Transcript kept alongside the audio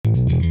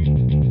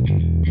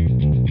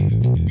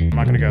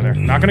going to go there.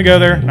 Not going to go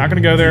there. Not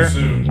going to go there.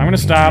 I'm going to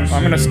stop.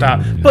 I'm going to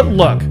stop. But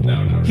look,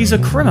 he's a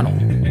criminal.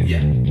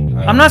 Yeah.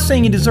 I'm not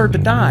saying he deserved to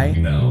die.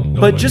 No.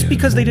 But just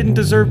because they didn't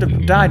deserve to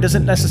die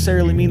doesn't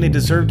necessarily mean they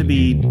deserve to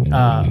be,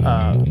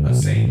 a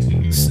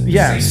saint.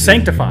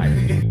 sanctified.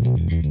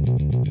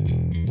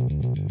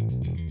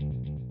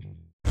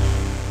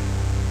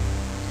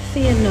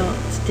 Fear not,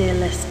 dear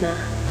listener.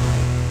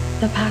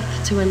 The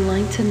path to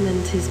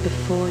enlightenment is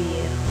before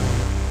you.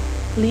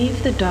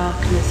 Leave the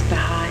darkness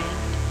behind.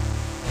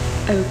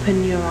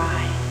 Open your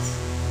eyes,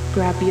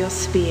 grab your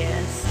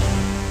spears,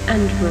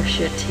 and brush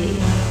your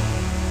teeth.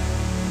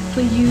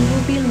 For you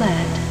will be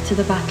led to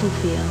the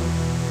battlefield,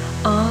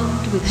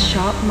 armed with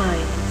sharp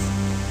minds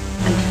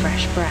and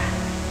fresh breath.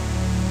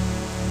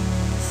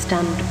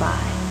 Stand by.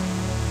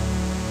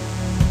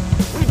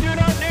 We do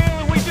not kneel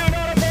and we do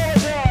not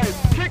apologize.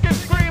 Kick and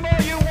scream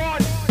all you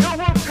want. Your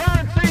work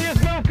currency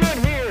is no good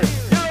here.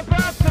 You're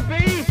about to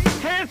be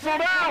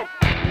canceled out.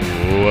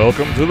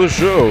 Welcome to the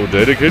show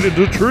dedicated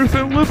to truth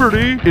and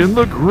liberty in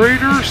the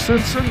greater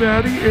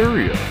Cincinnati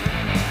area.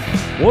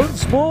 One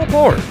small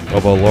part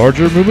of a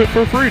larger movement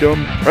for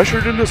freedom,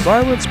 pressured into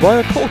silence by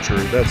a culture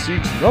that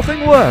seeks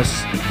nothing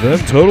less than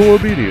total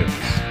obedience.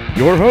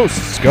 Your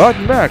hosts, Scott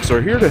and Max,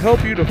 are here to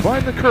help you to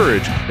find the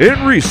courage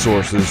and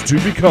resources to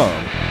become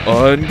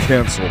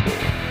uncancelable.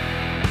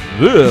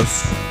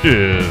 This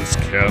is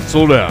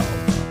Canceled Out.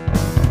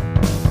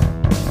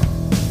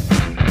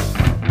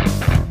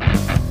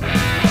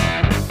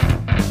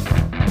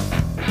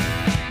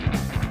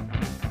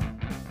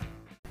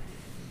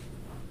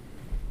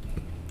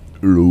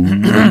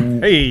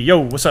 Hey, yo,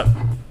 what's up?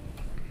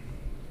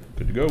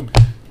 Good to go.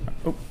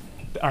 Oh,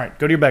 all right,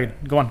 go to your bed.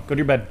 Go on, go to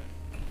your bed.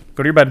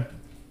 Go to your bed.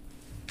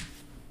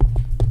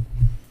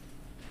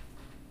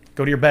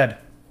 Go to your bed.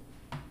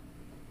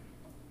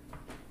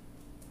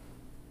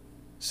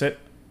 Sit.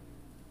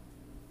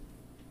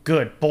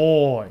 Good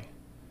boy.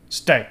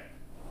 Stay.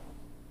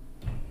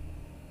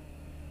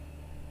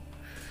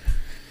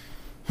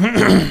 All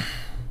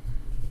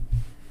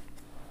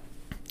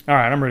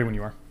right, I'm ready when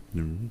you are.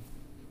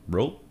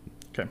 Roll.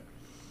 Okay.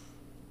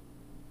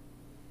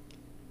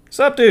 What's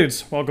up,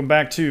 dudes? Welcome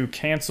back to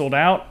Canceled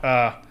Out.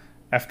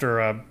 After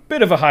a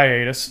bit of a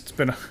hiatus, it's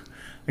been, I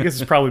guess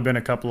it's probably been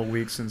a couple of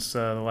weeks since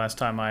the last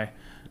time I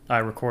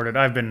recorded.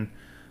 I've been,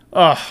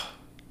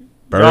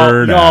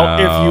 Burn y'all,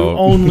 if you out.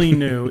 only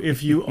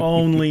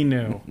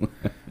knew.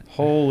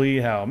 Holy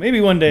hell.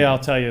 Maybe one day I'll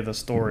tell you the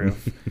story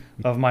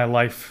of my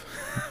life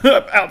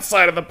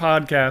outside of the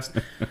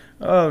podcast.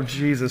 Oh,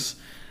 Jesus.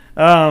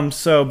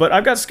 But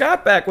I've got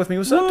Scott back with me.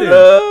 What's up, dude?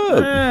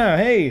 Yeah,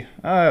 hey.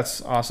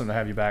 It's awesome to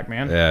have you back,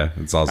 man. Yeah,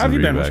 it's awesome. How have to you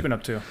be been? What back. you been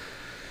up to?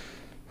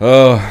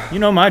 Oh, You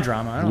know my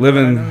drama. I don't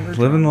living know your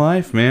drama.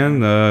 life,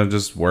 man.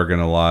 Just working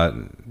a lot.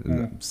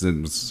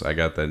 Since I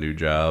got that new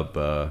job,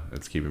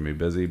 it's keeping me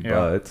busy, Yeah.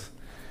 but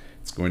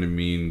it's going to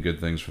mean good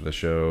things for the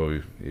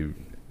show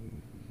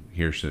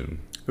here soon.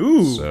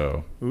 Ooh.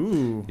 So,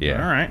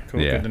 yeah. All right.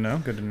 Cool. Yeah. Good to know.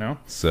 Good to know.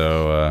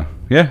 So,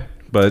 yeah,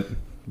 but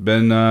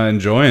been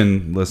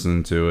enjoying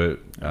listening to it,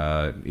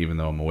 even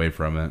though I'm away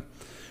from it.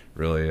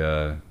 Really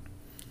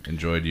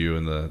enjoyed you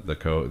and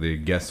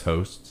the guest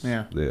hosts.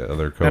 Yeah. The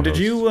other Now,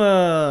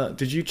 co-hosts.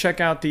 did you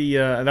check out the?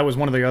 That was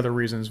one of the other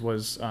reasons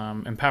was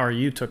Empower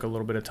You took a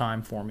little bit of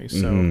time for me.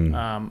 So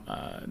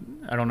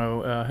I don't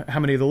know how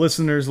many of the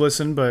listeners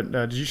listened, but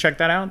did you check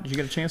that out? Did you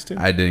get a chance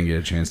to? I didn't get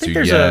a chance I think to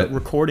there's yet. a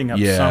recording up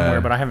Yeah. somewhere,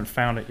 but I haven't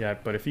found it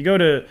yet. But if you go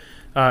to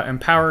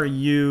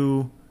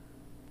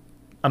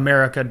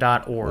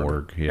empoweryouamerica.org,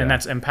 Org, yeah. and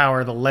that's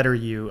empower the letter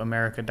U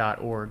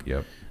America.org.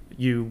 Yep.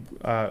 You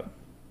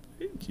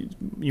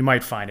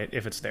might find it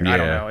if it's there. I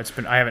don't Yeah. know. It's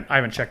been I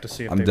haven't checked to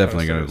see if I'm they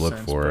definitely posted going to look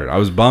since, for but- it. I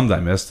was bummed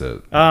I missed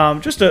it.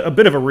 Just a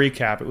bit of a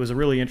recap. It was a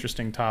really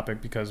interesting topic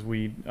because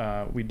we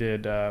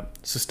did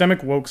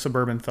systemic woke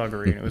suburban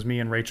thuggery. And it was me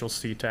and Rachel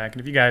Seatack.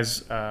 And if you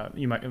guys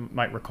you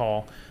might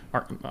recall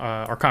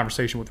our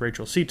conversation with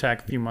Rachel Seatack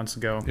a few months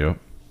ago.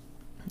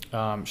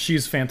 Yep.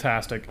 She's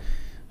fantastic.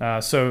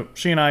 So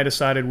she and I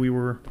decided we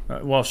were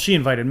she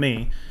invited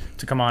me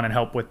to come on and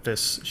help with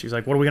this. She's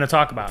like, "What are we going to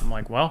talk about?" I'm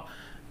like, "Well,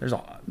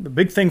 the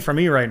big thing for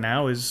me right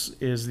now is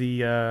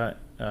the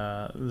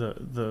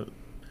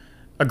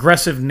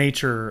aggressive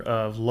nature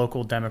of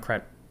local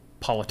Democrat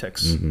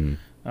politics,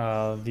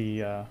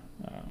 the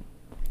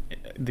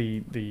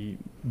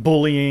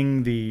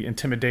bullying, the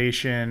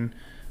intimidation,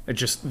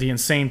 just the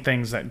insane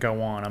things that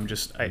go on.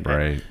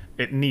 Right.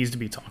 It needs to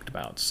be talked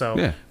about. So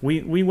Yeah.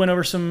 we went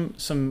over some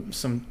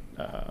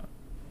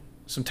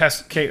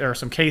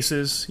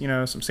cases,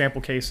 some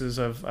sample cases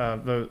of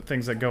the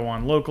things that go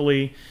on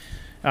locally.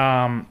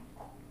 And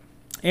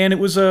it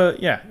was a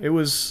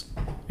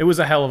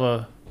hell of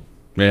a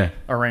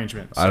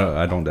arrangement. So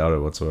I don't doubt it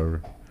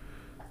whatsoever.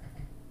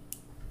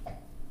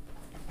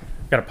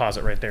 got to pause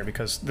it right there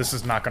because this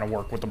is not going to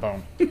work with the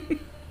bone.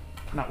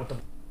 Not with the.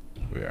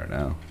 We are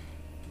now.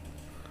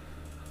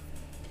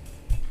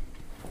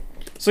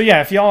 So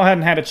yeah, if y'all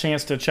hadn't had a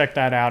chance to check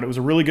that out, it was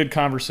a really good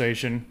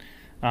conversation.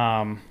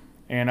 And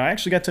I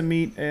actually got to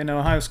meet an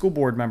Ohio school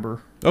board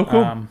member. Oh,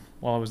 cool.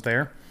 While I was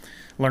there.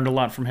 learned a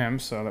lot from him,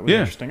 so that was Yeah.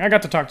 interesting. I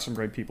got to talk to some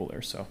great people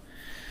there, so.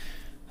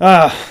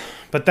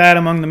 But that,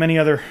 among the many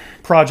other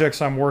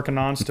projects I'm working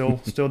on, still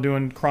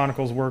doing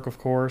Chronicles work, of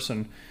course,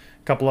 and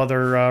a couple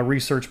other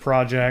research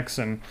projects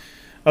and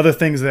other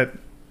things that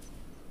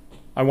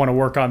I want to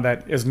work on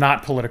that is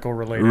not political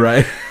related.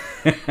 Right.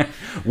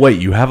 Wait,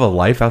 you have a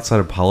life outside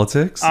of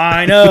politics?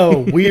 I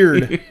know,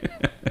 weird.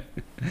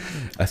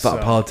 I thought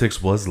so-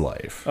 politics was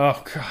life.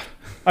 Oh God,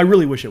 I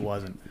really wish it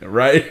wasn't.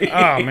 Right?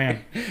 Oh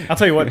man, I'll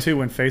tell you what too.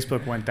 When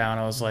Facebook went down,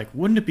 I was like,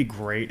 wouldn't it be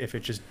great if it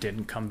just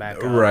didn't come back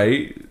up?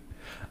 Right?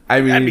 I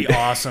mean, That'd be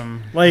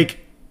awesome. Like,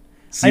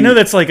 see, I know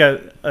that's like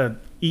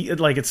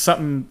like it's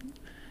something.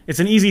 It's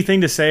an easy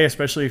thing to say,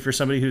 especially if you're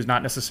somebody who's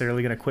not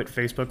necessarily going to quit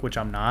Facebook, which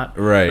I'm not.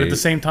 Right. But at the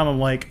same time, I'm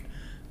like,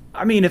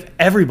 I mean, if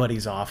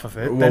everybody's off of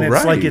it, then Well,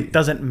 it's like right. it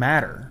doesn't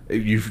matter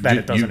you've that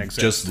it doesn't you've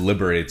exist. just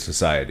liberated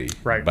society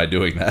Right. by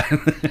doing that.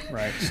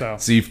 Right. So.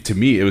 See, to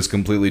me, it was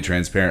completely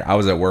transparent. I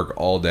was at work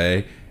all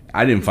day.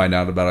 I didn't find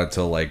out about it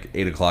till like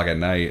 8 o'clock at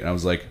night, and I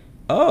was like,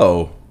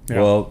 "Oh,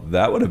 Yeah. well,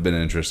 that would have been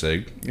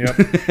interesting." Yep.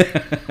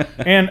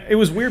 And it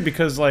was weird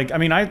because, like, I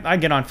mean, I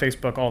get on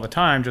Facebook all the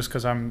time just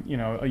because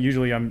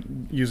usually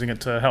I'm using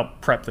it to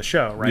help prep the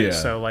show, right? Yeah.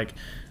 So, like,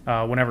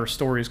 whenever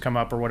stories come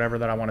up or whatever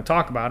that I want to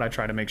talk about, I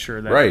try to make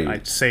sure that Right.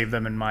 I save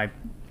them in my,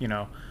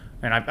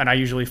 and I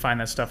usually find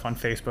that stuff on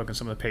Facebook and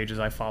some of the pages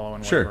I follow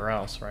and Sure. whatever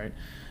else, right?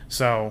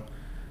 So,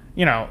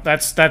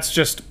 that's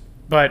just,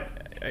 but,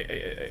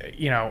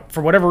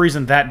 for whatever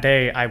reason that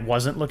day I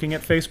wasn't looking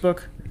at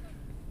Facebook.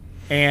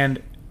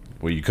 And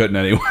Well, you couldn't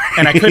anyway.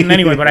 and I couldn't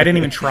anyway, but I didn't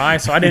even try,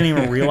 so I didn't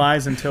even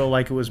realize until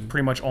like it was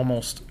pretty much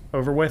almost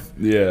over with.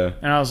 Yeah.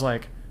 And I was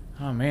like,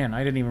 oh man,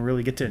 I didn't even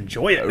really get to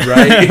enjoy it.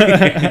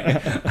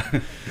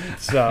 Right.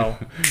 So,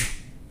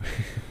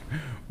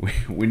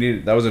 we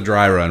need that was a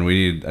dry run.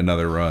 We need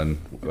another run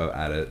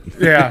at it.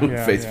 yeah.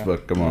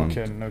 Facebook, come on.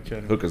 No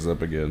kidding. Hook us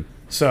up again.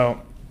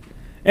 So,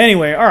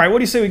 anyway, all right, what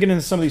do you say we get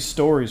into some of these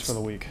stories for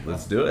the week?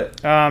 Let's do it.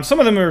 Some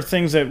of them are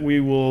things that we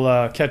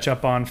will catch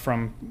up on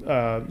from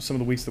some of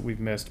the weeks that we've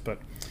missed. But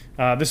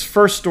this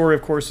first story,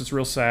 of course, is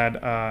real sad.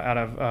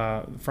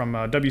 From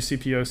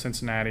WCPO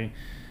Cincinnati,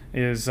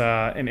 is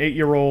an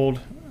 8-year-old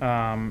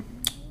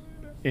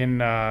in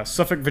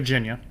Suffolk,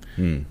 Virginia,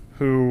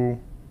 who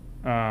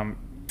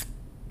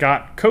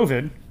got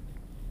COVID.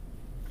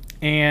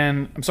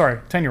 And I'm sorry,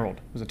 10-year-old.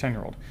 It was a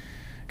 10-year-old.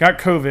 Got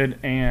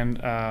COVID and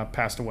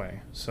passed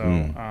away. So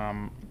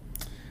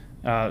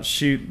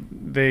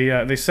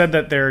they said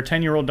that their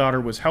 10-year-old daughter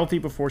was healthy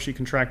before she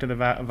contracted the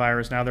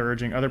virus. Now they're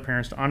urging other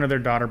parents to honor their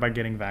daughter by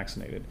getting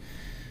vaccinated.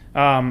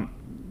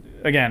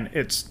 Again,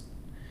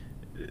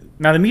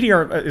 now the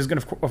media is going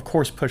to, of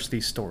course, push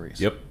these stories.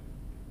 Yep.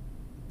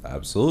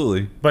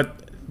 Absolutely.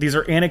 But these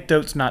are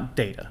anecdotes, not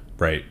data.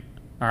 Right.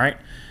 All right.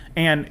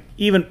 And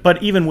even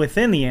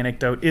within the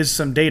anecdote is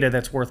some data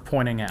that's worth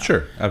pointing out.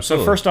 Sure,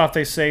 absolutely. So first off,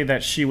 they say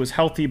that she was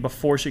healthy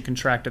before she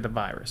contracted the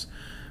virus.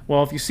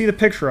 Well, if you see the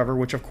picture of her,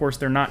 which of course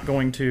they're not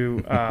going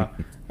to,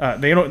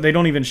 they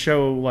don't even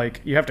show,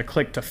 like, you have to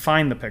click to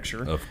find the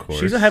picture. Of course.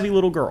 She's a heavy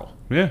little girl.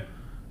 Yeah.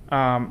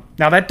 Now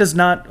that does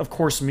not, of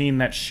course, mean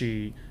that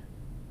she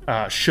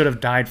should have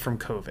died from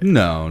COVID.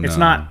 No. It's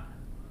not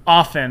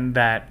often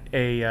that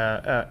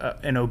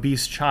an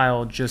obese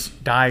child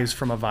just dies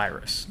from a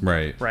virus.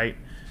 Right. Right.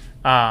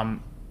 But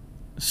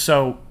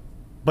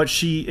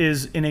she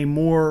is in a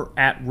more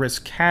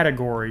at-risk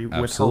category with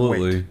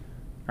Absolutely. her weight.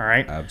 All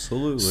right.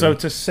 Absolutely. So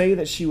to say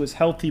that she was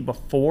healthy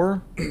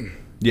before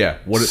yeah.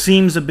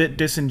 seems a bit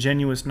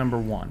disingenuous. Number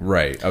one.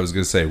 Right. I was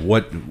gonna say,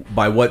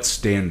 by what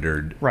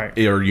standard Right.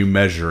 are you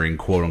measuring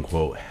 "quote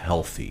unquote"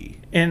 healthy?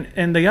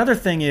 And the other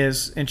thing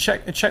is, and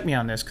check me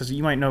on this because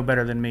you might know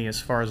better than me as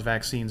far as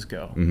vaccines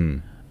go. Mm-hmm.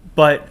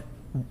 But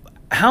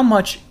how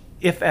much,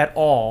 if at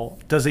all,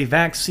 does a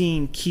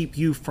vaccine keep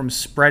you from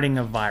spreading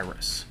a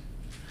virus?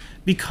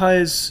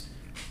 Because,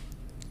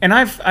 and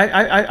I've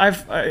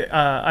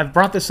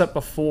brought this up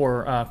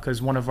before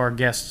because one of our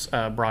guests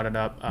brought it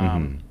up. I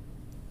think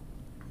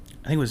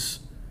it was,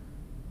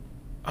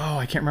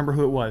 I can't remember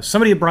who it was.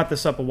 Somebody had brought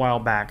this up a while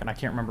back, and I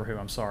can't remember who.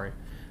 I'm sorry.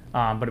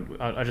 But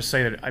I'll just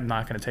say that I'm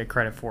not going to take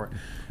credit for it.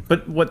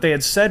 But what they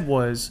had said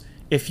was,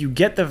 if you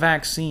get the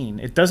vaccine,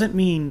 it doesn't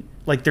mean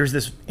like there's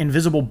this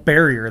invisible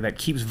barrier that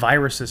keeps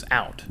viruses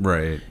out.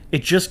 Right.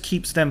 It just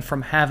keeps them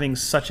from having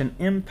such an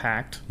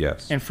impact.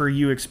 Yes. And for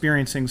you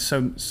experiencing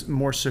some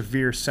more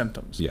severe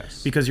symptoms.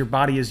 Yes. Because your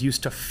body is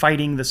used to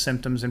fighting the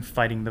symptoms and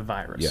fighting the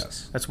virus.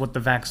 Yes. That's what the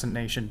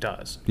vaccination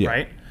does, Yeah.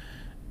 right?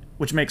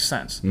 Which makes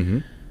sense. Mm-hmm.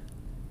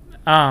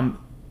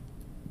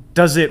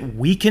 Does it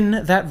weaken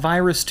that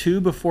virus too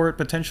before it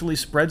potentially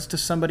spreads to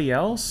somebody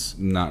else?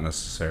 Not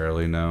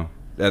necessarily. No.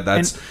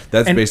 That's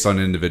and- based on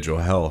individual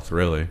health,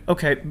 really.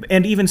 Okay,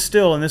 and even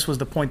still, and this was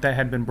the point that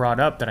had been brought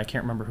up that I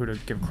can't remember who to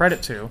give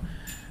credit to.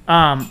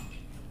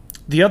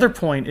 The other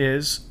point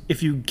is,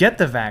 if you get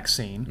the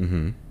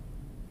vaccine,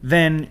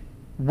 then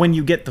when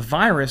you get the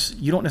virus,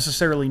 you don't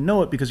necessarily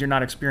know it because you're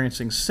not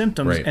experiencing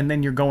symptoms, Right. and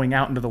then you're going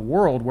out into the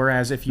world.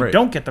 Whereas if you Right.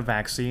 don't get the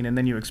vaccine and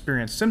then you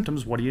experience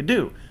symptoms, what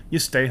do? You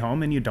stay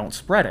home and you don't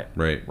spread it.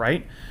 Right.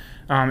 Right?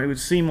 It would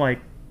seem like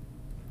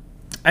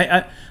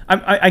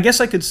I guess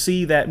I could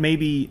see that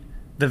maybe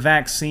the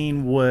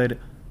vaccine would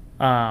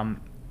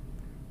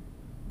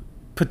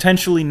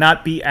potentially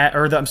not be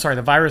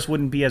the virus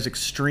wouldn't be as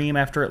extreme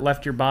after it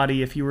left your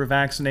body if you were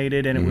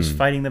vaccinated and it was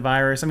fighting the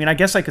virus. I mean, I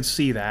guess I could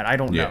see that. I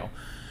don't Yeah. know.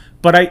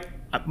 But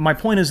my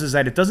point is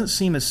that it doesn't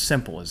seem as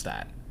simple as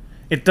that.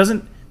 It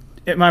doesn't.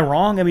 Am I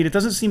wrong? I mean, it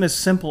doesn't seem as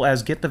simple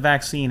as get the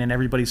vaccine and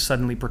everybody's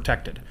suddenly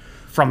protected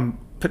from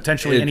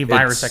potentially any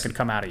virus that could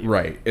come out of you.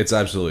 Right. It's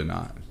absolutely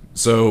not.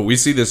 So we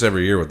see this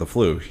every year with the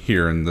flu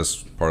here in this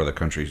part of the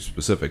country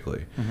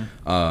specifically.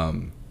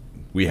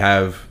 We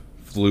have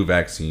flu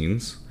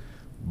vaccines,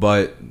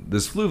 but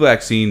this flu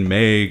vaccine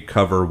may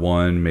cover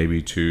 1,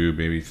 maybe 2,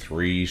 maybe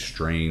 3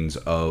 strains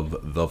of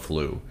the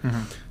flu.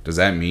 Does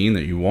that mean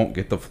that you won't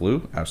get the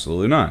flu?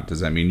 Absolutely not. Does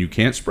that mean you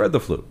can't spread the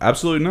flu?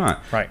 Absolutely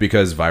not. Right.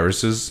 Because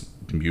viruses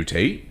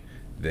mutate,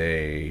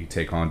 they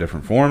take on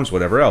different forms,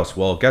 whatever else.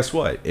 Well, guess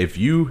what? If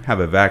you have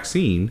a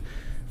vaccine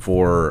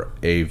for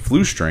a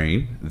flu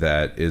strain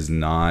that is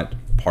not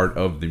part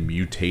of the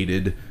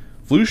mutated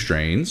flu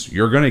strains,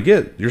 you're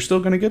still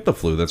gonna get the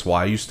flu. That's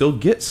why you still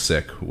get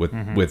sick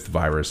with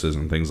viruses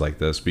and things like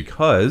this,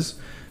 because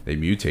they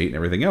mutate and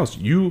everything else.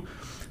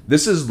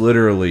 This is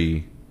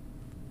literally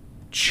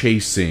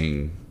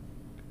chasing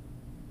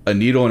a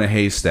needle in a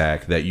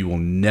haystack that you will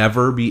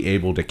never be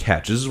able to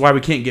catch. This is why we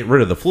can't get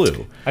rid of the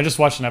flu. I just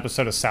watched an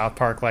episode of South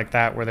Park like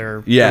that where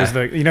there Yeah. was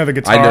the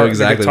guitar, I know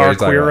exactly the what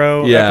Guitar you're talking Queero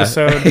about. Yeah.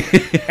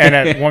 episode, and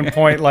at one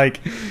point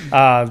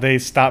they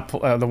stopped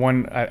the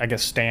one, I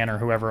guess Stan or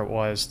whoever it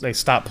was, they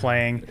stopped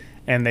playing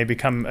and they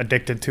become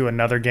addicted to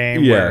another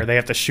game Yeah. where they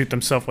have to shoot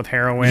themselves with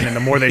heroin, and the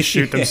more they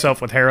shoot themselves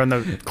with heroin,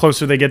 the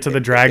closer they get to the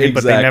dragon,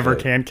 but they never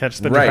can catch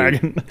the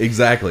dragon.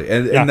 Exactly.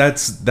 And Yeah. and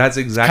that's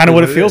exactly Kind of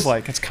what it is. feels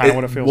like. It's kind of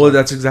what it feels Well, like.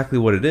 that's exactly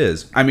what it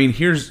is. I mean,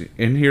 here's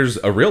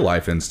a real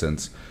life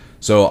instance.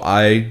 So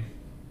I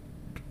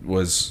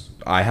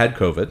had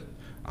COVID.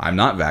 I'm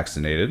not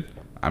vaccinated.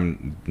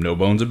 I'm no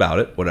bones about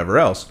it, whatever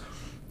else.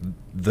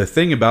 The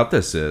thing about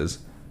this is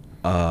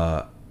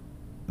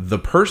the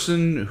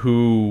person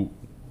who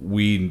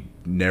we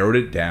narrowed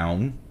it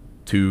down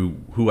to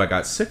who I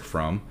got sick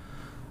from,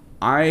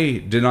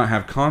 I did not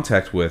have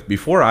contact with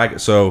before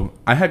so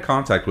I had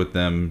contact with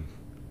them,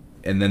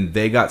 and then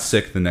they got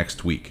sick the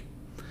next week.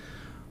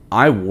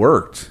 I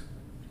worked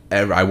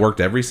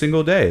every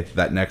single day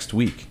that next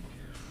week.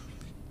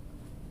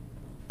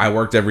 I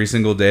worked every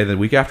single day the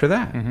week after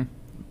that.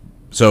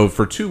 So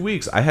for 2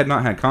 weeks, I had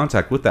not had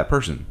contact with that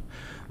person.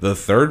 The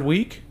third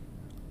week,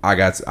 I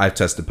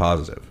tested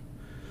positive.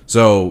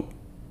 So,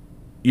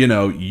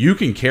 you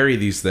can carry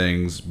these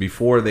things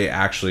before they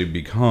actually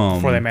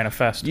Before they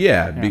manifest.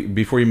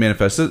 Before you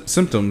manifest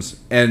symptoms.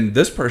 And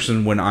this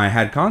person, when I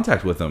had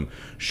contact with them,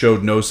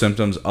 showed no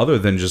symptoms other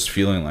than just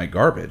feeling like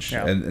garbage.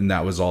 Yeah. And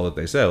that was all that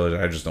they said. Was,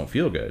 I just don't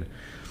feel good.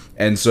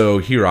 And so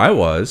here I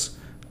was,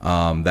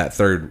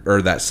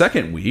 that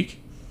second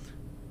week,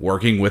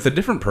 working with a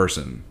different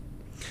person.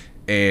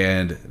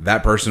 And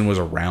that person was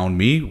around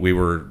me. We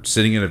were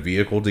sitting in a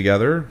vehicle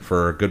together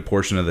for a good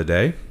portion of the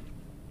day,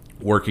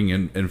 working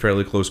in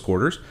fairly close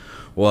quarters.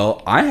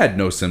 Well, I had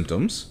no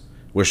symptoms,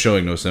 was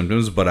showing no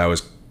symptoms, but I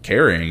was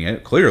carrying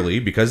it clearly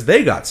because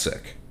they got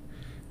sick.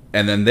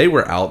 And then they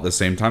were out the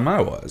same time I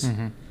was.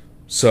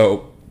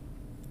 So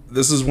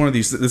this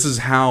is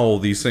how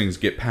these things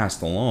get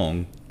passed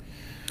along,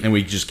 and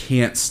we just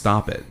can't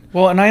stop it.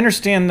 Well, and I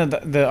understand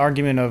the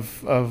argument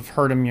of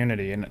herd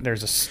immunity, and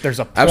there's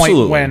a point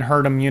Absolutely. when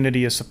herd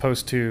immunity is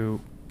supposed to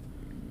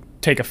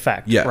take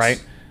effect, Yes. right?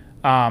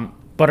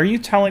 But are you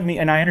telling me,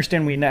 and I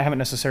understand we haven't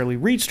necessarily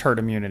reached herd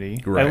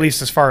immunity, Right. at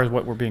least as far as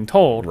what we're being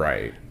told,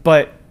 Right.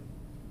 but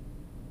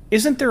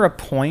isn't there a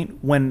point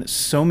when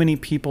so many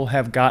people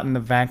have gotten the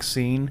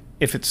vaccine,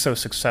 if it's so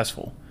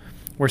successful,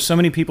 where so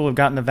many people have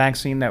gotten the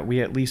vaccine that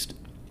we at least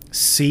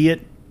see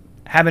it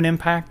have an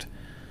impact?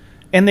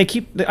 And they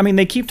keep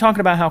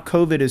talking about how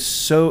COVID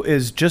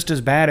is just as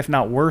bad, if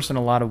not worse, in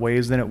a lot of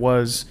ways than it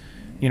was,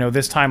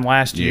 this time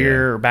last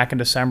year or back in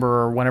December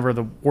or whenever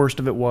the worst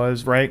of it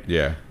was, right?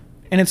 Yeah.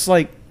 And it's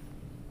like,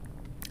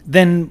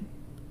 then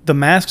the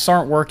masks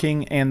aren't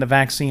working and the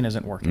vaccine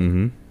isn't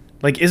working.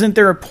 Like, isn't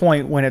there a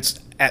point when it's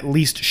at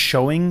least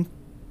showing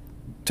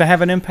to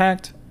have an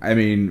impact? I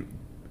mean,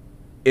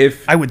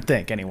 I would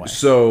think, anyway.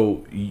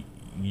 So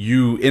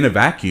you, in a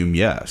vacuum,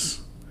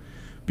 yes.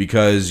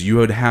 Because you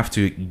would have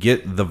to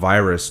get the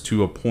virus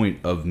to a point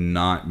of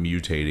not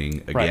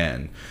mutating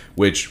again,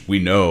 which we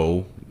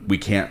know we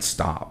can't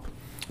stop.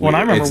 Well, and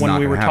I remember It's when not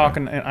we gonna were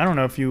happen. talking, and I don't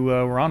know if you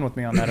were on with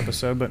me on that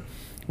episode, but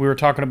we were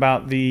talking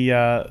about the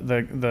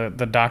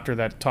doctor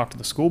that talked to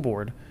the school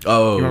board.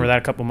 Oh. You remember that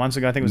a couple months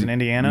ago? I think it was in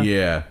Indiana.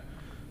 Yeah.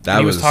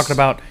 He was talking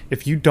about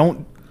if you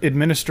don't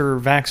administer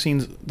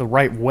vaccines the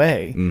right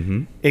way,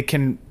 Mm-hmm. it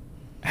can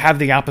have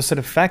the opposite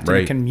effect, and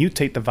Right. it can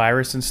mutate the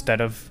virus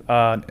instead of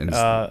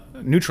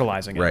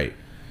neutralizing it. Right.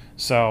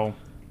 So,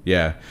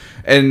 Yeah.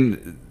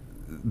 And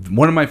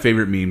one of my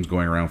favorite memes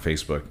going around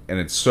Facebook, and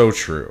it's so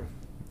true,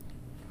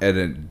 and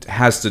it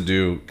has to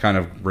do kind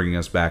of bringing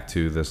us back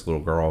to this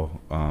little girl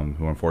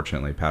who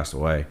unfortunately passed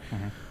away,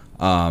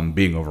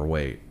 being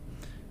overweight.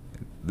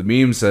 The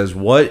meme says,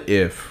 what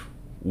if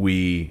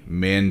we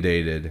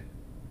mandated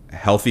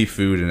healthy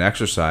food and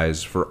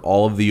exercise for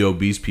all of the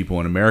obese people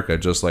in America,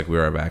 just like we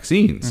are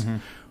vaccines?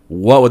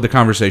 What would the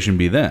conversation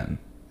be then?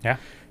 yeah.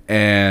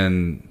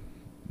 And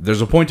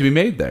there's a point to be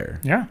made there.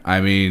 Yeah. I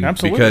mean,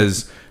 Absolutely.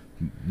 because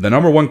the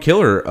number one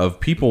killer of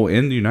people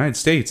in the United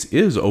States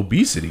is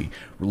obesity,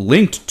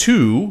 linked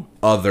to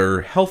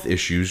other health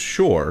issues,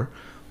 sure.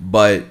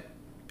 But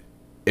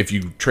if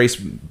you trace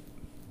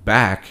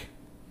back,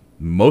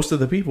 most of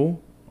the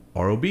people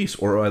are obese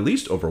or at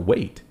least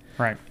overweight.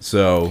 Right.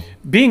 So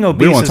Being we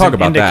obese don't want is to talk an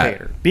about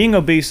indicator. that. Being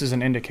obese is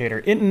an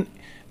indicator.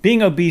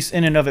 Being obese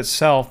in and of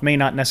itself may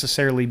not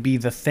necessarily be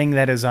the thing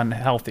that is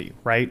unhealthy,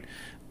 right?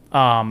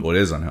 Well, it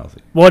is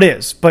unhealthy. Well, it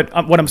is, but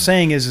what I'm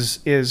saying is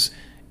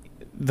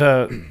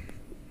the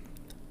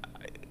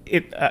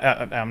it.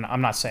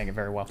 I'm not saying it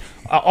very well.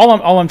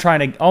 All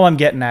I'm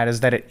getting at is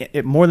that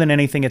it more than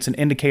anything, it's an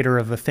indicator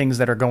of the things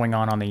that are going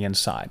on the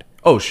inside,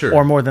 Oh, sure.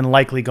 or more than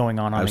likely going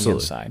on Absolutely.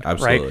 the inside,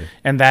 Absolutely. right?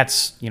 And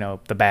that's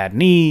the bad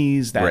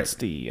knees, that's Right.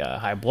 the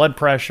high blood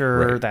pressure,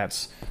 Right.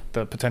 that's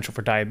the potential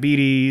for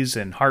diabetes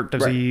and heart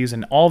disease,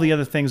 and all the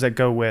other things that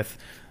go with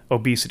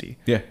obesity.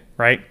 Yeah.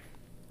 Right.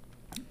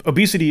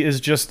 Obesity is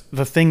just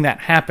the thing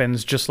that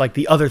happens, just like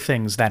the other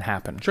things that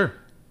happen. Sure.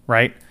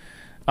 Right?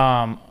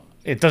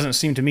 It doesn't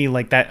seem to me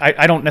like that.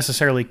 I don't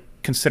necessarily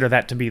consider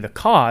that to be the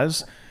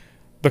cause.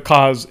 The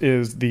cause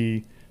is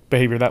the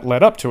behavior that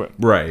led up to it.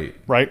 Right.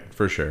 Right?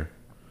 For sure.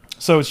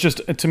 So it's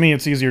just, to me,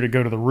 it's easier to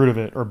go to the root of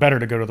it, or better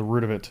to go to the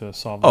root of it to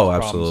solve those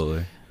problems.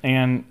 Absolutely.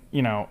 And,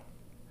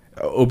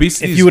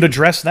 Obesity. if you would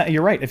address that,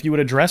 you're right. If you would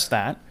address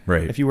that,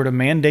 Right. if you were to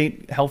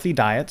mandate healthy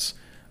diets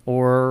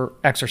or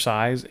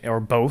exercise or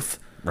both,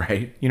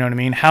 Right. you know what I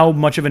mean? How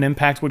much of an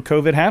impact would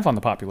COVID have on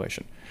the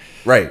population?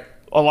 Right.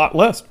 A lot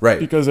less. Right.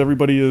 Because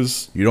everybody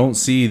is... You don't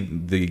see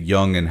the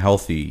young and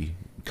healthy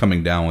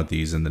coming down with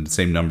these in the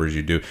same numbers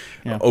you do.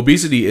 Yeah.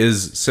 Obesity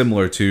is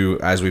similar to,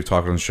 as we've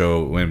talked on the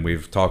show, when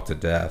we've talked to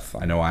death,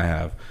 I know I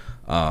have,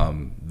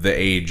 the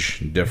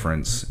age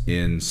difference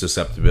in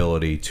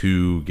susceptibility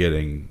to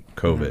getting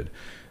COVID.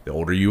 The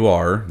older you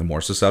are, the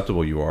more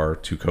susceptible you are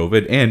to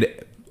COVID and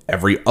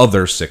every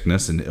other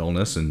sickness and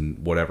illness and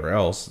whatever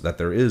else that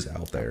there is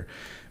out there.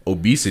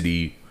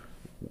 Obesity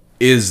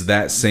is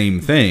that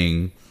same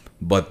thing,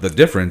 but the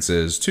difference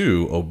is,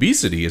 too,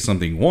 obesity is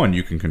something, one,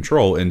 you can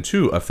control, and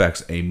two,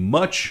 affects a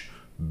much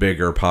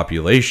bigger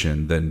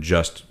population than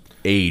just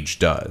age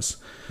does.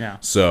 Yeah.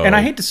 So, and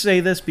I hate to say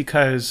this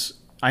because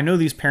I know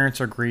these parents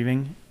are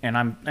grieving, and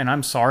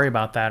I'm sorry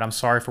about that. I'm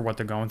sorry for what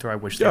they're going through. I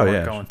wish they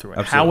weren't going through it.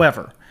 Absolutely.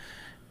 However,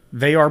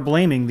 they are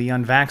blaming the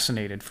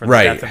unvaccinated for the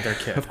right. death of their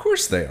kid. Of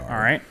course they are. All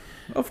right.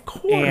 Of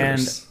course.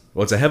 And-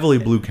 well, it's a heavily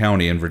blue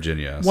county in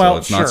Virginia, Well, so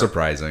it's sure. not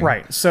surprising.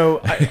 Right. So,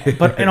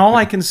 and all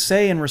I can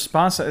say in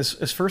response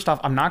is first off,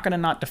 I'm not going to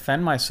not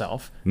defend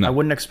myself. No. I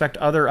wouldn't expect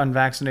other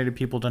unvaccinated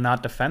people to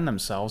not defend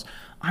themselves.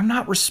 I'm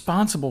not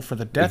responsible for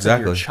the death of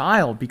your Exactly.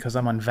 child because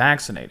I'm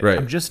unvaccinated. Right.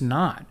 I'm just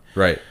not.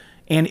 Right.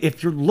 And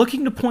if you're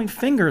looking to point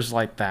fingers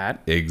like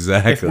that,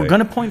 Exactly. if we're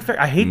going to point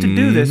fingers, I hate to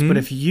do this, but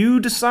if you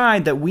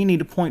decide that we need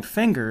to point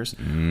fingers,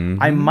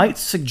 I might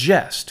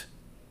suggest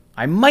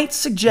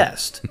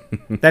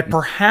that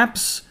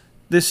perhaps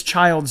this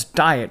child's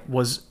diet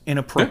was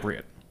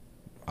inappropriate.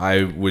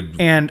 I would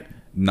And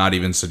not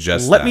even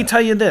suggest let that. me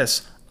tell you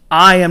this,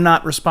 I am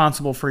not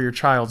responsible for your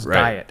child's Right.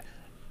 diet.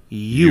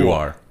 You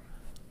are. are.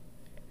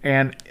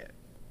 And,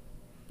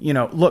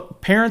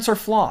 look, parents are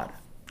flawed.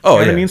 Oh, You know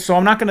what yeah. I mean? So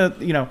I'm not going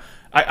to,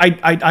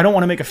 I don't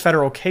want to make a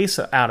federal case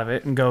out of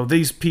it and go,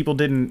 these people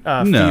didn't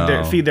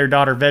No. feed their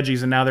daughter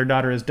veggies and now their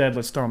daughter is dead,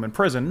 let's throw them in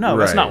prison. No,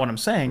 that's Right. not what I'm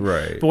saying.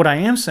 Right. But what I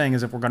am saying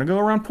is if we're going to go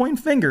around pointing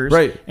fingers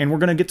Right. and we're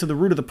going to get to the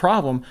root of the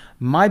problem,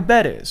 my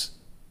bet is,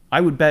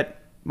 I would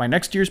bet my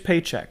next year's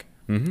paycheck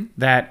Mm-hmm.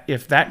 that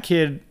if that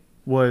kid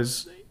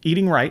was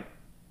eating right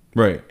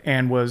Right.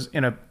 and was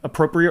in an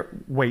appropriate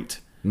weight,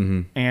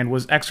 and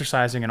was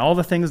exercising and all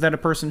the things that a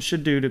person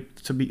should do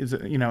to be,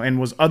 and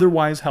was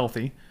otherwise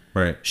healthy,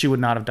 Right. she would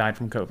not have died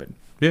from COVID.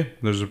 Yeah,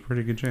 there's a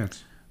pretty good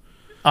chance.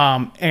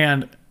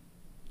 And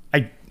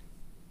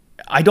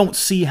I don't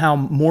see how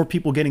more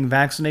people getting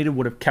vaccinated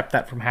would have kept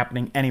that from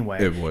happening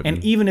anyway. It wouldn't.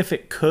 And even if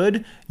it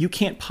could, you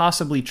can't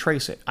possibly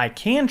trace it. I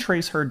can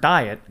trace her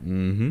diet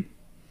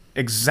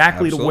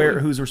exactly to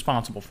Absolutely. who's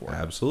responsible for it.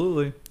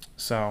 Absolutely.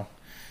 So, all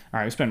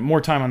right, we spent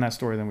more time on that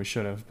story than we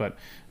should have. But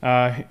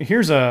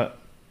here's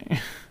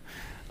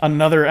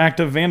Another act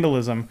of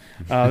vandalism.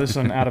 This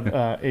one out of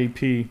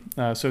AP,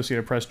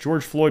 Associated Press.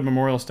 George Floyd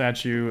Memorial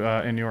Statue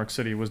in New York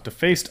City was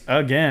defaced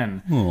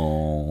again.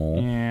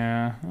 Aww.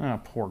 Yeah,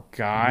 poor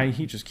guy.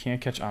 He just can't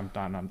catch. I'm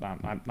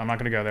not going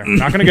to go there.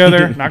 Not going to go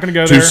there. Not going to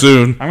go Too there.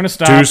 soon. I'm going to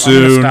stop. Too I'm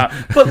soon. going to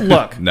stop. But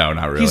look, No,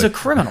 not really. he's a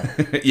criminal.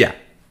 Yeah.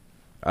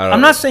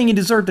 I'm not saying he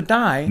deserved to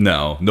die.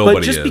 No, nobody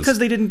But just is. because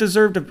they didn't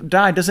deserve to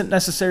die doesn't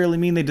necessarily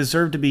mean they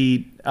deserve to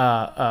be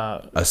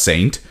a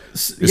saint?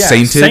 yeah,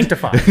 Sainted?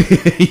 sanctified.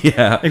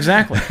 Yeah.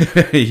 Exactly.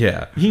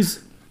 Yeah.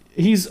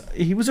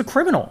 He was a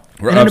criminal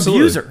and Right, an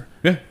absolutely. abuser.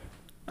 Yeah.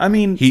 I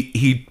mean,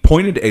 He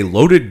pointed a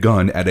loaded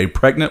gun at a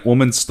pregnant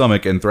woman's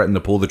stomach and threatened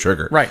to pull the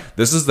trigger. Right.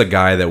 This is the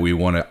guy that we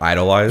want to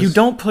idolize. you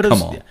don't put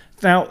Come on.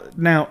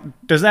 now.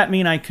 Does that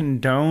mean I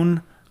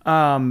condone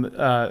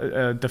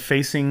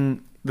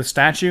defacing the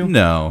statue?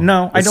 No.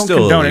 I It's don't still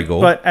condone illegal.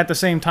 it. But at the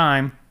same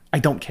time, I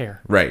don't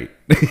care. Right.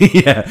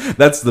 Yeah.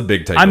 That's the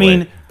big takeaway. I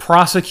mean,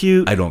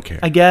 prosecute. I don't care.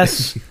 I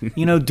guess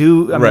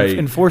Right.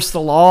 enforce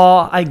the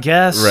law. I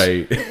guess.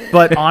 Right.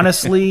 But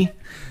honestly,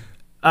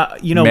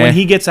 Meh. when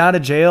he gets out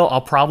of jail,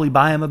 I'll probably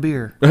buy him a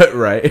beer,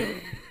 Right.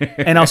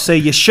 and I'll say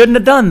you shouldn't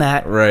have done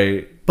that,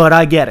 Right. but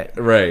I get it.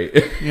 Right.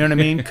 You know what I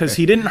mean? Because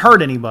he didn't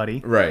hurt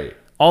anybody. Right.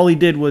 All he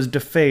did was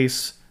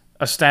deface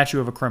a statue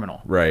of a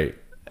criminal. Right.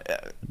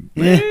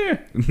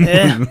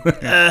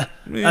 I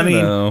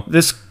mean, know.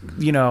 this,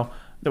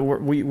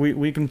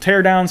 we can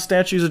tear down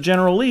statues of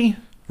General Lee,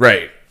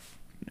 Right.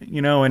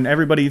 and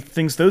everybody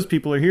thinks those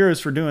people are heroes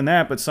for doing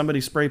that, but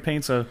somebody spray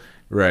paints a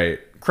Right.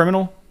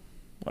 criminal,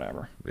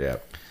 whatever. Yeah.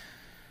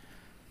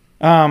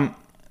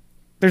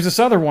 There's this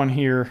other one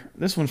here.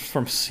 This one's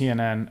from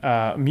CNN.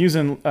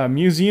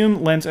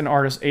 Museum lent an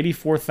artist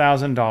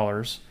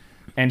 $84,000,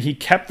 and he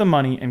kept the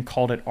money and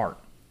called it art.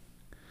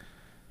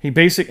 He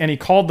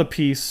called the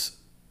piece.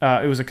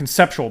 It was a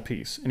conceptual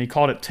piece, and he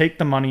called it "Take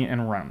the Money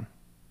and Run."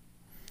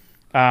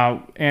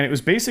 And it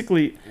was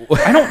basically.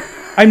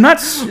 I'm not.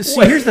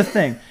 See, here's the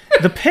thing.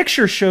 The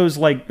picture shows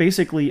like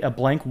basically a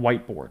blank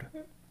whiteboard.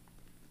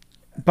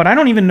 But I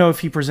don't even know if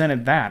he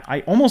presented that.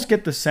 I almost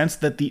get the sense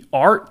that the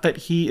art that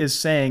he is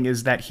saying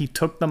is that he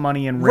took the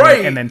money and ran Right.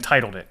 it and then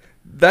titled it.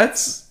 That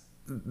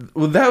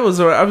was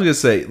what I was gonna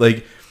say.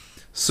 Like,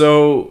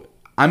 so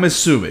I'm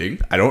assuming,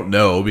 I don't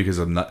know because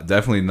I'm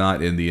definitely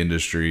not in the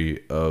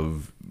industry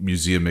of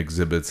museum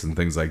exhibits and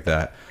things like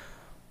that.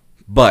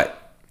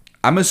 But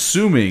I'm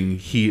assuming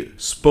he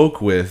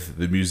spoke with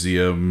the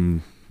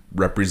museum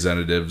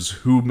representatives,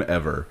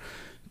 whomever,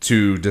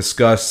 to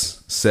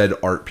discuss said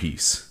art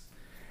piece.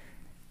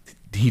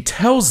 He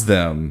tells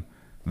them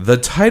the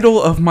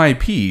title of my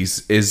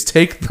piece is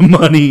 "Take the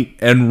Money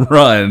and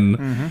Run."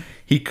 Mm-hmm.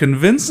 He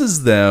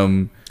convinces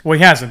them. Well,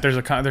 he hasn't. There's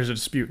a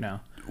dispute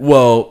now.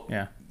 Well,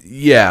 Yeah.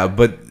 yeah,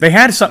 but They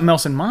had something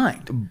else in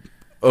mind.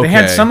 okay. They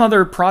had some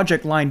other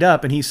project lined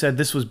up, and he said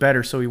this was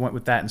better, so he went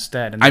with that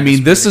instead. And I they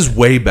mean, this disputed is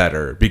way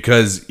better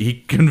because he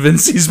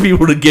convinces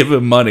people to give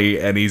him money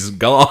and he's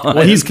gone. it.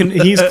 Well, he's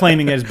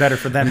claiming it's better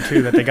for them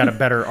too, that they got a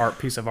better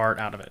piece of art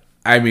out of it.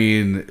 I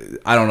mean,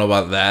 I don't know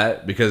about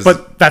that because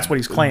But that's what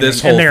he's claiming,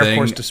 this whole and they're of thing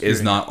course disputing.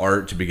 is not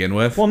art to begin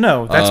with. Well,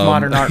 no, that's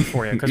modern art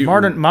for you, because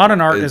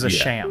modern art is a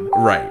sham.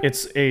 Right.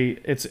 It's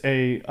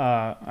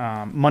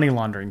a money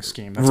laundering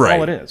scheme. That's right.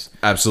 all it is.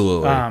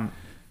 Absolutely.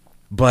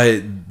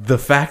 But the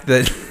fact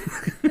that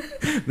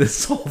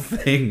this whole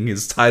thing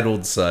is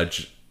titled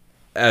such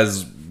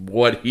as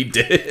what he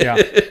did,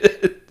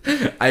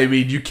 Yeah. I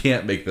mean, you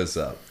can't make this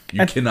up.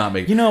 You cannot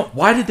make. you know-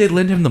 why did they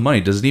lend him the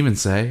money? Does it even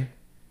say?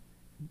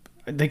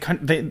 They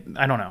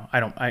I don't know. I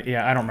don't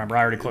remember.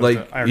 I already closed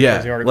Like, the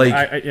article.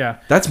 like, yeah.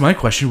 That's my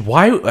question.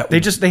 Why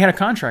They had a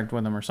contract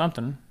with them or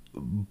something.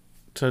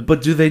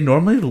 But do they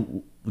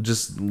normally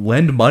just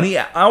lend money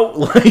out?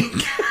 Like,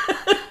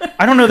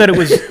 I don't know that it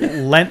was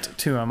lent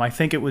to him. I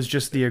think it was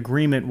just the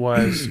agreement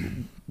was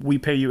we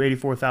pay you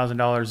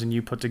 $84,000 and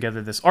you put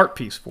together this art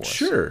piece for us.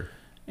 sure.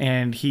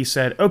 And he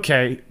said,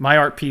 okay, my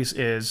art piece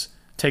is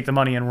take the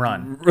money and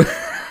run.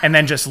 And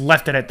then just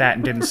left it at that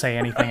and didn't say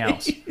anything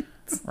else.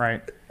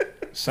 Right?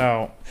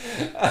 So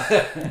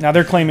now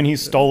they're claiming he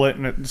stole it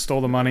and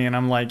stole the money. And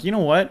I'm like, you know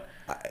what?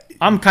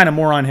 I'm kind of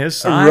more on his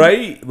side.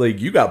 Right? Like,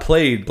 you got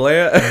played,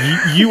 playa.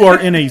 You are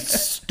in a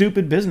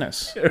stupid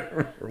business.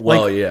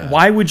 Well, Like, yeah.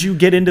 Why would you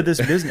get into this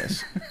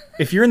business?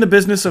 If you're in the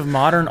business of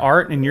modern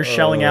art and you're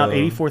shelling out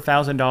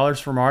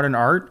 $84,000 for modern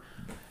art,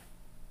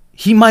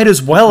 he might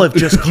as well have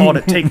just called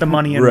it "Take the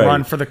Money and Right.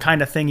 Run" for the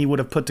kind of thing he would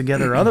have put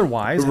together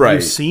otherwise. Have you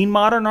Right. seen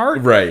modern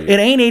art? Right. It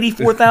ain't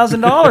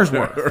 $84,000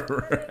 worth.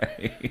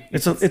 Right.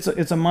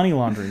 It's a money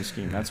laundering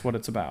scheme. That's what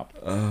it's about.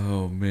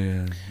 Oh,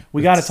 man.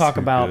 We got to That's talk too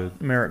about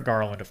good. Merrick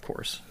Garland, of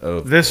course.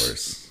 Of this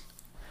course.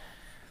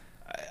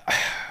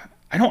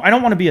 I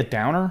don't want to be a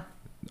downer.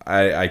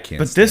 I can't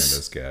But stand this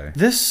this guy.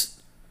 This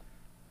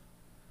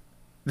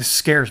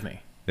scares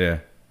me Yeah.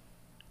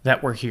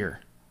 that we're here,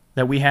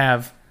 that we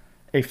have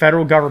a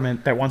federal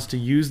government that wants to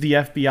use the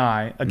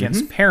FBI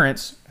against Mm-hmm.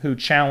 parents who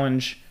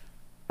challenge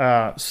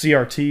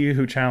CRT,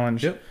 who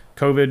challenge Yep.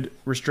 COVID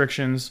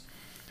restrictions.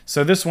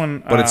 So this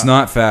one, But it's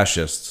not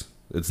fascist.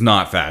 It's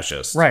not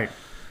fascist. Right.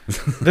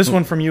 This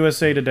one from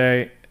USA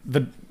Today.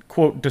 The,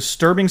 quote,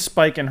 disturbing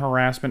spike in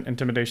harassment,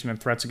 intimidation, and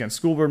threats against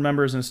school board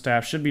members and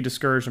staff should be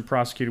discouraged and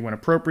prosecuted when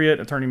appropriate,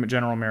 Attorney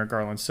General Merrick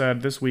Garland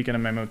said this week in a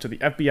memo to the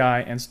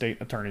FBI and state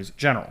attorneys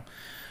general.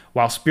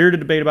 While spirited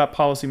debate about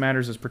policy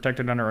matters is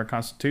protected under our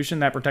Constitution,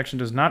 that protection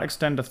does not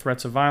extend to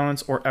threats of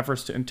violence or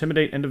efforts to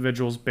intimidate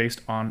individuals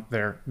based on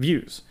their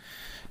views.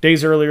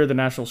 Days earlier, the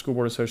National School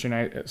Board Association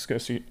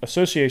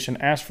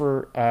asked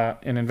for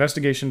an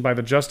investigation by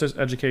the Justice,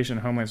 Education,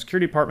 and Homeland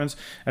Security Departments,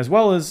 as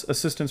well as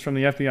assistance from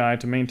the FBI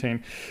to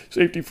maintain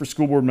safety for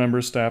school board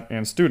members, staff,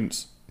 and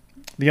students.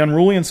 The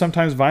unruly and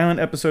sometimes violent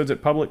episodes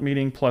at public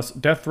meeting, plus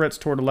death threats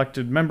toward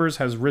elected members,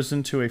 has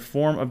risen to a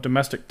form of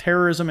domestic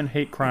terrorism and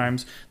hate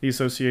crimes, the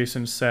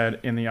association said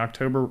in the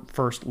October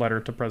 1st letter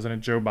to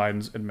President Joe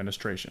Biden's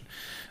administration.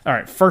 All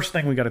right, first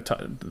thing we got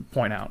to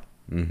point out.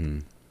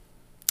 Mm-hmm.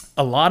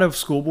 A lot of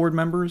school board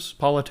members,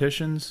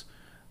 politicians,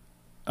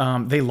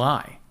 they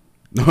lie.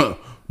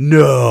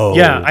 No.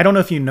 Yeah, I don't know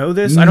if you know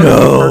this. I don't know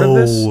if you've heard of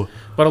this.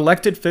 But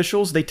elected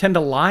officials, they tend to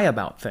lie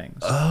about things.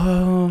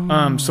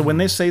 Oh. So when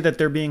they say that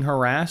they're being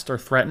harassed or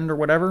threatened or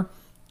whatever,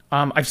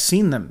 I've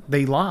seen them.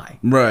 They lie.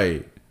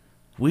 Right.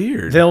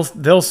 Weird.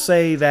 They'll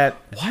say that.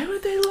 Why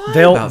would they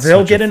lie?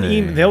 They'll get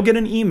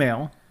an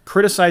email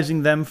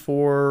criticizing them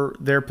for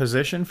their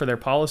position, for their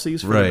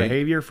policies, for their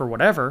behavior, for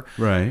whatever.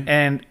 Right.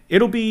 And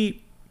it'll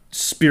be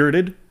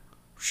spirited.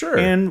 Sure.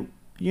 And,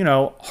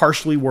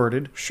 harshly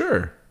worded.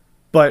 Sure.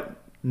 But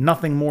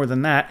nothing more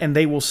than that, and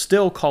they will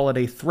still call it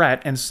a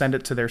threat and send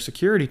it to their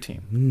security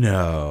team.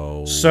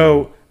 No.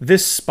 So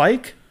this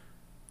spike,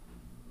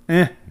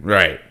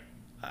 right.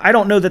 I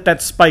don't know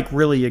that spike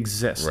really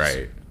exists.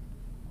 Right.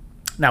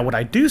 Now, what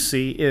I do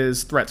see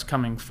is threats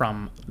coming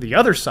from the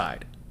other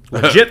side.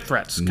 Legit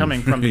threats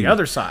coming from the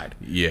other side.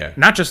 Yeah.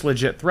 Not just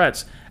legit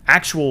threats,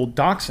 actual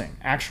doxing,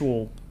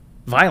 actual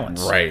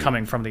violence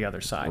coming from the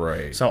other side.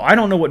 Right. So I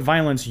don't know what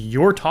violence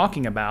you're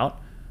talking about.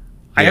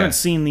 I haven't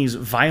seen these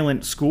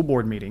violent school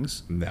board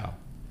meetings. No.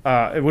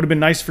 It would have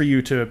been nice for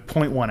you to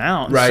point one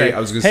out. And right. say, I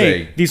was going to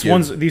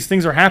say, these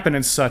things are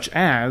happening, such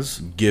as.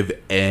 Give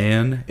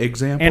an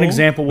example. An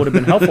example would have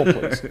been helpful,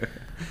 please.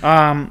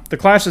 The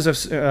clashes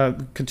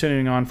have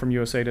continuing on from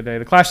USA Today.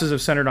 The clashes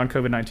have centered on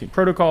COVID-19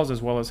 protocols,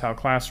 as well as how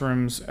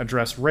classrooms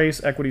address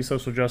race, equity,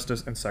 social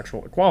justice, and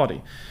sexual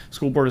equality.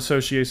 School Board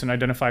Association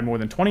identified more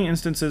than 20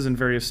 instances in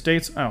various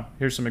states. Oh,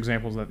 here's some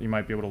examples that you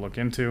might be able to look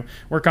into,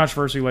 where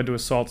controversy led to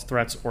assaults,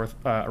 threats, or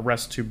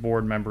arrests to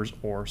board members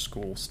or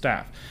school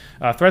staff.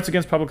 Threats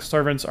against public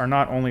servants are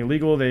not only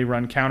illegal, they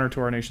run counter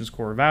to our nation's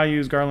core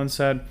values, Garland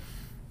said.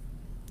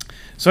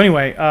 So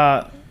anyway,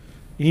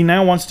 he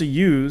now wants to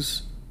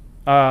use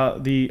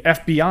the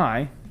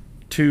FBI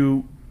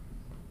to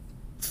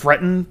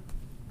threaten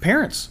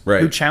parents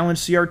who challenge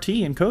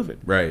CRT and COVID.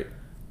 Right.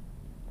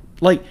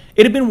 Like,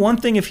 it'd have been one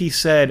thing if he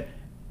said,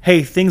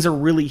 hey, things are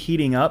really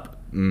heating up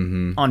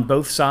on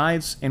both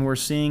sides, and we're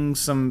seeing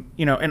some,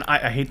 and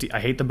I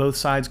hate the both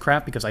sides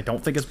crap, because I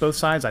don't think it's both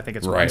sides. I think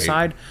it's one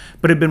side.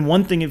 But it'd been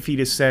one thing if he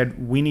just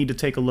said, we need to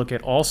take a look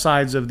at all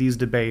sides of these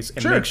debates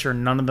and make sure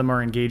none of them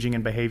are engaging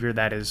in behavior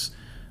that is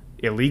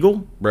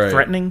illegal,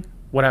 threatening,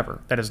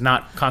 whatever, that is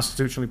not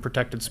constitutionally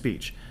protected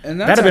speech. And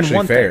that's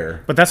actually fair.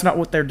 Thing, but that's not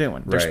what they're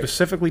doing. They're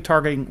specifically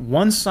targeting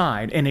one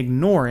side and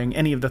ignoring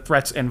any of the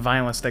threats and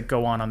violence that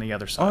go on the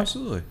other side. Oh,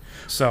 absolutely.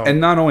 So, and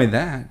not only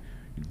that,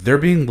 they're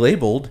being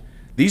labeled,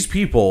 these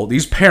people,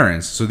 these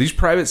parents, so these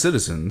private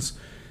citizens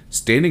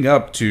standing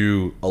up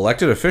to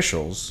elected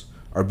officials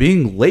are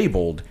being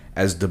labeled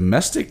as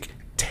domestic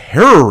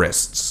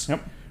terrorists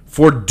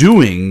for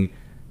doing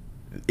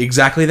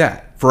exactly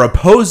that. For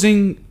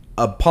opposing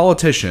a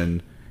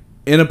politician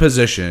in a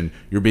position,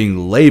 you're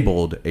being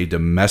labeled a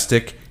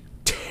domestic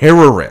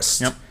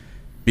terrorist.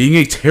 Being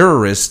a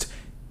terrorist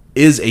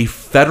is a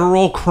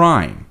federal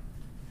crime.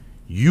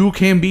 You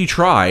can be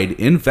tried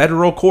in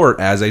federal court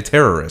as a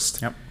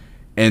terrorist.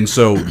 And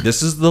so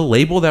this is the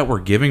label that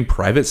we're giving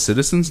private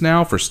citizens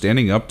now for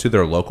standing up to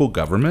their local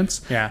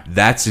governments.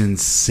 That's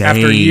insane.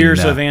 After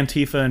years of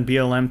Antifa and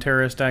BLM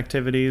terrorist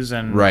activities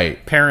and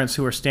parents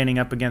who are standing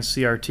up against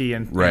CRT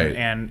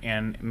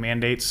and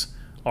mandates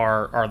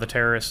are the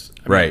terrorists.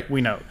 I mean,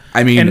 we know.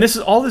 I mean, and this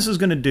is all this is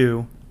going to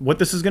do. What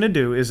this is going to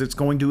do is it's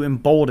going to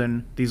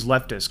embolden these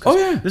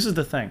leftists. This is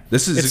the thing.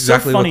 This is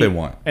exactly what they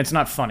want. It's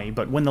not funny,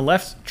 but when the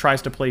left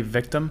tries to play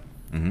victim,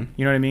 you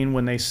know what I mean?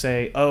 When they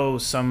say, oh,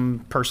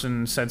 some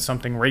person said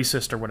something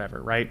racist or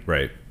whatever,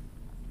 right?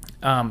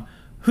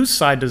 Whose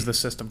side does the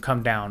system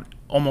come down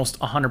almost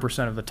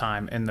 100% of the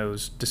time in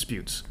those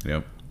disputes?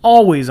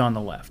 Always on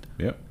the left.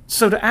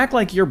 So to act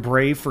like you're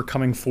brave for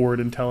coming forward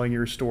and telling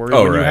your story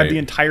when you have the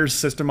entire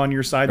system on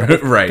your side the whole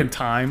fucking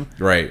time.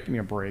 Give me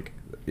a break.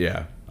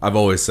 Yeah. I've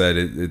always said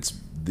it's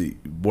the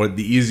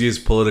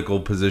easiest political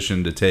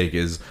position to take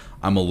is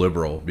I'm a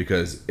liberal,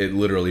 because it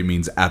literally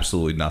means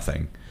absolutely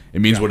nothing. It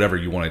means whatever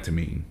you want it to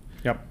mean.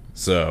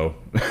 So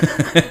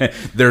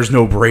there's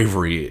no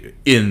bravery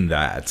in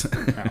that.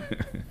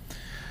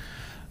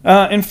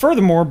 And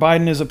furthermore,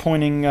 Biden is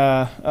appointing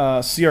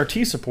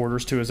CRT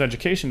supporters to his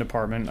education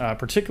department,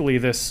 particularly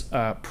this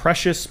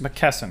Precious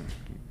McKesson.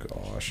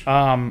 Gosh.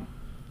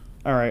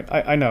 All right,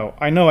 I know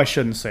I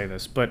shouldn't say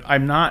this, but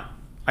I'm not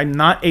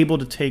able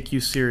to take you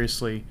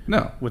seriously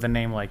No. with a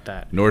name like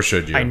that. Nor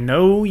should you. I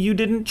know you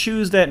didn't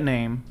choose that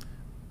name,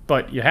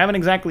 but you haven't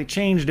exactly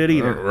changed it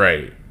either.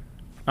 Right.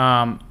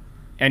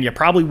 And you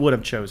probably would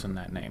have chosen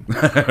that name.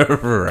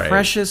 Right.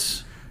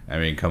 Precious. I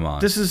mean, come on.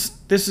 This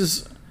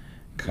is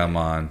Come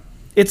on.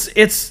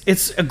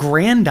 it's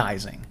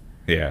aggrandizing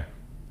Yeah.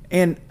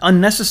 and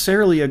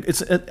unnecessarily.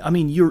 I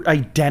mean, your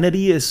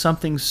identity is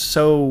something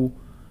so.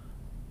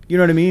 You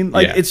know what I mean?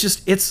 Like Yeah. it's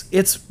just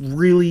it's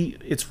really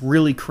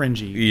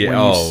cringy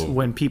Yeah,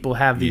 when people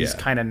have these yeah.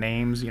 kind of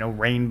names,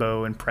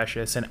 Rainbow and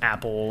Precious and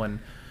Apple, and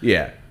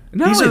Yeah.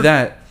 Not These only are-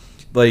 that,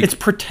 like, it's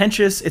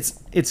pretentious.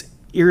 It's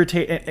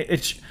irritating.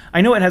 I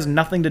know it has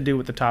nothing to do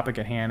with the topic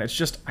at hand. It's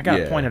just I got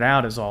to Yeah. point it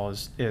out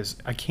is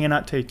I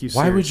cannot take you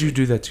seriously. why would you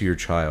do that to your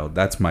child?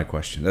 That's my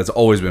question. That's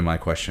always been my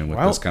question with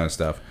Well, this kind of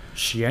stuff.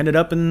 She ended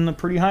up in a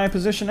pretty high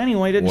position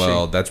anyway, didn't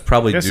Well, she? that's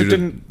probably Guess due it to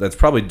didn't- that's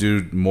probably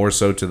due more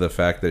so to the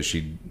fact that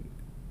she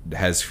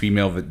has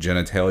female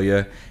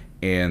genitalia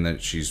and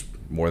that she's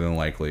more than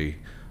likely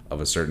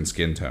of a certain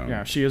skin tone.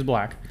 Yeah, she is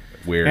black.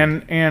 Weird.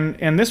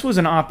 And this was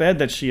an op-ed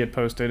that she had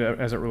posted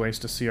as it relates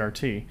to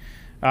CRT.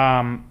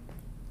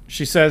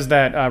 She says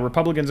that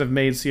Republicans have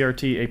made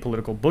CRT a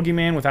political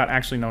boogeyman without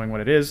actually knowing what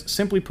it is.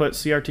 Simply put,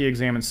 CRT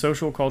examines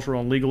social,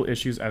 cultural, and legal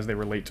issues as they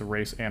relate to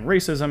race and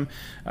racism.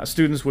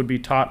 Students would be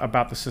taught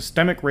about the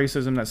systemic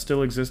racism that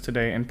still exists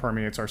today and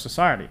permeates our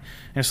society.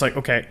 And it's like,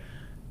 okay,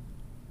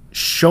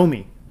 show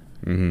me.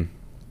 Mm-hmm.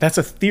 That's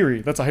a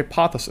theory. That's a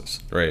hypothesis.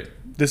 Right.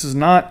 This is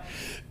not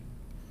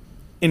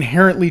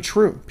inherently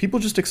true. People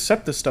just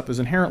accept this stuff as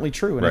inherently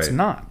true, and it's Right.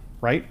 not.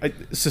 Right?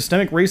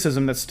 Systemic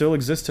racism that still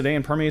exists today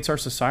and permeates our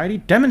society.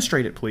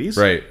 Demonstrate it, please.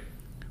 Right.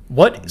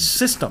 What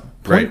system?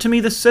 Point Right. to me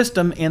the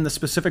system and the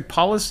specific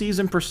policies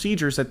and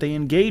procedures that they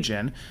engage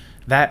in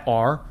that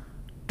are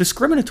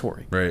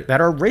discriminatory, Right.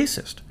 that are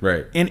racist.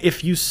 Right. And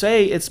if you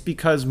say it's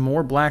because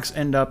more blacks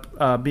end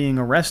up being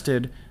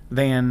arrested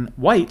than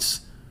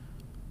whites,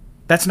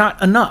 that's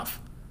not enough.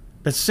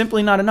 That's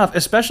simply not enough,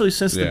 especially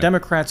since the Yeah.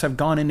 Democrats have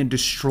gone in and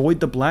destroyed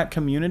the black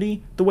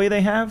community the way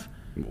they have.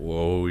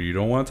 Whoa, you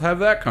don't want to have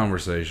that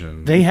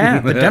conversation. They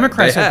have. The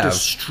Democrats They have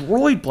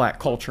destroyed black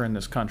culture in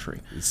this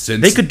country.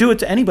 Since- They could do it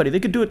to anybody. They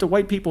could do it to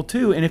white people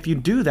too. And if you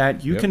do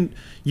that, you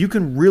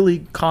can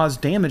really cause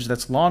damage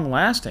that's long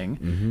lasting,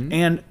 Mm-hmm.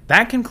 and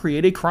that can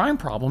create a crime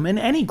problem in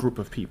any group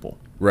of people.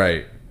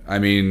 Right. I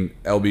mean,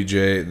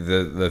 LBJ,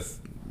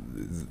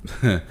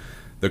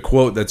 the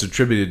quote that's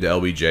attributed to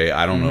LBJ,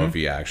 I don't know if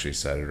he actually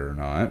said it or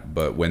not,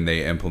 but when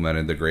they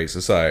implemented the Great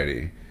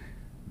Society,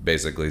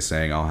 basically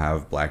saying I'll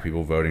have black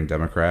people voting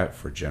Democrat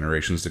for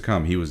generations to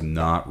come, he was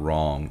not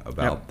wrong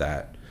about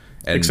that.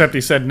 And, Except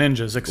he said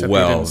ninjas. Except he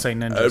didn't say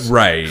ninjas.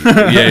 right.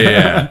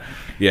 Yeah.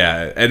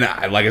 Yeah. And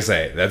like I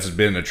say, that's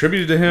been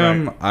attributed to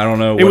him. Right. I don't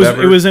know. It was.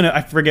 Whatever. It was in.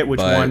 I forget which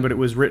But- one, but it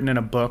was written in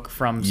a book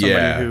from somebody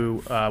Yeah.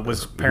 who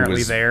was apparently Who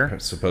was there,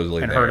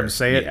 supposedly and there. heard him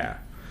say it. Yeah.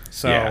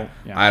 So yeah.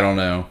 yeah. I don't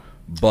know.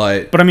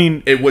 But But I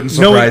mean, it wouldn't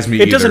surprise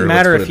me It doesn't either,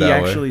 matter let's if put it he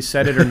that way. actually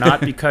said it or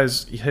not,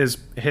 because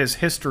his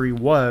history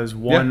was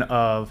one Yeah.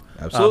 of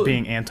Absolutely.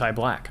 being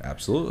anti-black.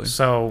 Absolutely.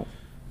 So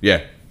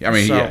Yeah. I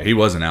mean, So- he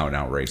was an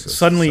out-and-out racist.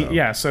 suddenly, so.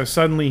 yeah. So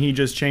suddenly he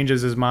just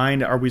changes his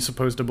mind. Are we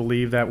supposed to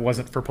believe that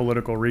wasn't for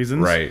political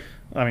reasons? Right.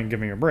 I mean, give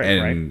me a break,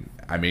 And, right?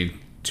 I mean,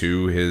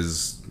 to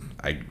his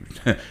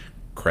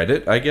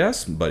credit, I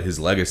guess, but his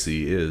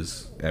legacy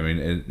is, I mean,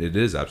 it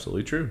is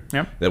absolutely true.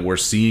 Yep. That we're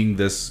seeing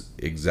this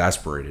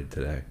exasperated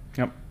today.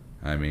 Yep.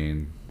 I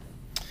mean,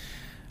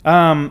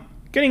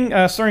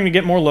 Starting to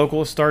get more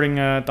local, starting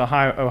at the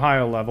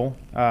Ohio level.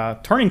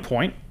 Turning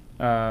Point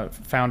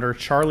founder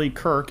Charlie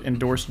Kirk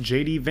endorsed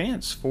J.D.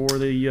 Vance for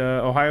the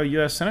Ohio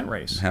U.S. Senate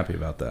race. I'm happy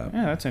about that.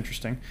 Yeah, that's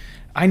interesting.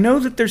 I know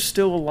that there's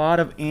still a lot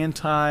of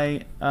anti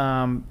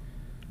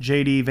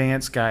J.D.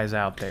 Vance guys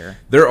out there.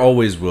 There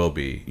always will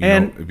be, you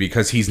And- know,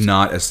 because he's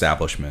not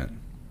establishment.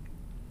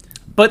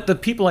 But the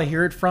people I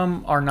hear it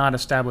from are not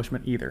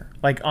establishment either,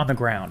 like on the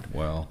ground.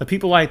 Well. The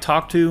people I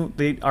talk to,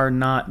 they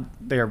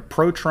are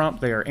pro-Trump,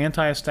 they are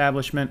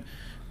anti-establishment,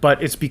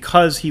 but it's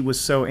because he was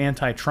so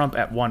anti-Trump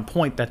at one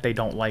point that they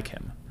don't like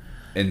him.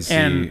 And see,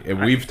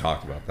 And we've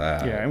talked about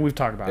that. Yeah, and we've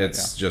talked about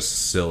It's it.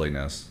 just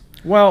silliness.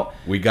 Yeah. Well,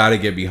 We got to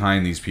get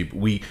behind these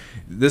people.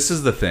 This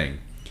is the thing,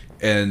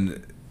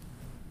 and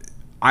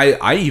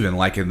I even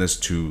liken this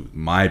to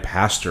my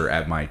pastor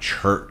at my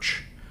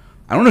church.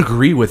 I don't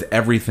agree with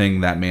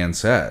everything that man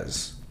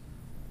says,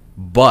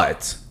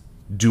 but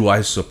do I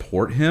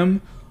support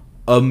him?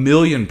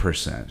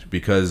 1,000,000%,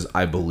 because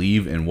I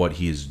believe in what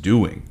he is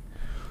doing.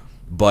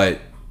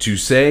 But to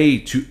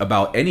say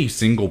about any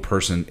single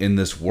person in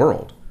this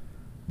world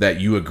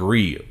that you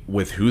agree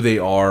with who they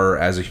are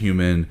as a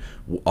human,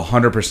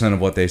 100%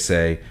 of what they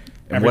say,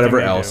 and Everything whatever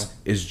they else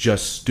do. is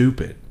just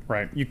stupid.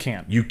 right, you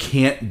can't. You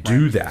can't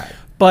do that.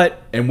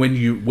 But And when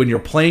you're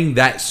playing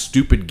that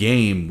stupid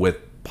game with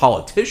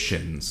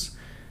politicians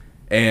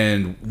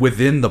and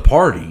within the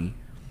party,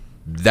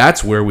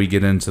 that's where we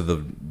get into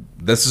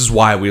this is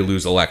why we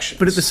lose elections.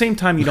 But at the same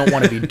time, you don't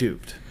want to be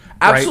duped.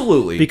 Right?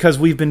 Absolutely. Because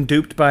we've been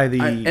duped by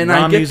the I get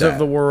Romneys that. of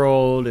the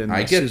world and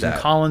I the get Susan that.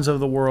 Collins of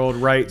the world,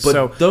 right? But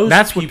So those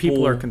that's what people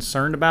people- are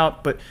concerned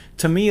about. But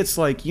to me, it's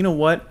like, you know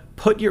what?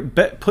 Put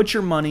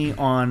your money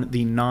on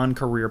the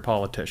non-career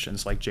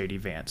politicians like J.D.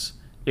 Vance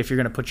if you're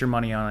going to put your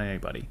money on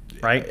anybody,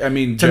 right? I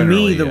mean, to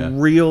me, generally, the yeah.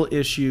 real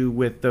issue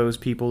with those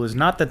people is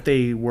not that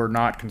they were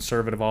not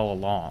conservative all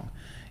along.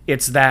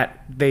 It's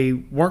that they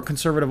weren't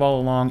conservative all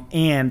along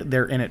and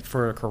they're in it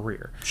for a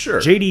career. Sure.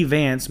 J.D.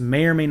 Vance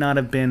may or may not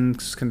have been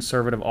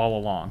conservative all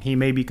along. He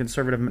may be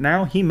conservative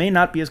now. He may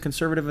not be as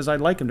conservative as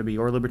I'd like him to be,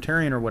 or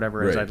libertarian or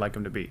whatever as Right. I'd like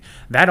him to be.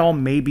 That all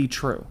may be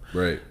true.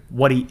 Right.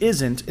 What he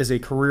isn't is a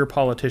career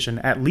politician,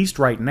 at least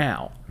right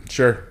now.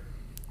 Sure.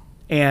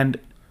 And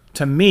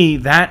to me,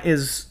 that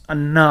is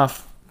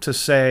enough to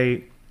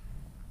say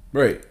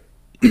Right.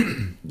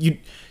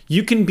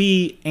 you can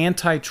be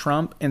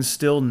anti-Trump and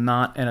still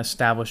not an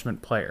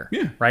establishment player.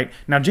 Yeah. Right?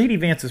 Now, J.D.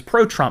 Vance is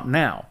pro-Trump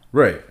now.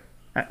 Right.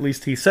 At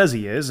least he says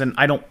he is, and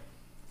I don't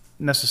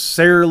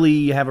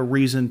necessarily have a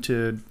reason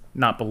to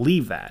not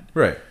believe that.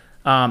 Right.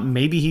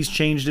 Maybe he's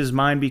changed his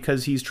mind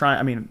because he's trying.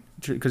 I mean,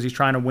 because he's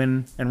trying to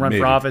win and run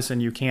Maybe. for office,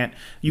 and you can't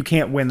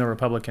win the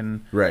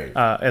Republican Right.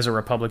 As a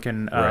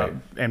Republican Right.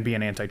 and be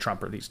an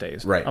anti-Trumper these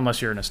days, Right.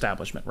 Unless you're an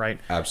establishment, right?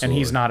 Absolutely. And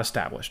he's not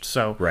established,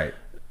 so Right.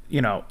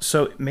 You know,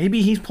 so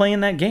maybe he's playing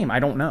that game. I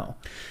don't know.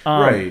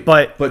 Right.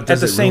 But does at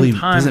the it same really,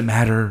 time, does it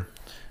matter?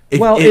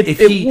 Well,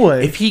 it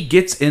would. If he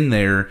gets in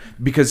there,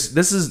 because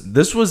this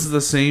was the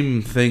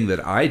same thing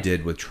that I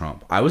did with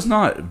Trump. I was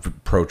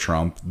not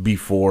pro-Trump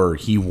before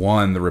he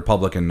won the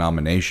Republican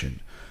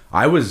nomination.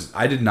 I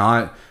did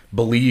not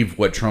believe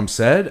what Trump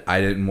said. I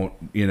didn't,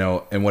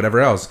 and whatever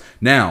else.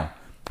 Now,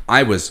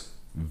 I was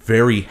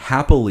very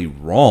happily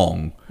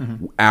wrong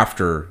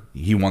after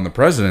he won the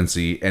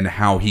presidency and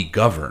how he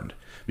governed,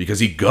 because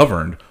he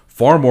governed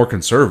far more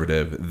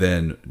conservative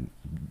than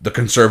the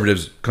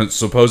conservatives,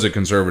 supposed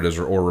conservatives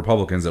or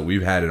Republicans that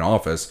we've had in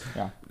office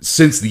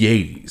since the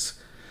 80s.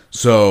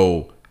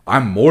 So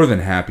I'm more than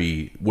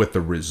happy with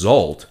the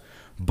result,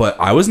 but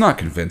I was not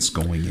convinced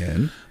going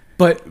in.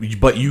 but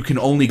You can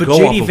only But go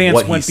J.D. off of Vance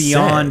what went he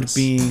beyond says.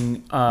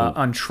 being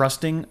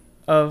untrusting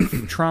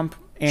of Trump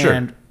and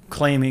Sure.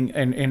 claiming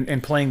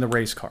and playing the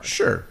race card.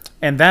 Sure.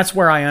 And that's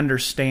where I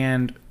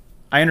understand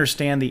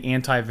the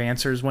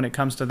anti-Vancers when it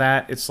comes to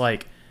that. It's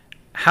like,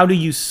 how are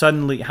you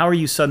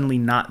suddenly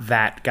not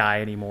that guy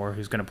anymore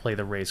who's going to play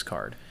the race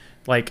card?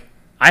 Like,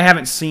 I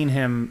haven't seen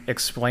him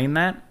explain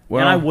that,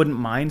 Well, and I wouldn't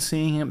mind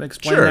seeing him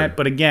explain sure. that.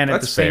 But again, at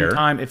That's the same fair.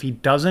 time, if he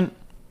doesn't,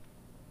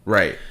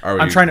 Right.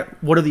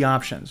 what are the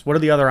options? What are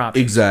the other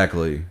options?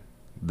 Exactly.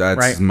 That's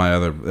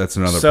Right. That's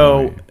another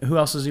So point. who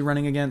else is he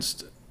running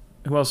against?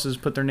 Who else has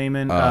put their name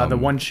in? The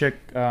one chick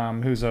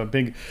who's a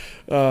big,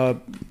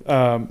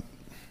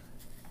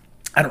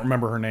 I don't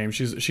remember her name.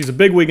 She's a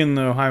bigwig in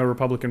the Ohio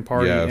Republican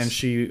Party, Yes. and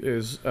she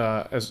is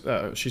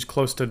she's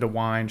close to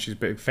DeWine. She's a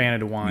big fan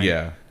of DeWine.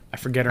 Yeah. I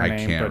forget her I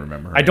name. can't but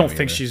remember her I don't name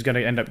think either. she's going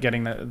to end up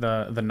getting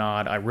the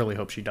nod. I really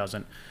hope she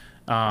doesn't.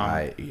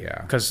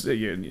 Yeah. Because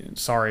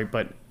sorry,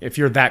 but if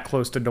you're that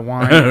close to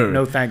DeWine,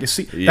 no thank you.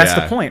 See, that's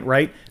the Yeah. point,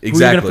 right? Who are you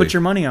Exactly. going to put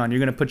your money on? You're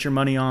going to put your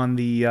money on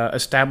the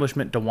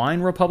establishment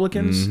DeWine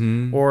Republicans,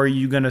 Mm-hmm. or are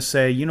you going to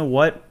say, you know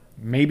what?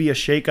 Maybe a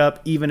shakeup,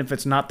 even if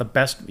it's not the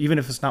best, even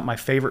if it's not my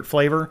favorite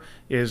flavor,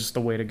 is the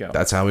way to go.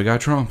 That's how we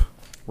got Trump.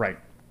 Right.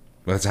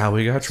 That's how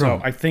we got So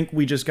Trump. I think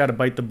we just got to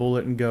bite the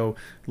bullet and go,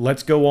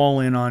 let's go all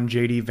in on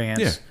J.D. Vance.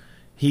 Yeah.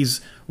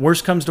 He's,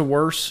 worst comes to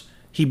worst,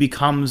 he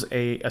becomes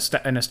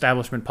an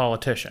establishment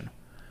politician.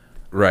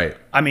 Right.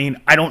 I mean,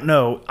 I don't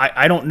know.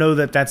 I don't know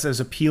that that's as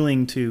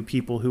appealing to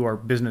people who are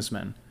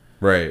businessmen,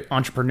 Right.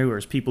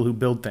 entrepreneurs, people who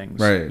build things.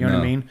 Right, You know what I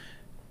no. mean?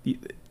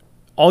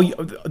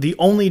 The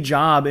only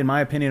job, in my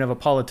opinion, of a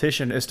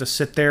politician is to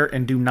sit there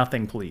and do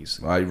nothing, please.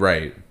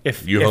 Right.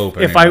 If you if, hope.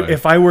 if anyway.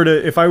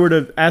 I were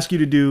to ask you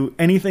to do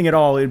anything at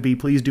all, it'd be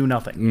please do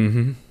nothing.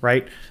 Mm-hmm.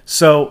 Right.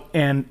 So,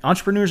 and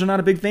entrepreneurs are not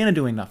a big fan of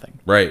doing nothing.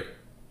 Right.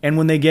 And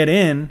when they get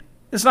in,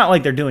 it's not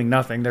like they're doing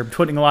nothing. They're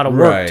putting a lot of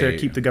work to Right.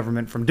 keep the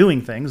government from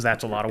doing things.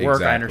 That's a lot of work.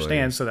 I Exactly.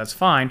 understand. So that's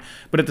fine.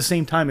 But at the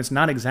same time, it's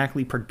not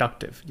exactly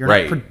productive. You're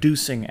Right. not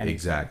producing anything.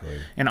 Exactly.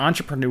 And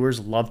entrepreneurs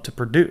love to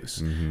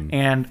produce.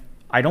 And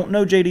I don't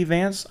know J.D.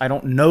 Vance. I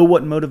don't know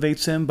what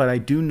motivates him, but I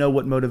do know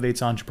what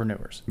motivates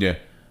entrepreneurs. Yeah.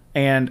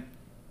 And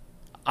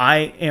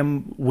I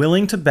am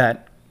willing to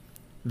bet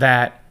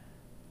that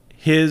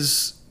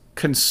his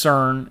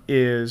concern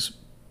is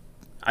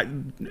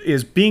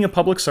being a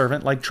public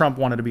servant, like Trump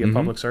wanted to be a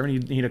public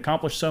servant. He'd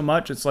accomplished so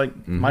much, it's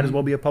like, might as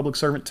well be a public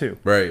servant too.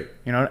 Right.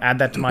 You know, add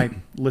that to my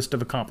list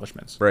of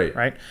accomplishments. Right.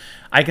 Right.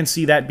 I can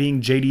see that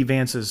being J.D.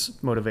 Vance's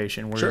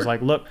motivation, where Sure. he's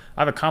like, look,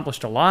 I've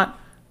accomplished a lot.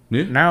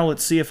 Yeah. Now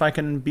let's see if I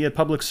can be a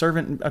public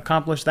servant and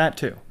accomplish that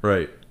too.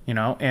 Right. You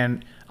know,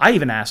 and I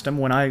even asked him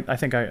when I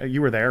think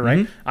you were there,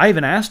 right? I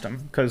even asked him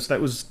because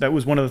that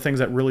was one of the things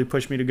that really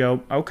pushed me to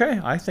go, okay,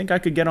 I think I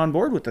could get on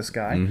board with this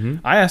guy.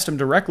 I asked him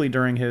directly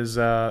during his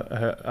talk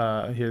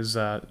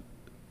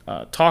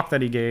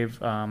that he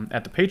gave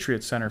at the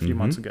Patriot Center a few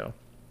months ago.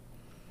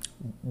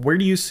 Where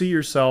do you see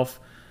yourself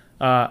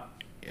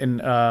in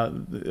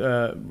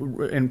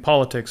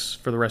politics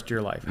for the rest of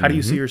your life? How do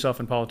you see yourself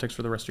in politics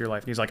for the rest of your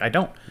life? And he's like, I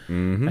don't.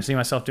 I see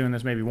myself doing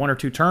this maybe 1 or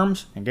 2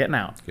 terms and getting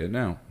out. Getting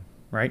out.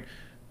 Right?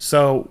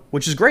 So,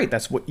 which is great.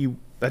 That's what you,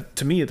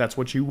 to me, that's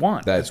what you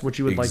want. That's what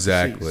you would like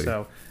to see.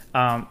 So,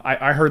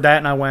 I heard that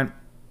and I went,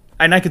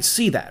 and I could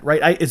see that,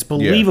 right? It's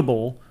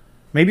believable. Yeah.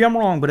 Maybe I'm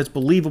wrong, but it's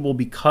believable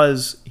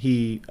because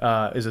he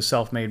is a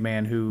self-made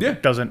man who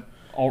doesn't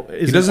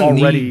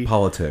need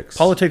politics.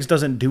 Politics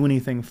doesn't do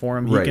anything for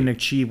him. He can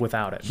achieve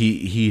without it.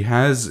 He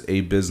has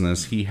a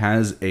business. He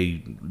has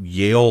a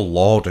Yale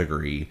law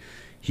degree.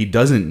 He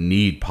doesn't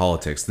need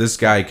politics. This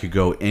guy could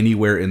go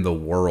anywhere in the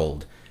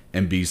world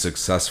and be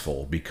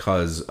successful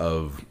because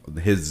of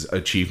his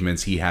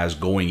achievements he has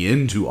going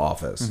into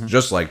office,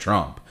 just like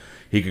Trump.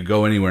 He could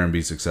go anywhere and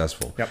be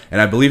successful. Yep.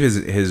 And I believe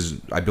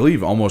I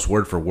believe almost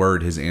word for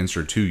word his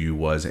answer to you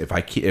was,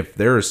 if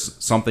there is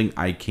something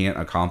I can't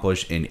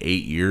accomplish in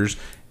 8 years,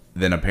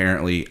 then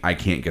apparently I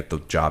can't get the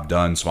job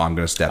done, so I'm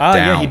going to step down.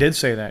 Yeah, he did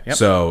say that. Yep.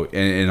 So,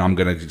 and I'm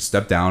going to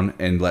step down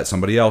and let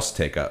somebody else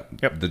take up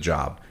the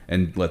job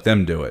and let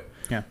them do it.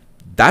 Yeah.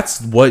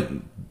 That's what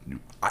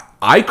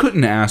I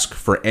couldn't ask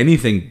for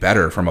anything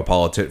better from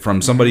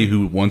from somebody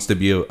who wants to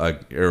be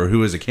or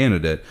who is a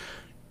candidate.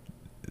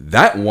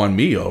 That won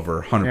me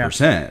over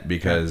 100%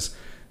 because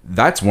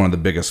that's one of the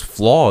biggest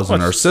flaws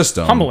in our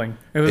system. Humbling.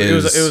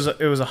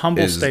 It was a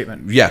humble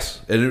statement. Yes,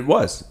 and it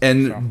was.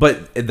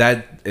 But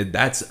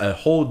that's a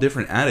whole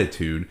different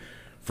attitude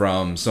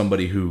from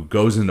somebody who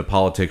goes into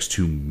politics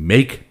to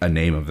make a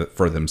name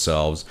for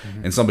themselves,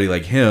 and somebody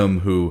like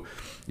him who,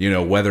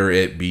 whether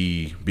it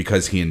be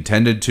because he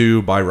intended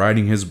to by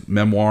writing his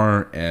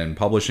memoir and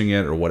publishing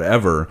it or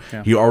whatever,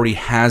 he already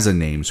has a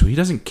name, so he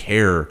doesn't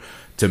care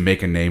to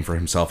make a name for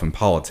himself in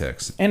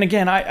politics. And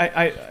again,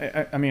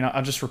 I mean,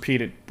 I'll just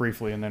repeat it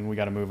briefly, and then we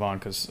got to move on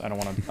because I don't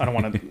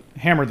want to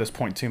hammer this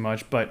point too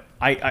much. But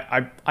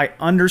I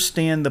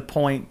understand the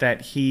point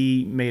that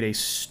he made a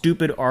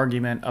stupid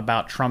argument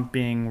about Trump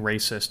being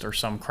racist or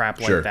some crap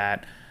like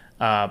that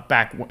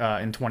back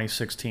in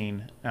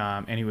 2016,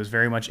 and he was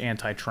very much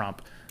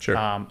anti-Trump.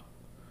 Sure.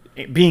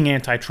 Being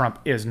anti-Trump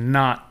is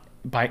not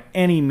by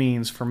any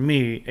means for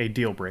me a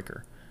deal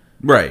breaker.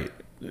 Right.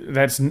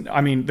 There's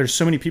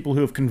so many people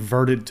who have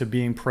converted to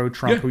being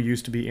pro-Trump who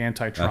used to be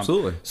anti-Trump.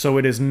 Absolutely. So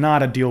it is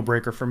not a deal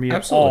breaker for me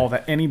at all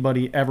that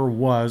anybody ever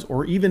was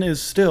or even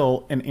is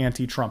still an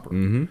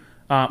anti-Trumper.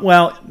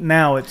 Well,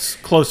 now it's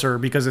closer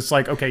because it's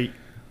like, okay,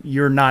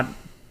 you're not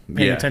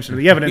paying attention to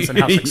the evidence and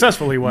how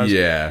successful he was.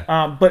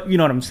 But you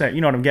know what I'm saying? You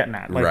know what I'm getting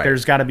at? Like,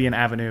 there's got to be an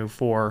avenue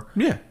for.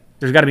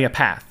 There's got to be a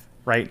path,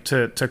 right?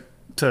 To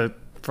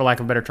for lack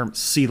of a better term,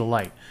 see the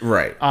light.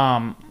 Right.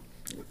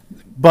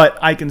 But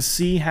I can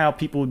see how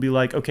people would be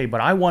like, okay,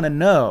 but I want to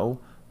know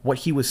what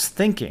he was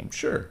thinking.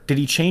 Sure. Did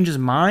he change his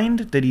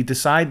mind? Did he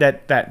decide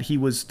that he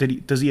was?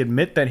 Does he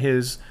admit that he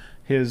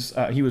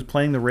was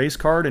playing the race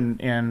card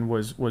and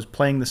was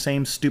playing the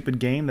same stupid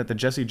game that the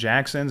Jesse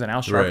Jacksons and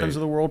Al Sharptons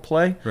of the world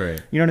play?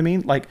 Right. You know what I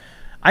mean? Like,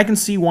 I can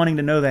see wanting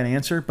to know that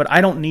answer, but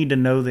I don't need to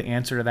know the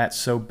answer to that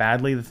so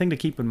badly. The thing to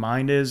keep in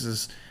mind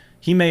is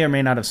he may or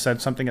may not have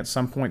said something at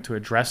some point to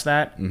address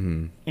that,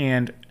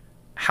 and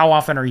how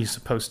often are you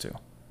supposed to?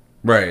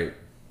 Right.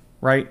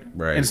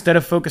 Instead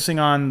of focusing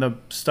on the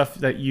stuff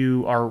that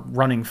you are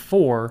running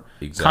for,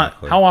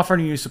 how often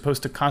are you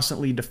supposed to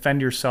constantly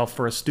defend yourself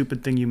for a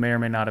stupid thing you may or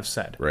may not have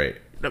said? Right.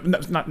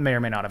 Not may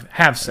or may not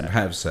have said.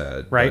 Have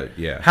said. Right. But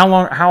yeah.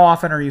 How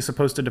often are you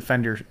supposed to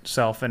defend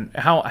yourself, and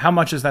how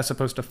much is that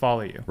supposed to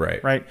follow you?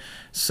 Right. Right.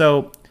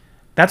 So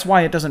that's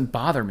why it doesn't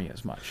bother me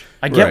as much.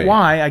 I get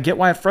why. I get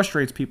why it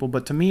frustrates people,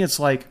 but to me, it's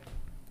like,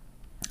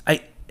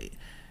 I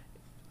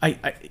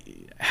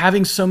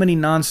having so many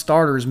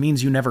non-starters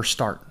means you never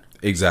start.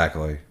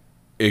 Exactly.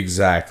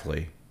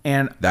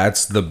 And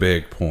that's the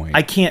big point.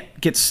 I can't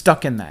get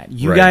stuck in that.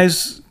 You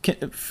guys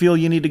feel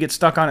you need to get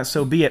stuck on it,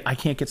 so be it. I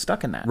can't get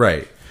stuck in that.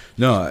 Right.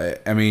 No,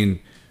 I mean,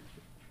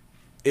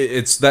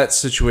 it's that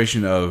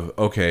situation of,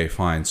 okay,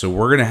 fine. So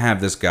we're going to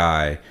have this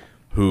guy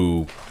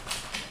who,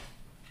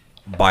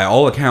 by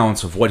all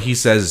accounts of what he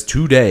says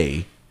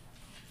today,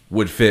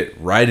 would fit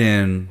right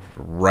in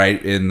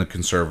the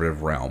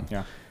conservative realm.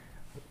 Yeah.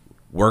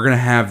 We're going to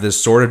have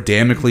this sort of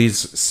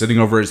Damocles sitting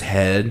over his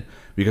head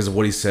because of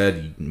what he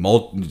said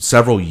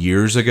several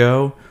years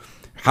ago.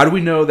 How do we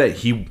know that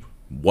he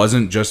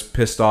wasn't just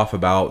pissed off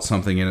about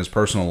something in his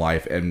personal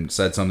life and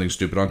said something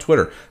stupid on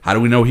Twitter? How do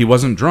we know he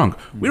wasn't drunk?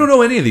 We don't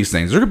know any of these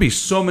things. There could be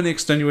so many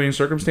extenuating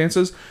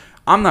circumstances.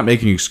 I'm not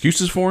making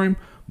excuses for him,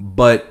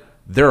 but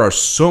there are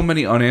so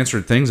many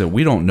unanswered things that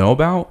we don't know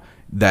about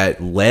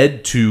that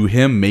led to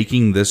him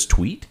making this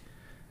tweet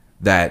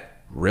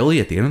that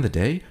really, at the end of the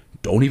day,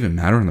 don't even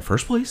matter in the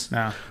first place.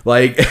 No.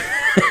 Like,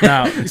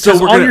 No. so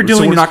Because all you're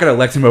doing we're is- not going to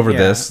elect him over Yeah.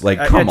 this. Like,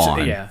 come It's-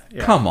 on, yeah.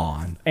 come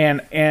on.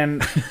 And you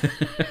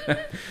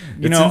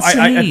It's know,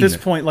 I at this insane.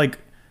 point, like,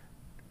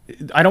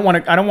 I don't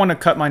want to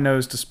cut my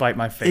nose to spite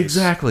my face.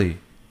 Exactly.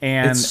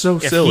 And It's so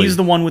if silly. he's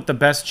the one with the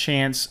best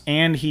chance,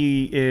 and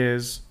he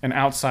is an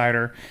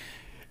outsider,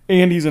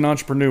 and he's an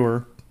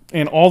entrepreneur,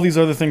 and all these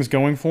other things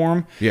going for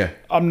him, Yeah.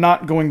 I'm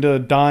not going to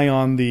die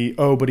on the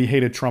but he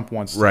hated Trump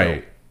once.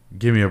 Right.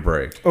 Give me a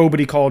break. But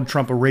he called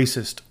Trump a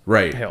racist.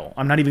 Right. Hill.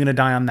 I'm not even going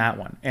to die on that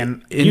one.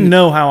 And In- you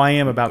know how I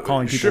am about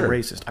calling people Sure.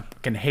 racist. I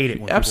can hate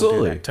it when Absolutely.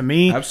 people do that. To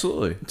me,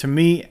 Absolutely. to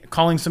me,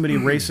 calling somebody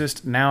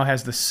racist now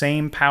has the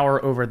same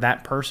power over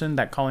that person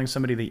that calling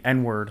somebody the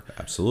N-word,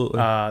 Absolutely.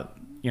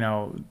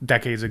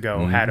 decades ago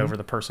Mm-hmm. had over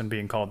the person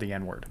being called the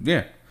N-word.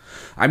 Yeah.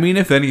 I mean,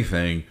 if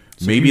anything,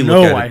 maybe you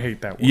look know at I it.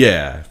 hate that word.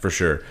 Yeah, for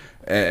sure.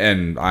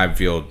 And I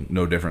feel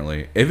no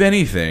differently. If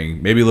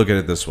anything, maybe look at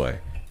it this way.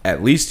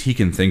 At least he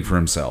can think for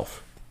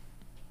himself.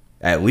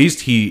 At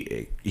least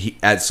he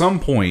at some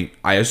point,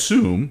 I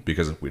assume,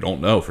 because we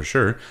don't know for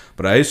sure,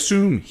 but I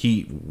assume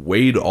he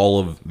weighed all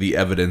of the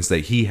evidence that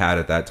he had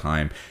at that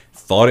time,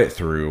 thought it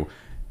through,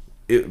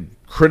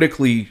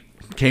 critically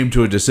came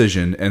to a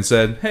decision and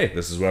said, hey,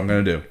 this is what I'm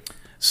going to do.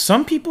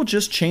 Some people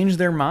just change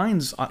their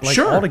minds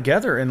Sure.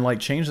 altogether and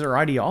change their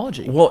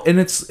ideology. Well, and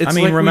it's I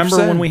mean, like remember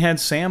we've said. when we had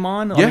Sam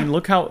on? Yeah. I mean,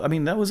 look how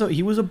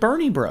he was a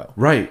Bernie bro.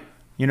 Right.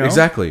 You know,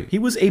 Exactly. He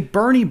was a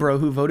Bernie bro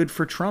who voted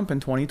for Trump in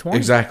 2020.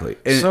 Exactly.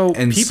 So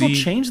And people see-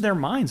 change their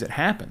minds. It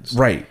happens.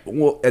 Right.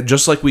 Well,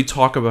 just like we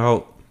talk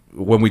about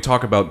when we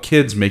talk about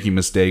kids making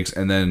mistakes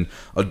and then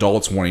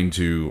adults wanting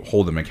to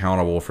hold them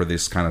accountable for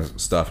this kind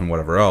of stuff and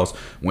whatever else,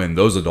 when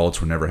those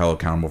adults were never held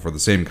accountable for the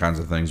same kinds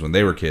of things when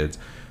they were kids.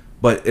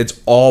 But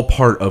it's all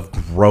part of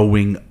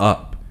growing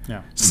up.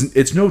 Yeah.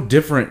 It's no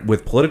different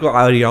with political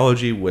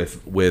ideology,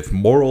 with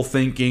moral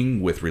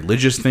thinking, with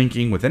religious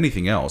thinking, with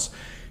anything else.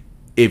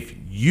 If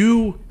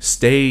you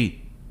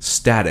stay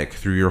static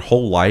through your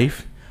whole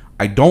life,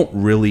 I don't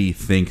really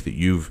think that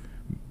you've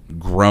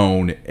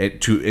grown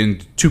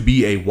to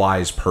be a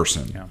wise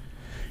person.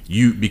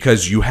 Yeah.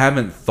 Because you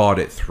haven't thought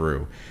it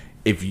through.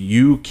 If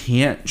you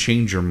can't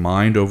change your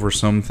mind over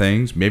some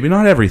things, maybe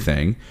not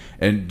everything,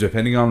 and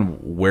depending on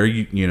where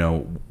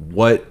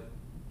what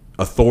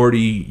authority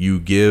you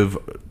give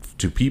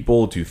to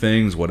people, to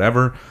things,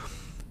 whatever,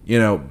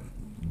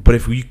 but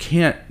if you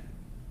can't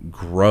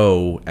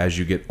grow as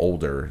you get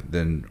older,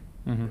 then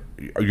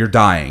you're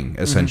dying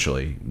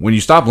essentially. When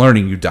you stop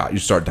learning, you die. You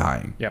start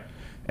dying. Yep.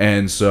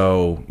 And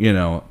so,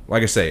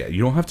 like I say,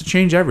 you don't have to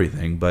change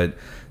everything, but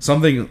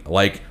something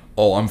like,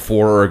 oh, I'm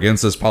for or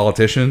against this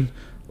politician,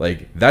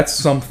 like that's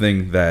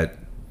something that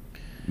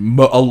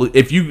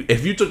if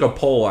you took a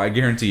poll, I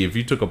guarantee if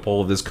you took a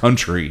poll of this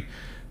country,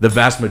 the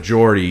vast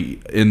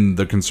majority in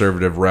the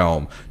conservative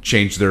realm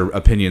changed their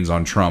opinions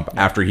on Trump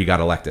after he got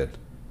elected.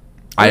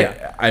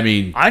 Yeah. I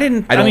mean, I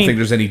don't think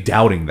there's any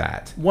doubting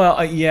that. Well,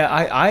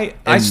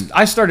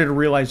 I started to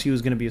realize he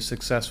was going to be a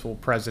successful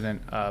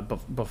president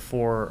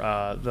before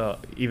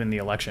even the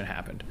election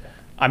happened.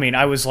 I mean,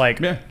 I was like,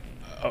 Yeah.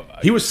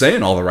 He was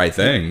saying all the right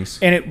things.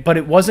 but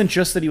it wasn't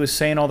just that he was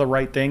saying all the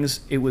right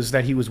things. It was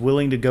that he was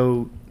willing to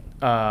go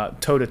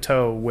toe to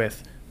toe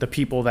with the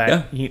people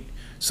that he.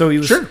 So he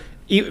was Sure.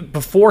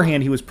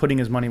 beforehand. He was putting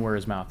his money where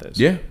his mouth is.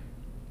 Yeah.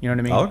 You know what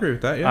I mean? I'll agree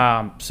with that,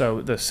 yeah.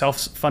 So the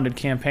self-funded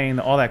campaign,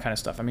 all that kind of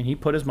stuff. I mean, he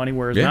put his money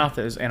where his Yeah. mouth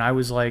is, and I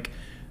was like,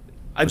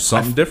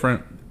 Something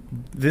different.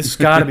 this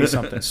got to be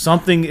something.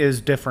 Something is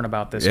different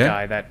about this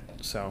Yeah. guy.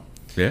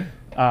 Yeah.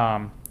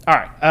 All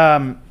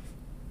right.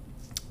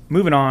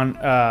 Moving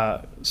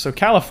on. So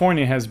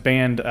California has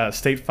banned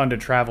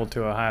state-funded travel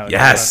to Ohio. Did you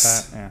know about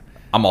Yes. that?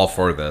 I'm all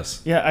for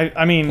this. Yeah.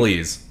 I mean,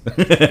 Please.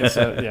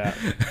 yeah.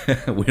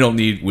 we don't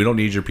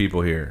need your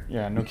people here.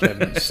 Yeah. No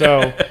kidding.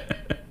 So.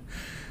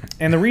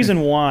 And the reason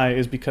why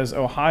is because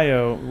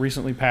Ohio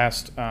recently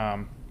passed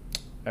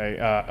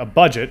a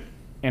budget,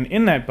 and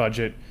in that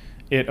budget,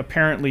 it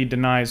apparently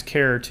denies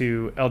care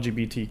to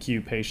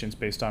LGBTQ patients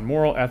based on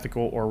moral,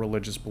 ethical, or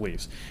religious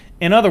beliefs.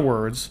 In other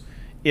words,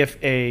 if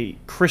a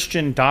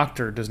Christian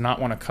doctor does not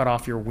want to cut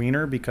off your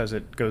wiener because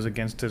it goes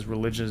against his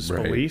religious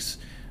Right. beliefs,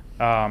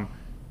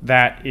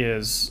 that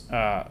is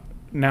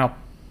now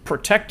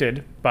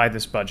protected by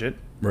this budget,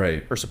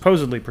 Right. or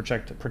supposedly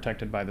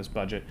protected by this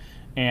budget.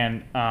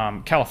 And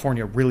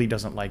California really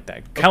doesn't like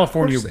that.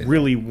 California they don't.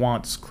 really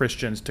wants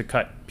Christians to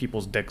cut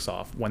people's dicks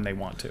off when they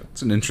want to.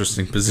 It's an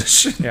interesting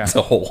position Yeah.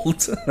 to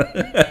hold.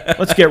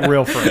 Let's get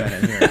real for a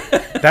minute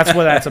here. That's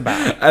what that's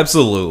about.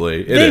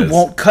 Absolutely. They is.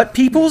 won't cut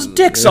people's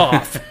dicks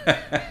off.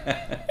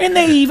 And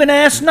they even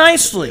ask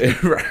nicely.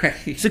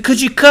 Right. So could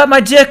you cut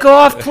my dick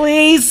off,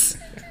 please?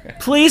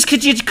 Please,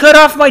 could you cut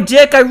off my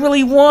dick? I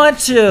really want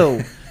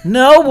to.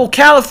 No, well,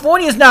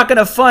 California's not going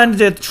to fund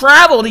the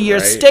travel to your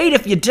Right. state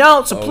if you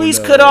don't, so please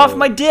no. cut off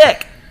my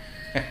dick.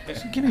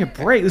 Give me a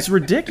break. This is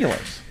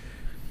ridiculous.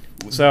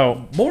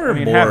 So, More and I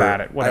mean, more, have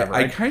at it. Whatever.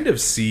 I kind of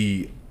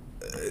see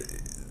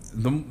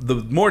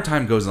the more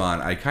time goes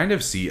on, I kind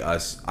of see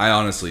us. I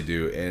honestly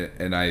do,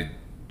 and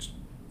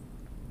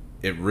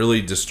it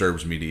really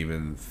disturbs me to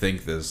even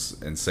think this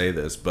and say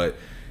this, but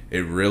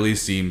it really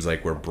seems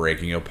like we're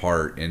breaking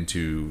apart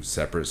into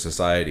separate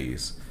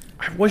societies.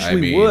 I wish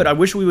we would. I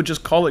wish we would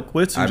just call it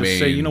quits and just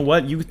say, you know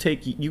what, you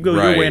go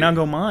your way and I'll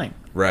go mine.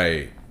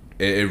 Right.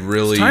 It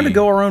really. It's time to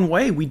go our own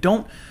way. We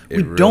don't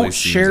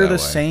share the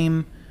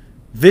same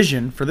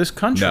vision for this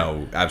country.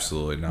 No,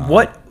 absolutely not.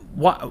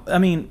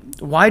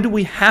 Why do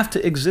we have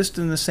to exist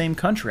in the same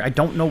country? I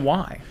don't know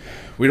why.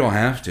 We don't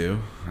have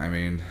to. I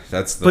mean,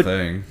 that's the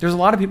thing. There's a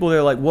lot of people that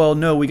are like, well,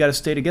 no, we got to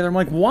stay together. I'm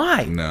like,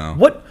 why? No.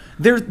 What?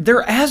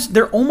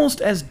 They're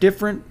almost as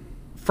different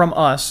from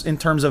us in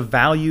terms of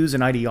values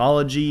and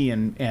ideology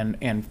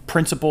and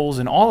principles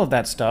and all of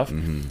that stuff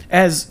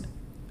as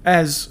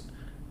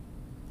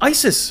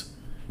ISIS.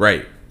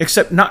 Right.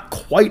 Except not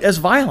quite as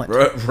violent.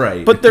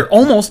 Right. But they're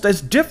almost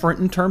as different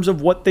in terms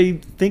of what they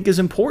think is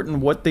important,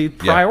 what they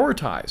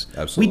prioritize.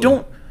 Absolutely.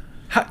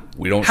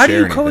 We don't how do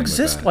you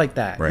coexist like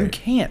that? Right. You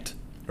can't.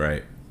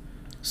 Right.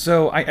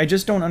 So I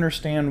just don't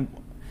understand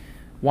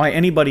why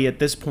anybody at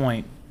this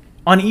point,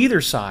 on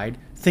either side,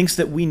 thinks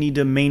that we need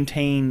to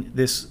maintain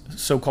this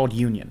so-called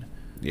union.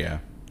 Yeah.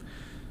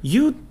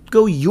 You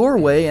go your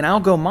way and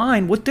I'll go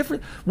mine. What's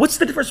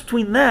the difference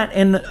between that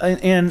and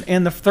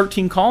the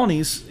 13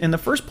 colonies in the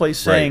first place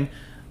saying,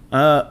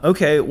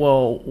 okay,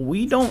 well,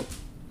 we don't.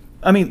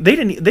 I mean,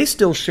 they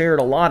still shared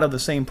a lot of the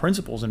same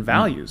principles and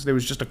values. There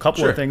was just a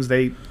couple of things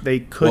they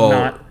could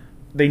not.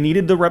 They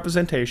needed the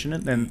representation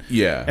and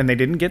they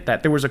didn't get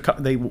that. There was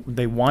they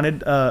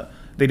wanted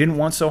they didn't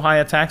want so high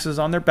a taxes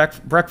on their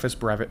breakfast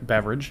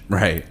beverage.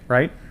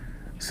 Right.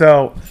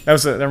 So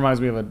that reminds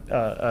me of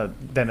a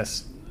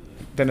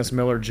Dennis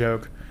Miller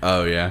joke.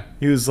 Oh yeah.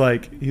 He's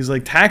like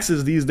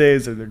taxes these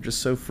days they're just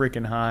so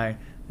freaking high,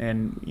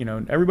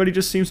 and everybody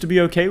just seems to be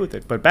okay with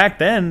it. But back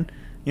then,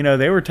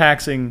 they were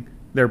taxing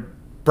their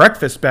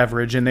breakfast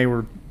beverage, and they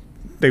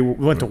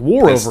went to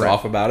war Pissed over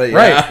off it. about it,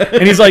 right?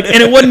 And he's like,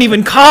 and it wasn't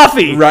even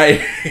coffee,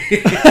 right?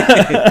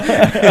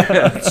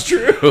 That's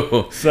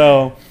true.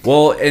 So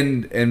well,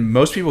 and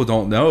most people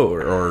don't know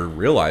or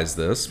realize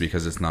this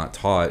because it's not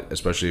taught,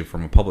 especially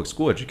from a public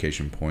school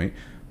education point.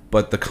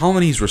 But the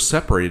colonies were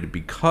separated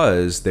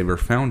because they were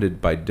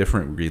founded by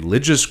different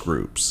religious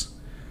groups.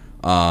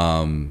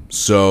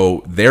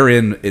 So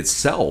therein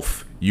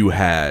itself, you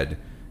had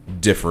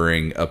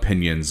differing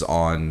opinions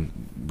on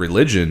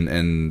religion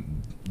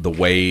and the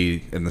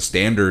way and the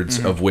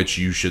standards of which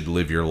you should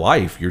live your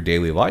life, your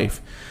daily life.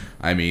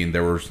 I mean,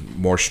 there were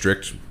more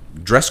strict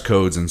dress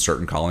codes in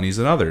certain colonies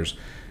than others.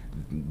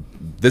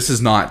 This is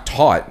not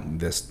taught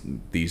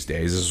these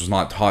days. This was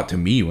not taught to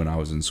me when I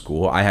was in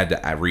school. I had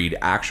to read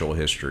actual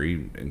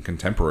history and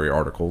contemporary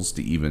articles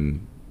to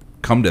even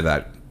come to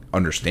that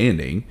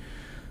understanding.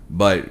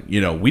 But,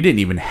 we didn't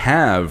even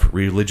have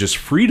religious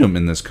freedom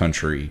in this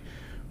country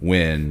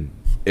when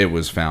it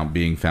was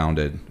being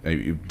founded.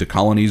 The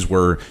colonies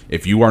were,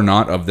 if you are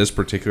not of this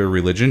particular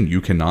religion, you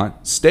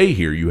cannot stay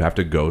here. You have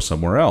to go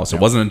somewhere else.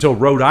 It wasn't until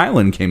Rhode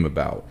Island came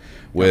about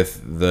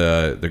with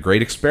the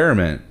Great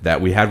Experiment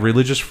that we had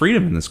religious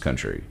freedom in this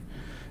country.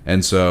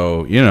 And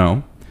so,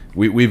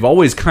 we've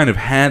always kind of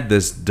had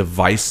this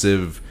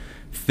divisive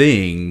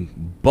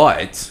thing,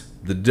 but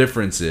the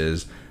difference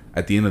is,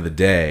 at the end of the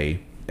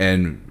day,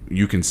 and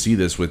you can see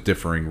this with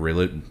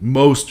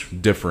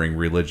most differing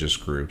religious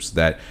groups,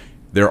 that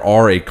there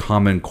are a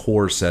common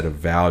core set of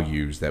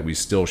values that we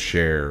still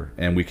share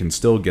and we can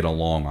still get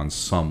along on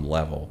some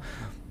level.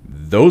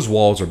 Those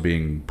walls are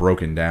being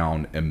broken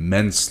down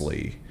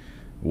immensely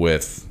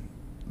with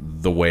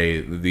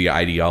the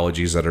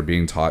ideologies that are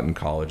being taught in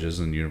colleges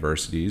and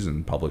universities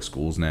and public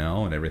schools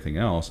now and everything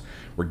else.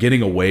 We're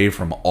getting away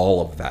from all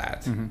of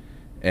that.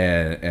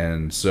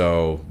 And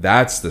so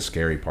that's the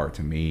scary part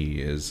to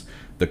me, is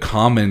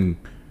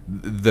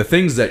the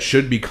things that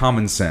should be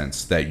common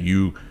sense, that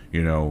you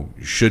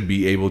should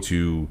be able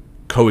to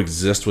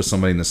coexist with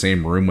somebody in the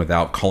same room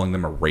without calling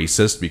them a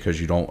racist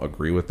because you don't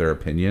agree with their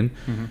opinion.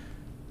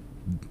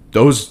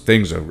 Those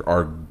things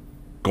are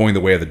going the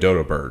way of the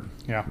dodo bird.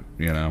 Yeah.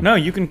 No,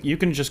 you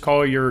can just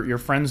call your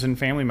friends and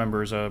family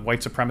members a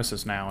white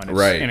supremacist now,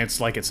 and it's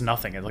like it's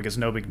nothing. It's like it's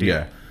no big deal.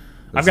 Yeah.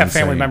 I've got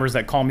family members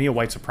that call me a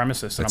white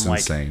supremacist, and I'm like,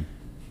 insane.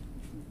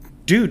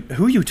 Dude,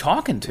 who are you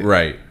talking to?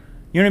 Right.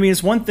 You know what I mean?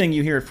 It's one thing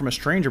you hear it from a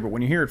stranger, but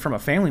when you hear it from a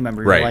family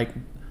member, you're like,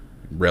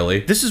 really?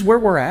 This is where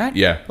we're at?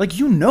 Yeah. Like,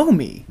 you know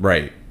me.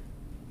 Right.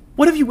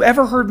 What have you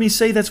ever heard me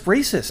say that's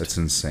racist? That's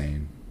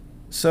insane.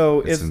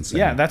 So it's insane.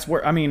 Yeah, that's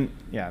where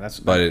that's.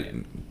 But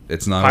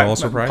it's not at all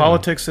surprising.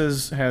 Politics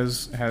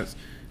has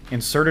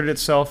inserted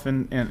itself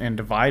and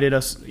divided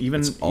us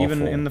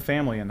even in the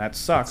family, and that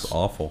sucks. It's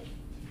awful.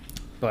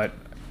 But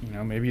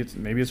maybe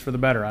it's for the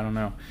better. I don't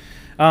know.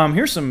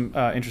 Here's some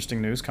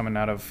interesting news coming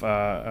out of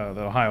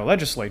the Ohio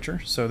legislature.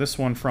 So this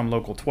one from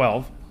Local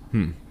 12.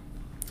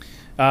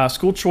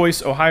 School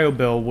choice Ohio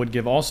bill would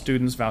give all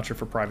students voucher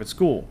for private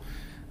school.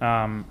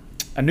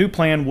 A new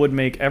plan would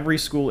make every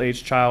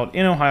school-aged child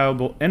in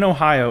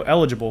Ohio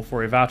eligible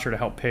for a voucher to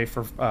help pay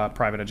for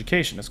private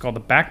education. It's called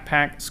the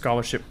Backpack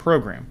Scholarship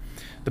Program.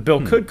 The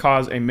bill could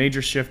cause a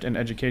major shift in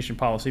education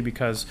policy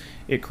because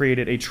it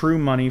created a true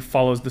money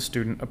follows the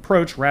student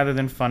approach rather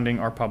than funding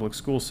our public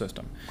school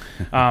system.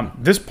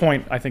 This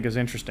point, I think, is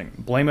interesting.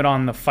 Blame it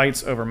on the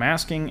fights over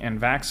masking and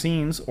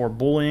vaccines or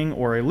bullying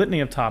or a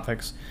litany of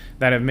topics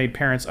that have made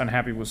parents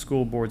unhappy with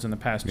school boards in the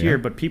past year,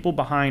 but people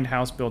behind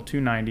House Bill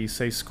 290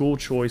 say school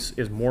choice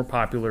is more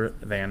popular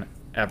than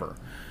ever.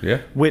 Yeah.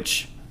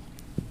 Which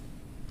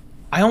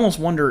I almost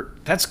wonder,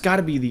 that's got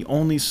to be the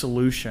only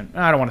solution.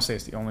 I don't want to say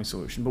it's the only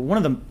solution, but one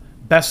of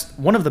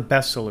the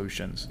best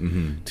solutions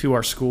to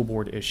our school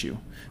board issue.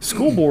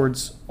 School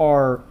boards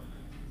are,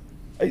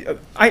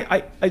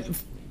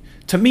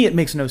 to me, it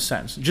makes no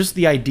sense. Just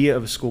the idea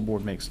of a school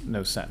board makes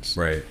no sense.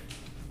 Right.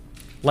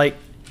 Like,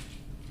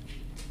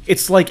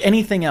 it's like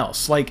anything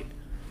else. Like,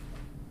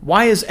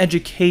 why is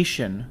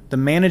education, the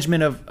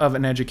management of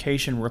an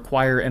education,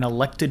 require an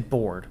elected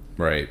board?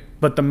 Right.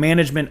 But the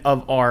management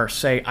of our,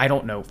 say, I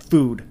don't know,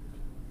 food,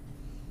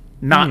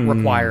 not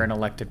require an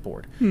elected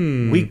board.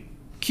 We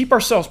keep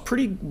ourselves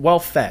pretty well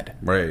fed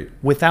Right.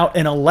 without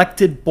an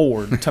elected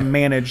board to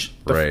manage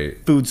the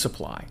Right. food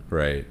supply.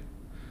 Right.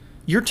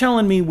 You're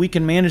telling me we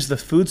can manage the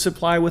food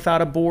supply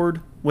without a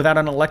board, without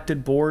an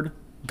elected board,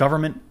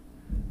 government,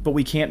 but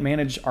we can't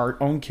manage our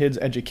own kids'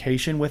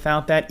 education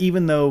without that,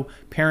 even though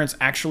parents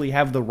actually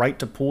have the right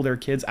to pull their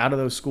kids out of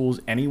those schools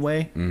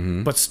anyway,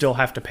 but still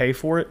have to pay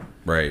for it?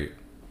 Right.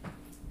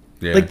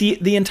 Yeah. Like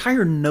the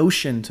entire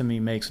notion to me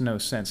makes no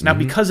sense. Now,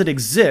 because it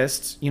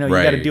exists, you got to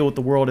Right. deal with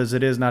the world as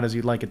it is, not as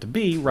you'd like it to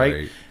be, right?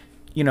 Right.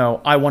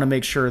 I want to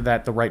make sure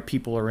that the right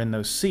people are in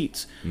those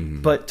seats.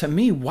 But to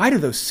me, why do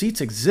those seats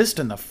exist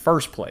in the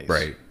first place?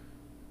 Right.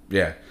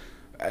 Yeah.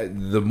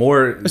 The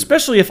more,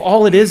 Especially if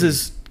all it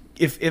is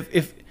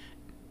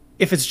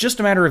if it's just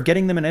a matter of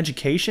getting them an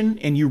education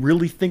and you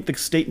really think the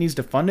state needs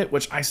to fund it,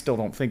 which I still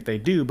don't think they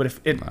do, but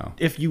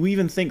if you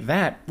even think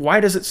that, why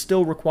does it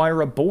still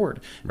require a board?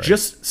 Right.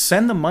 Just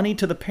send the money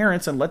to the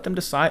parents and let them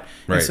decide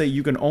and Right. say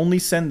you can only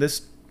send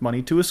this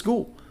money to a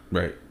school.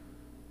 right.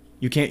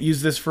 You can't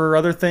use this for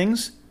other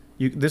things.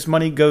 This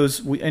money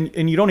goes,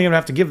 and you don't even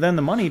have to give them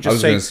the money. Just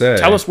was gonna say.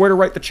 tell us where to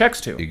write the checks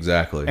to.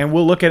 Exactly. And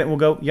we'll look at it and we'll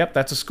go, yep,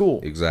 that's a school.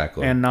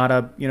 Exactly. And not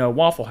a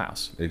Waffle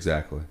House.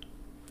 Exactly.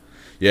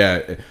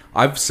 Yeah,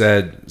 I've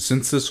said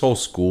since this whole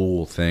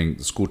school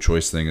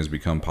choice thing has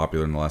become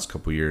popular in the last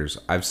couple of years,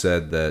 I've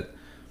said that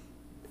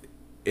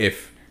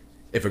if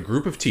a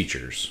group of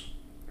teachers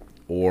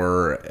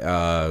or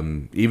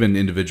even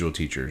individual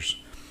teachers,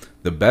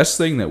 the best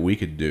thing that we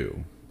could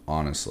do,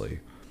 honestly,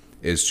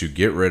 is to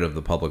get rid of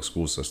the public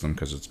school system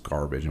because it's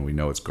garbage and we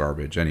know it's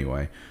garbage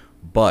anyway,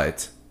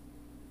 but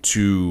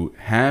to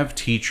have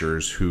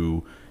teachers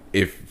who,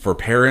 if for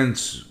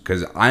parents,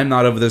 because I'm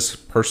not of this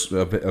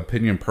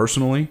opinion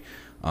personally,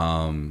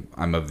 I'm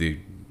of the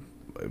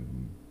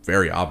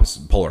very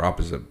polar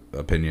opposite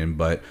opinion,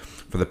 but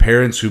for the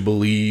parents who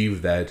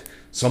believe that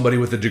somebody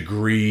with a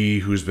degree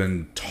who's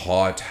been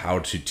taught how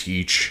to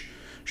teach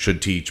should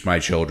teach my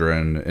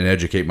children and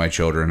educate my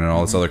children and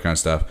all this other kind of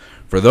stuff,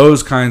 for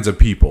those kinds of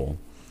people,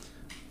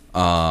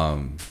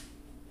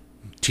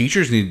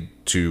 teachers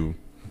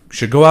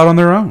should go out on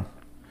their own.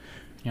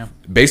 Yeah.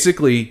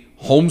 Basically,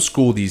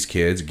 homeschool these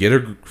kids.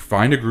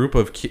 Find a group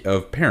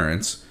of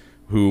parents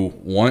who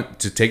want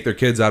to take their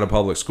kids out of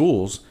public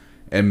schools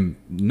and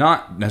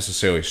not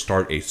necessarily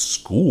start a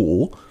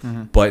school,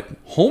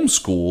 but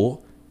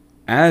homeschool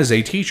as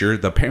a teacher.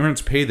 The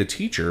parents pay the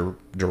teacher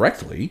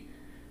directly.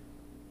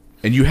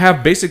 And you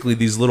have basically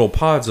these little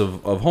pods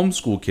of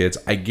homeschool kids.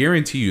 I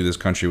guarantee you this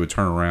country would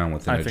turn around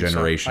within a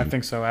generation. I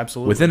think so,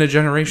 absolutely. Within a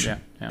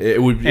generation. Yeah.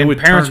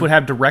 Parents would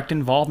have direct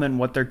involvement in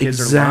what their kids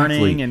are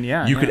learning. And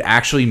you could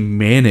actually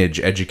manage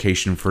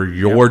education for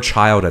your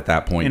child at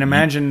that point. And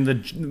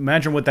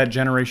imagine what that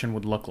generation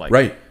would look like.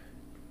 Right.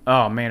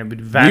 Oh man, it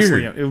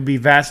would be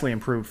vastly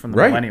improved from the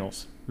Right.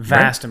 millennials.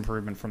 Vast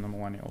improvement from the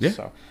millennials. Yeah.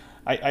 So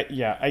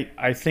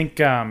I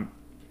think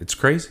It's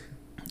crazy.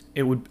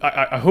 it would.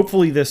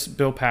 Hopefully this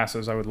bill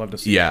passes. I would love to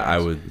see. Yeah, it I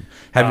pass. would.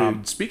 Have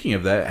you? Speaking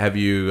of that, have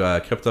you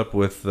kept up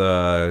with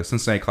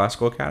Cincinnati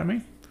Classical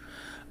Academy?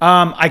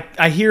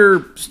 I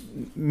hear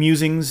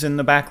musings in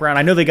the background.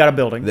 I know they got a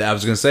building. I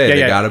was going to say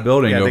they got a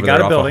building over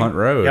there off of Hunt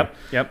Road.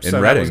 Yep. In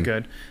So Reading. that was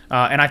good.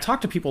 And I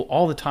talk to people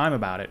all the time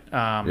about it.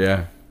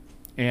 Yeah.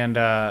 And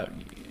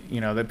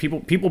that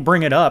people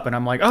bring it up, and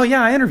I'm like, oh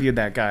yeah, I interviewed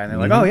that guy, and they're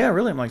like, oh yeah,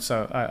 really? I'm like,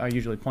 so I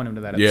usually point them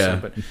to that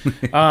episode.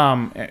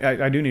 Yeah.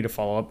 But I do need to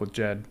follow up with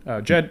Jed.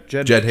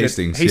 Jed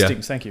Hastings.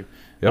 Hastings, thank you.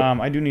 Yep.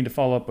 I do need to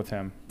follow up with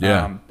him.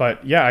 Yeah.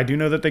 But yeah, I do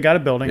know that they got a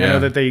building. I Yeah.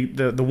 know that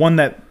the one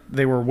that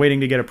they were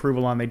waiting to get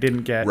approval on, they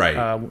didn't get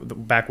Right.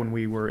 back when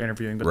we were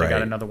interviewing, but they got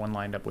Right. another one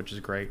lined up, which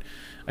is great.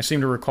 I seem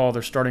to recall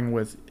they're starting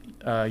with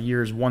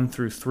years 1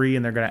 through 3,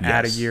 and they're going to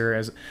add a Yes. year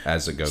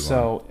as it goes on.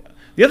 So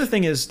the other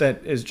thing is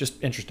that is just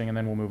interesting, and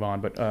then we'll move on.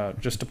 But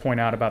just to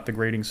point out about the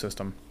grading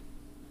system,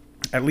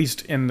 at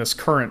least in this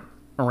current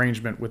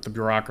arrangement with the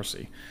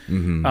bureaucracy,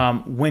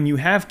 when you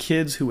have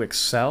kids who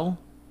excel,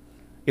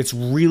 it's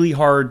really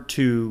hard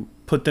to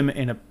put them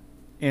in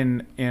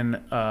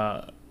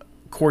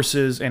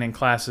courses and in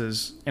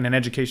classes in an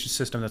education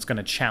system that's going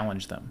to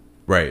challenge them.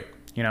 Right.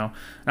 You know,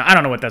 now, I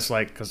don't know what that's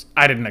like because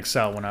I didn't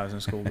excel when I was in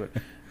school,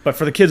 but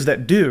for the kids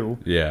that do,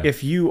 Yeah.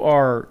 if you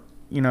are,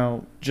 you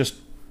know, just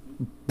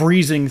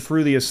breezing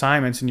through the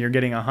assignments and you're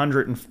getting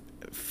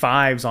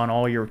 105s on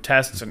all your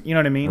tests, and you know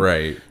what I mean,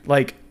 Right.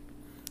 like,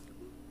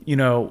 you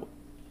know,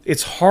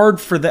 it's hard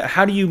for that.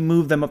 How do you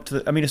move them up to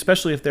the, I mean,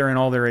 especially if they're in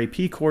all their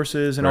AP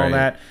courses and all Right.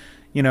 that,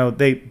 you know,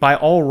 they, by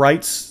all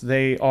rights,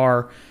 they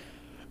are,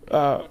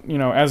 you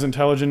know, as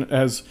intelligent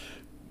as,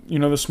 you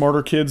know, the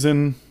smarter kids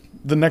in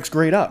the next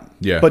grade up.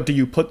 Yeah. But do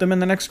you put them in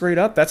the next grade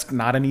up? That's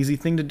not an easy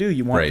thing to do.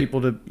 You want Right.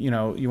 people to, you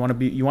know, you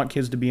want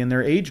kids to be in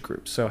their age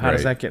group. So how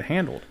does Right. that get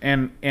handled?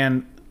 And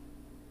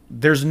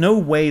there's no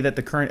way that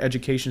the current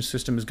education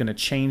system is going to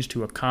change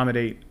to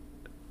accommodate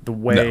the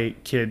way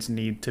kids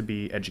need to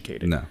be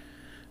educated. No.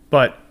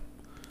 But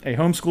a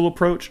homeschool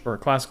approach or a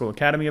classical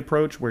academy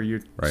approach where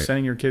you're Right.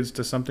 sending your kids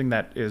to something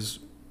that is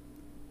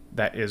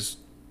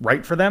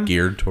right for them,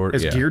 Geared toward.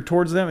 is Yeah. geared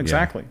towards them,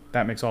 exactly.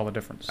 That makes all the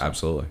difference.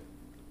 Absolutely.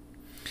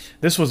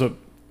 This was a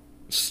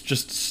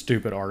just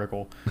stupid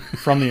article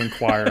from the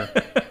Inquirer.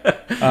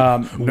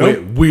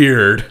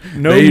 Weird.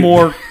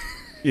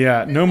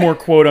 No more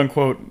quote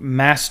unquote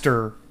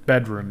master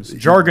bedrooms.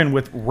 Jargon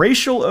with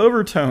racial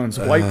overtones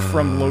wiped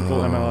from local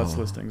MLS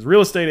listings.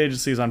 Real estate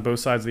agencies on both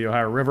sides of the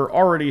Ohio River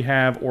already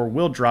have or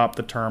will drop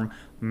the term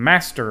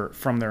master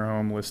from their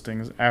home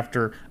listings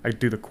after I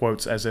do the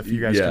quotes as if you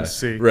guys can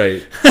see.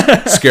 Right.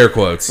 Scare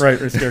quotes.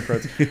 Right, or scare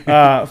quotes.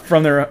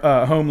 From their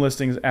home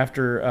listings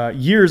after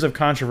years of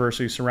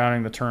controversy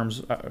surrounding the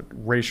terms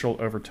racial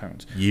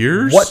overtones.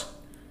 Years? What?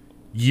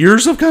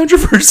 Years of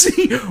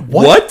controversy?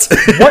 What?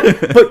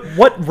 But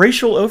what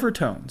racial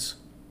overtones?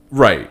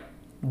 Right.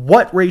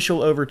 What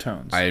racial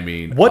overtones? I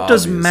mean, what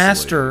does obviously.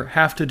 master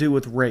have to do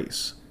with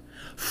race?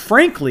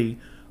 Frankly,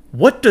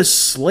 what does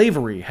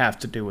slavery have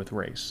to do with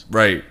race?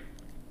 Right.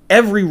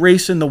 Every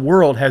race in the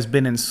world has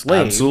been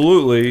enslaved.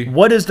 Absolutely.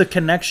 What is the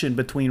connection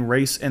between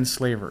race and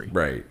slavery?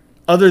 Right.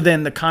 Other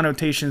than the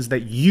connotations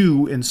that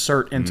you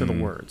insert into the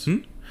words.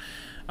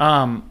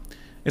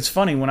 It's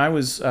funny, when I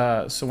was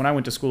when I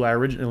went to school, I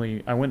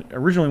originally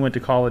went to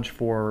college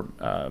for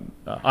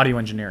audio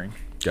engineering.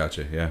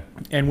 Gotcha. Yeah.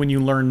 And when you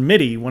learn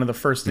MIDI, one of the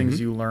first things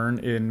you learn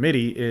in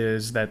MIDI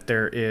is that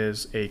there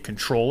is a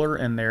controller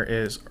and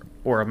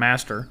or a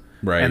master,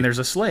 Right. and there's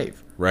a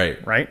slave,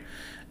 Right. right?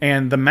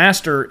 And the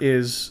master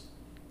is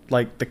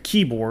like the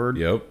keyboard,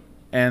 Yep.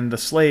 and the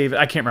slave,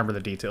 I can't remember the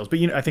details, but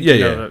I think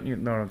Yeah, you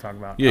know what I'm talking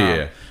about.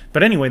 Yeah.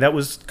 But anyway, that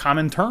was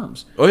common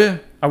terms. Oh yeah.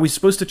 Are we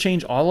supposed to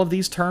change all of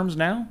these terms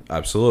now?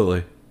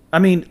 Absolutely. I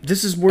mean,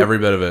 this is where Every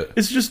bit of it.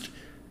 it's just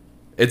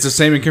It's the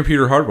same in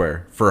computer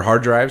hardware. For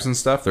hard drives and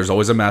stuff, there's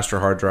always a master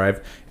hard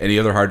drive. Any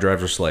other hard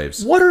drives are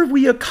slaves. what are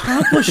we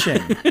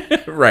accomplishing?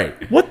 Right.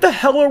 What the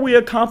hell are we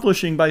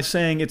accomplishing by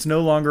saying it's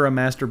no longer a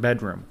master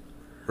bedroom?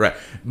 Right.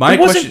 My It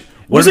wasn't- question: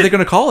 what was are it- they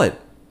going to call it?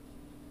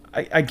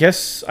 I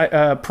guess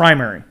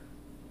primary.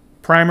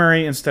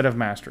 Primary instead of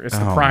master. It's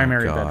the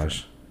primary bedroom.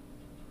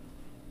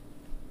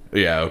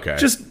 Yeah. Okay.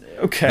 Just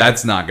okay.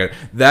 That's not good.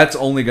 That's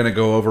only going to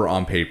go over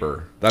on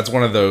paper. That's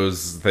one of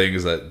those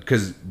things that,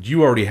 because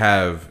you already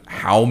have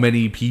how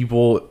many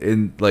people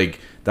in, like,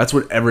 that's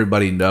what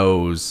everybody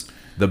knows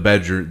the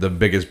bedroom, the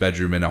biggest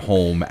bedroom in a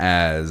home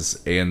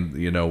as, and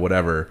you know,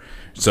 whatever.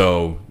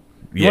 So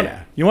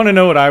yeah. You want to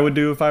know what I would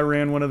do if I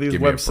ran one of these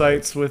Give me a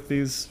websites with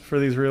for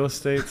these real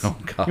estates? Oh,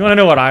 God. You want to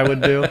know what I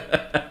would do?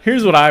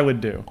 Here's what I would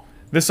do.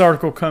 This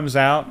article comes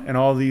out, and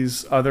all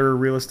these other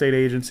real estate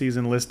agencies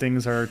and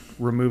listings are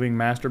removing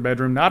master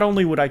bedroom. Not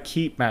only would I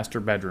keep master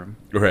bedroom,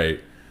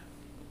 Right.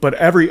 but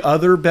every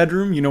other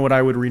bedroom, you know what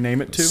I would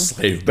rename it to?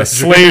 Slave The bedroom.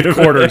 slave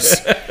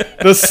quarters.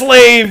 The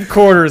slave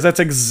quarters. That's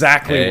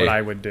exactly Hey. what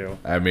I would do.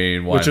 I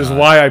mean, Which is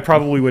why I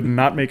probably would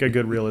not make a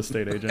good real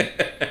estate agent.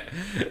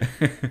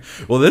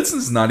 Well, this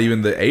is not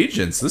even the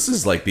agents. This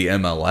is like the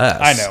MLS.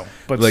 I know,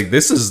 but like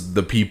this is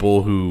the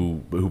people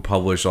who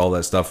publish all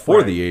that stuff for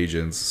Right. the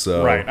agents.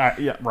 So Right.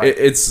 Right.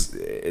 It's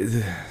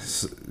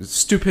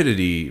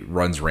stupidity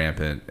runs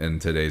rampant in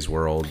today's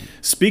world.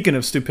 Speaking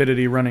of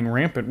stupidity running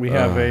rampant, we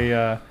have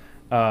a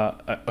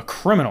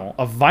criminal,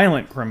 a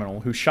violent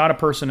criminal, who shot a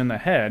person in the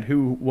head,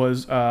 who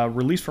was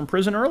released from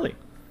prison early.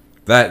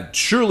 That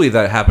surely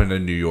that happened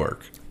in New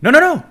York.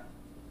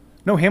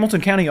 No,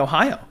 Hamilton County,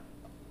 Ohio.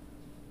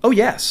 Oh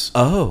yes.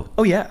 Oh,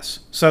 Oh yes.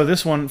 So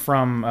this one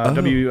from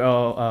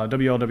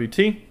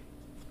WLWT.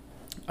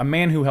 A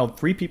man who held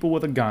 3 people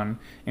with a gun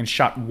and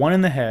shot one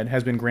in the head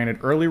has been granted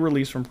early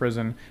release from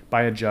prison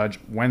by a judge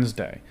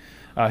Wednesday.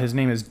 His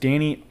name is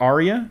Danny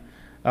Aria.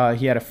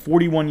 He had a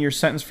 41-year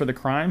sentence for the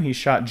crime. He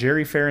shot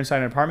Jerry Fair inside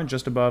an apartment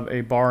just above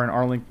a bar in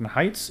Arlington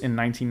Heights in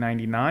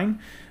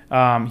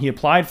 1999. He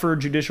applied for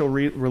judicial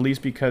release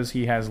because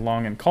he has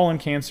lung and colon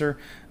cancer,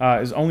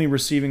 is only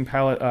receiving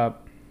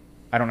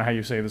I don't know how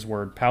you say this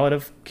word,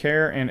 palliative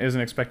care, and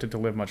isn't expected to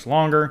live much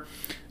longer.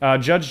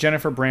 Judge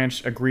Jennifer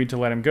Branch agreed to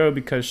let him go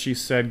because she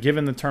said,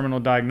 given the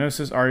terminal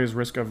diagnosis, Aria's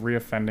risk of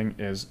reoffending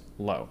is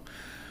low.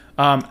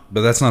 but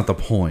that's not the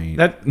point.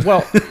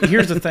 Well,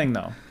 here's the thing,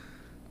 though.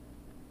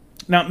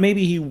 Now,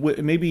 maybe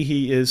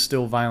he is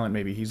still violent,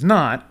 maybe he's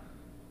not,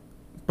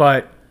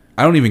 but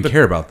I don't even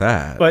care about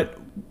that.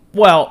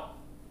 well,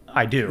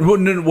 I do.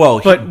 Well,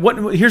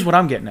 But here's what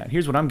I'm getting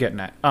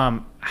at.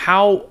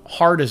 How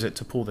hard is it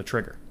to pull the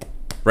trigger?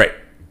 right,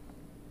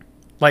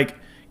 Like,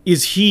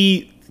 is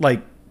he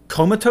like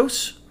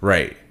comatose?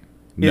 right.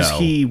 Is No,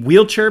 he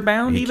wheelchair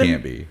bound? He even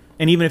can't be.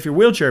 And even if you're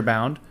wheelchair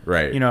bound,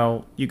 Right. You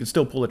know, you can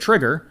still pull the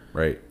trigger,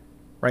 Right.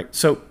 right?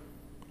 So,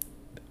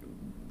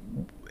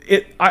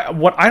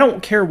 I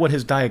don't care what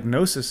his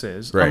diagnosis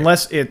is, Right.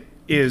 unless it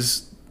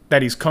is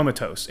that he's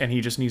comatose and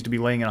he just needs to be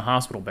laying in a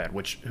hospital bed.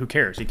 Which, who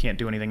cares? He can't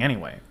do anything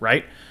anyway,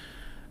 right?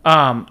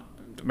 I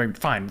mean,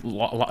 fine,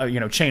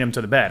 chain him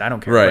to the bed. I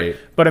don't care. Right.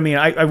 But I mean,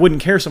 I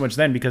wouldn't care so much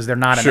then because they're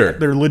not. Sure.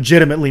 They're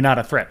legitimately not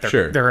a threat.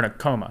 Sure. They're in a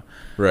coma.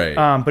 Right.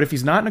 But if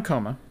he's not in a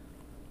coma,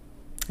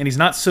 and he's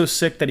not so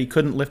sick that he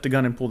couldn't lift a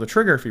gun and pull the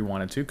trigger if he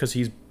wanted to, because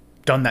he's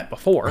done that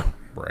before,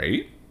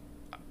 right.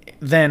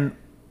 then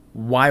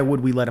why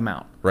would we let him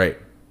out? Right.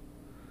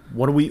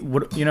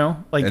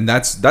 Like, And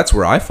that's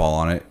where I fall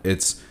on it.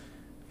 It's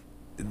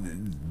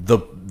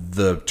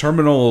the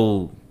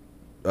terminal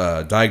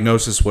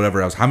diagnosis,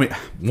 whatever else. How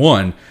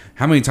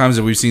many times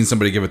have we seen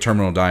somebody give a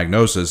terminal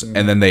diagnosis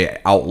and then they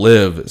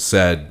outlive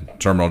said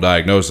terminal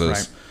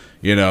diagnosis?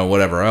 Right.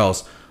 Whatever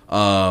else.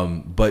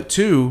 But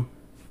two,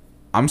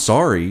 I'm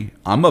sorry,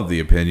 I'm of the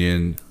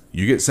opinion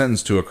you get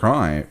sentenced to a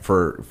crime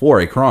for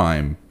a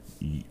crime.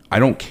 I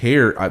don't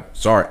care.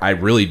 I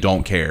really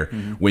don't care.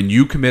 Mm-hmm. When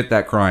you commit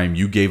that crime,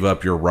 you gave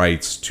up your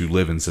rights to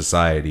live in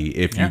society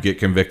if you get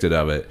convicted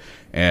of it.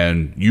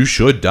 And you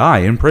should die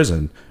in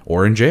prison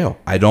or in jail.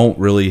 I don't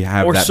really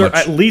have or that much.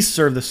 at least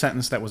serve the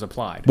sentence that was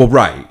applied. Well,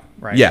 right.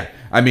 Right. Yeah.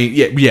 I mean,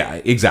 yeah,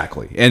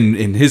 exactly. And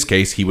in his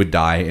case, he would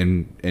die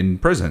in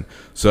prison.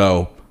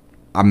 So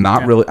I'm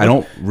not really, I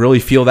don't really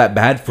feel that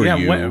bad for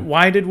you.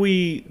 Why did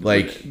we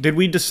Like-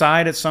 we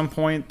decide at some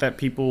point that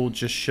people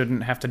just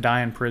shouldn't have to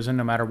die in prison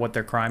no matter what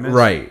their crime is?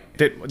 Right.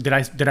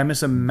 Did I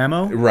miss a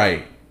memo?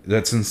 Right.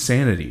 That's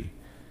insanity.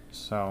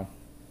 So,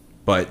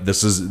 But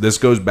this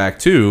goes back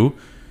to,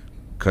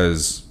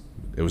 because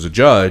it was a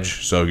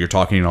judge, so you're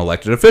talking an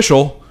elected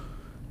official,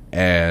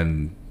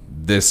 and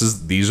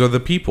these are the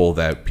people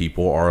that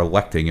people are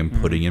electing and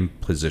putting in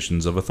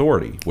positions of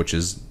authority, which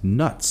is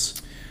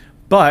nuts.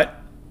 but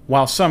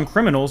while some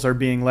criminals are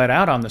being let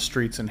out on the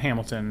streets in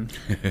Hamilton,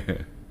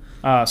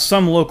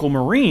 some local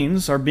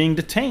Marines are being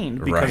detained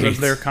because Right.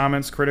 of their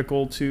comments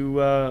critical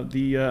to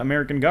the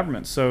American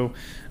government. So,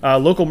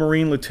 local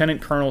Marine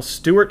Lieutenant Colonel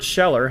Stuart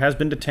Scheller has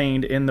been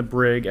detained in the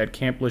brig at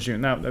Camp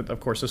Lejeune. Now, of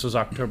course, this was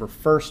October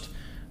 1st,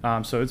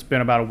 so it's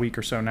been about a week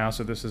or so now,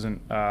 so this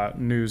isn't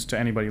news to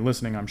anybody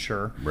listening, I'm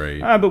sure. Right.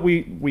 But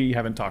we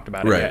haven't talked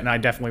about it Right. yet, and I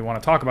definitely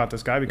want to talk about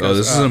this guy because Oh,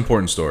 this is an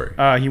important story.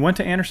 he went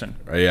to Anderson.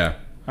 Yeah.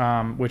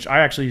 Which I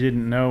actually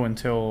didn't know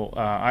until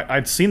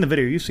I'd seen the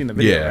video. You've seen the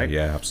video, Yeah, right?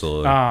 yeah,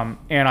 absolutely.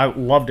 And I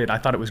loved it. I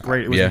thought it was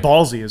great. It was Yeah.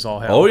 ballsy as all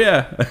hell. Oh,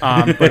 yeah.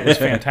 But it was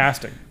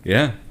fantastic.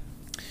 Yeah.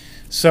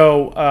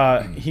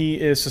 So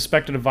he is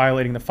suspected of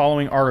violating the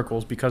following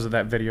articles because of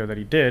that video that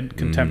he did: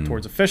 contempt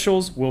towards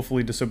officials,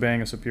 willfully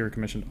disobeying a superior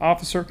commissioned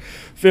officer,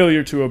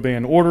 failure to obey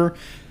an order,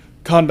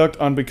 conduct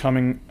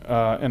unbecoming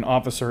an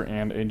officer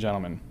and a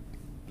gentleman.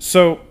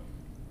 So,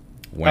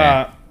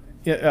 Wah.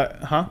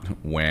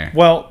 Wah.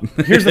 Well,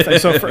 here's the thing.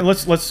 So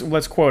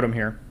let's quote him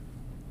here.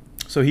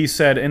 So he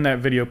said in that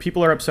video,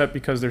 people are upset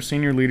because their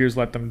senior leaders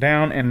let them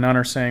down, and none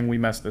are saying we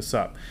messed this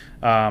up.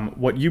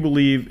 What you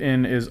believe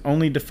in is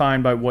only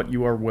defined by what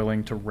you are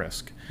willing to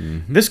risk.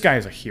 This guy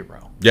is a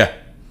hero. Yeah.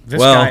 This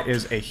guy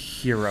is a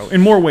hero in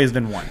more ways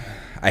than one.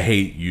 I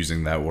hate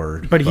using that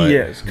word. But he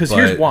is. Because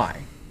here's why.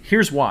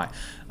 Here's why.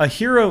 A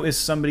hero is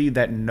somebody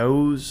that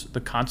knows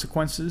the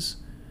consequences,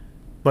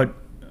 but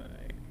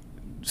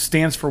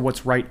stands for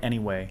what's right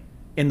anyway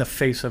in the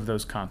face of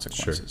those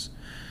consequences. Sure.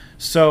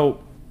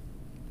 So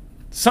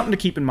something to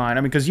keep in mind.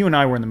 I mean, because you and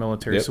I were in the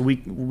military, so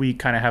we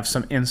kind of have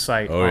some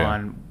insight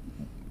on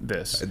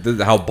this.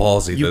 How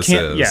ballsy this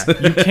is.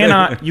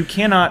 Yeah, you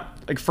cannot,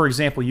 like, for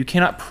example, you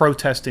cannot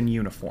protest in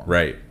uniform.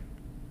 Right.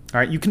 All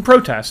right, you can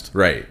protest.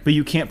 Right. But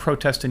you can't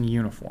protest in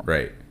uniform.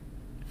 Right.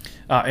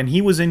 And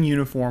he was in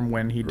uniform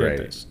when he did Right.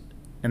 this.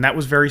 And that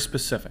was very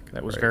specific.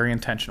 That was very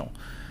intentional.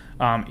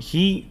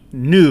 He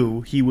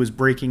knew he was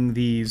breaking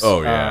these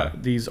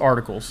these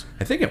articles.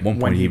 I think at one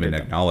when point he he even did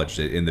them. acknowledged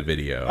it in the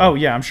video. Oh,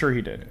 yeah, I'm sure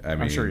he did.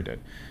 I'm sure he did.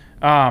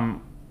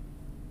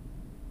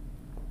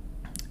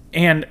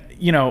 And,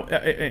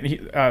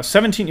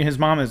 17, his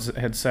mom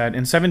had said,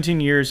 in 17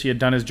 years he had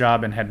done his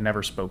job and had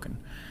never spoken.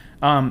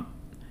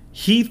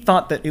 He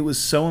thought that it was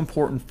so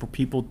important for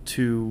people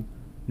to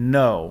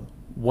know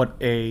what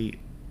a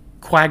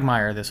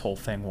quagmire this whole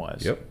thing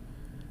was. Yep.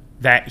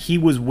 That he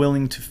was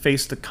willing to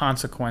face the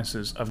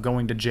consequences of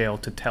going to jail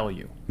to tell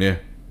you. Yeah.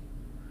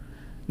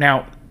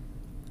 Now,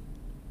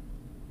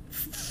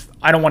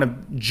 I don't want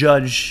to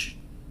judge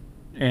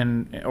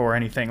or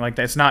anything like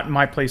that. It's not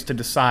my place to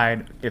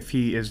decide if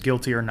he is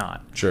guilty or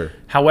not. Sure.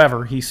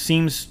 However, he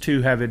seems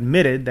to have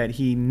admitted that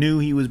he knew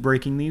he was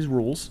breaking these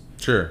rules.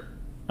 Sure.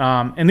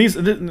 And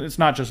it's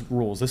not just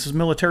rules. This is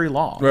military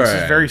law. This is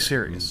Right. very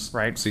serious,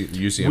 right?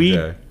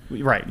 UCMJ.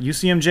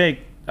 UCMJ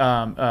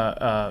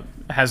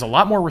has a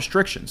lot more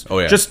restrictions. Oh,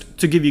 yeah. Just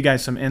to give you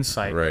guys some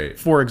insight. Right.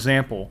 For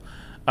example,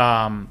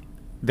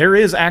 there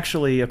is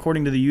actually,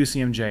 according to the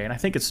UCMJ, and I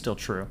think it's still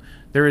true,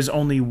 there is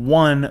only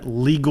one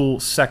legal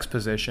sex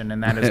position,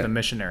 and that is the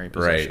missionary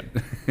position.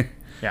 Right.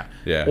 Yeah.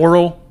 Yeah.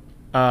 Oral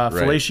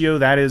fellatio,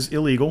 that is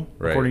illegal,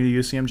 Right. according to the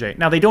UCMJ.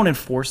 Now, they don't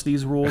enforce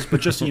these rules,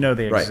 but just so you know,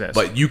 they Right. exist.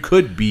 But you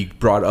could be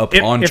brought up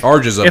If- on if-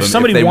 charges of if them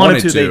somebody if they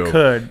wanted wanted to, they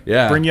could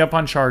Yeah. bring you up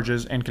on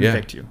charges and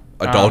convict you.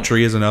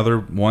 Adultery is another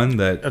one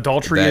that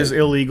Adultery that- is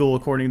illegal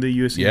according to the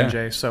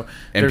UCMJ. Yeah. So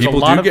and there's people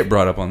a lot do of, get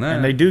brought up on that.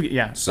 and they do,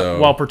 yeah. So-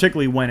 Well,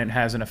 particularly when it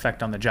has an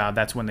effect on the job,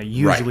 that's when they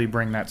usually Right.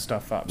 bring that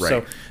stuff up. Right.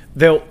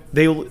 So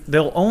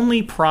they'll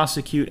only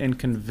prosecute and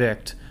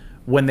convict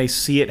when they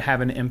see it have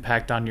an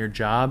impact on your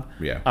job.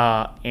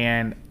 Yeah.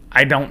 And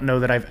I don't know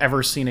that I've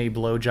ever seen a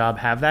blowjob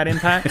have that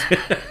impact.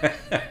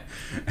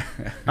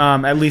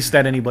 At least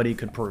that anybody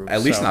could prove.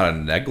 At least So- not a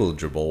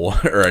negligible one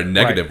or a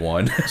negative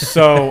one.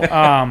 So,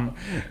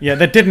 yeah,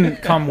 that didn't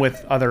come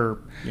with other,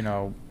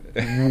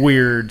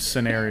 weird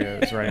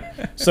scenarios, right?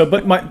 So,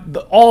 but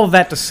all of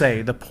that to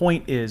say, the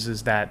point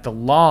is that the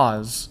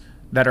laws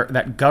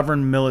that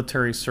govern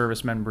military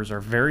service members are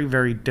very,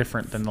 very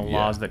different than the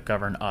laws that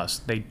govern us.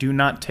 They do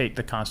not take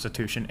the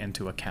Constitution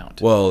into account.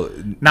 Well,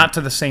 Not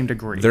to the same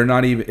degree. they're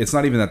not even. It's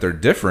not even that they're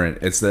different.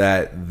 It's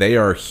that they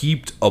are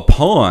heaped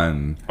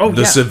upon the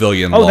yeah.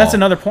 civilian law. Oh, that's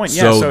another point.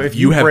 Yeah, so if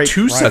you have break-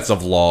 two right. sets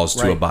of laws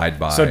to Right. abide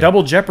by. So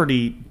double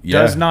jeopardy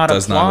Yeah, does not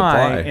does not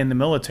apply apply. in the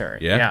military.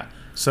 Yeah.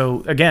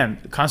 So again,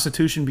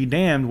 Constitution be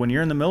damned. When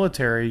you're in the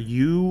military,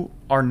 you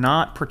are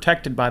not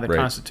protected by the Right.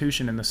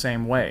 Constitution in the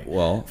same way.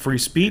 Well, free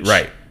speech,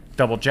 right.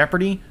 double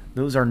jeopardy,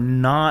 those are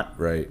not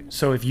Right.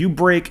 So if you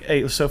break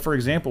so for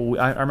example,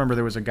 I remember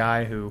there was a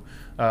guy who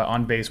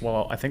on base.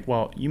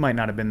 Well, you might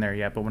not have been there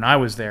yet, but when I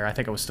was there, I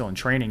think I was still in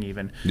training.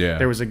 Even Yeah.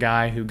 there was a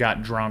guy who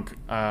got drunk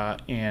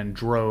and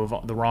drove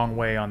the wrong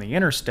way on the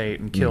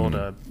interstate and killed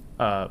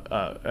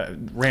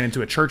ran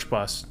into a church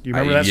bus. Do you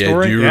remember that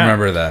story? Do you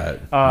remember that?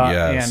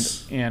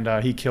 Yes. And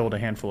he killed a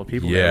handful of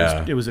people.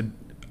 Yeah. It was a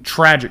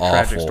tragic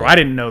Awful. story. I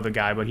didn't know the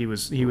guy, but he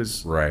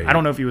was Right. I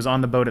don't know if he was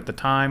on the boat at the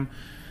time,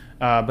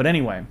 but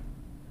anyway,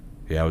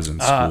 Yeah, I was in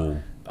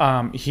school.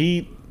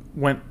 he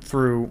went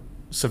through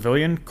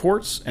civilian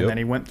courts and Yep. then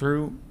he went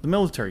through the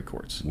military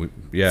courts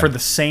Yeah. for the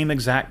same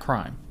exact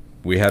crime.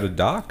 We had a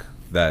doc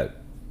that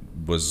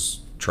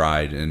was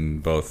tried in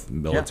both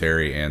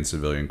military and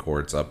civilian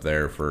courts up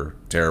there for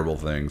terrible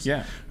things.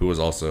 Yeah. Who was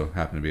also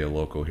happened to be a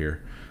local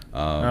here.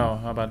 Oh,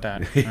 how about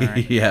that? All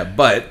right. Yeah,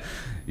 but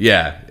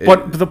yeah.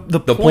 But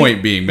the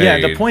point being made.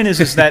 Yeah, the point is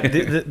that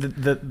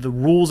the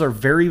rules are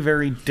very,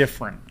 very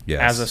different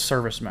Yes. as a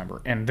service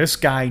member, and this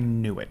guy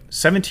knew it.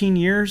 17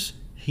 years,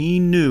 he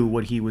knew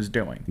what he was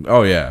doing.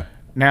 Oh yeah.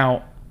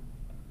 Now,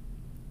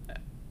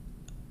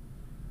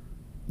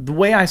 the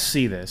way I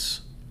see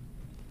this,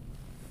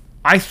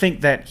 I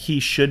think that he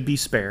should be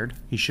spared.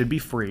 He should be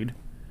freed.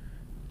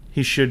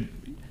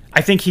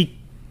 I think he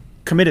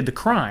committed the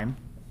crime,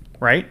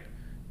 right?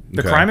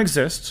 The Okay. crime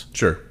exists,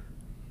 Sure.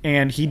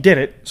 and he did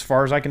it, as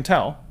far as I can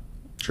tell.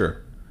 Sure.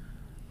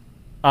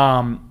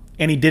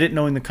 And he did it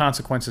knowing the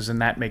consequences,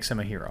 and that makes him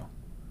a hero.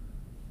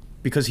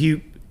 Because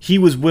he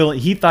was willing.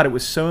 He thought it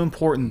was so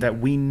important that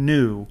we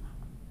knew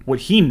what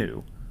he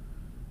knew,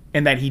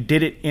 and that he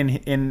did it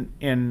in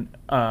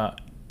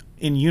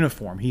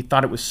uniform. He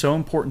thought it was so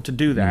important to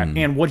do that,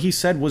 and what he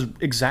said was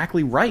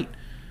exactly right.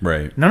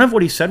 Right. None of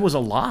what he said was a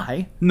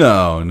lie.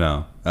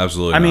 No,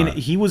 absolutely. I mean, not.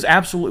 he was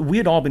absolutely. We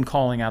had all been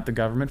calling out the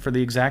government for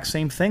the exact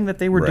same thing that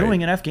they were Right.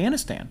 doing in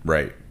Afghanistan.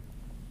 right.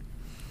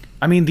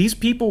 I mean, these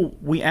people.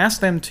 We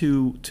asked them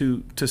to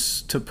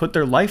put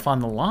their life on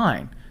the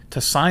line, to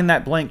sign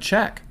that blank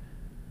check,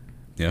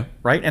 Yeah.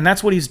 right? And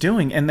that's what he's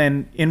doing. And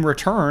then in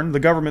return, the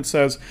government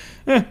says,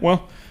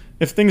 well,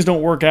 if things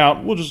don't work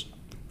out, we'll just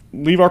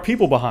leave our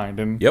people behind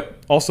and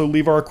Yep. also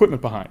leave our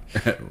equipment behind.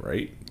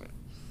 Right.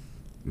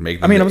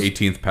 Make them mean, the I was-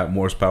 18th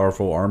most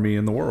powerful army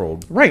in the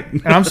world. Right.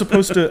 And I'm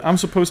supposed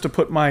to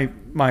put my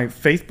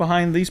faith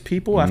behind these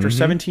people after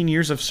 17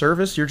 years of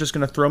service. You're just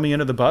going to throw me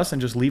into the bus and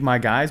just leave my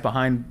guys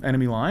behind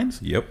enemy lines?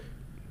 Yep.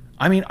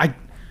 I mean,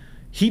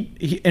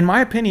 he in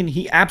my opinion,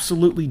 he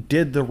absolutely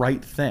did the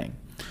right thing.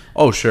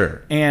 Oh,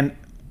 sure. And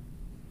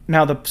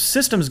now the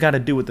system's got to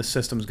do what the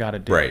system's got to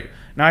do. Right.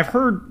 Now I've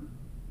heard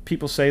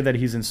people say that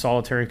he's in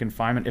solitary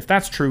confinement. If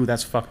that's true,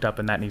 that's fucked up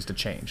and that needs to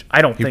change.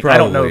 I don't know.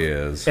 probably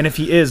is. And if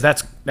he is,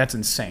 that's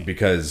insane.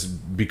 Because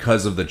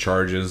of the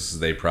charges,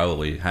 they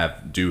probably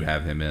do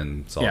have him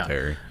in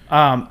solitary.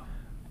 And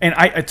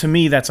to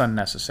me, that's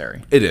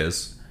unnecessary. It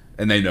is,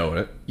 and they know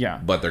it. Yeah.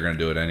 But they're going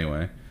to do it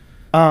anyway.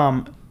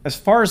 As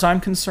far as I'm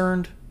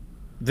concerned,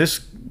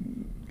 this,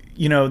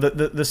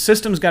 the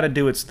system's got to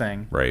do its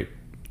thing. Right.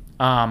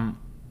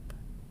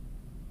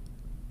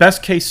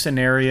 Best case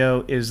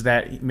scenario is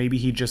that maybe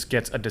he just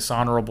gets a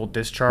dishonorable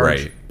discharge,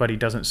 Right. but he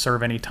doesn't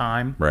serve any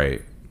time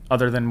Right.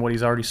 other than what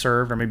he's already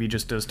served, or maybe he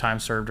just does time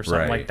served or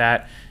something Right. like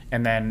that.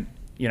 And then,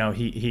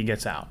 he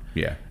gets out.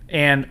 Yeah.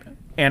 And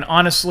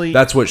honestly,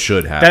 That's what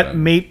should happen. that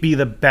may be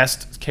the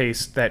best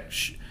case that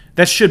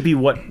should be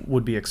what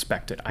would be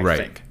expected, I Right.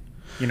 think.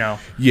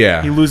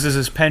 Yeah. He loses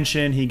his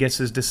pension, he gets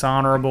his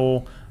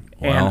dishonorable,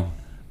 Well.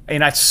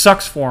 and it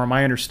sucks for him.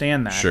 I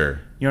understand that. Sure.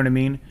 You know what I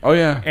mean? Oh,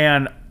 yeah.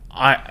 And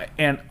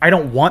I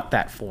don't want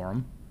that for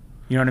him.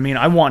 You know what I mean?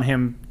 I want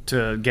him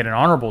to get an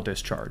honorable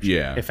discharge.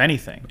 Yeah. If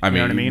anything. I You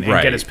know what I mean, mean? And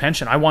right. get his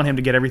pension. I want him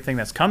to get everything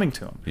that's coming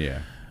to him. Yeah.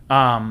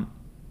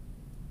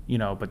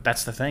 But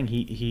that's the thing.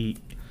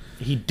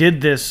 He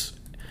did this.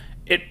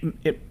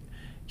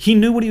 He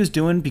knew what he was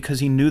doing because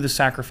he knew the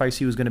sacrifice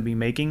he was going to be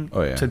making.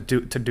 Oh, yeah. To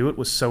do it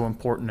was so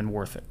important and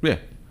worth it. Yeah.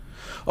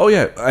 Oh,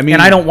 yeah. I mean,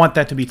 And I don't want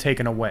that to be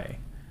taken away.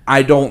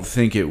 I don't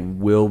think it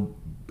will.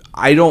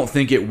 I don't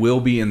think it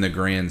will be in the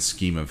grand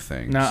scheme of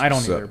things. No, I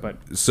don't either. But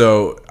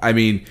So, I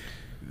mean,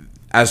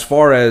 as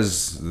far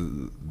as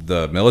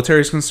the military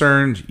is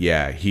concerned,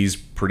 yeah, he's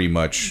pretty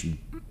much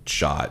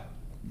shot.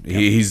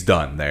 He's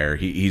done there.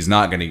 He's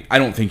not going to. I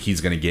don't think he's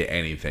going to get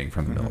anything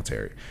from the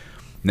military.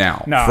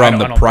 Now, No, I from don't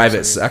the think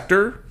private so either.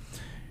 sector,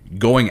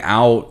 going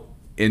out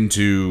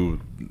into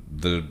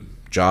the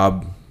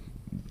job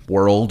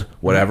world,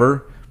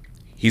 whatever,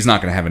 he's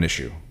not going to have an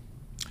issue.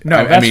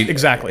 no, that's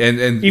exactly.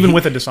 And even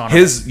with a dishonorable.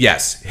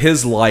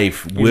 His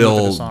life with a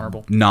will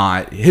dishonorable.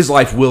 not. His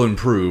life will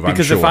improve.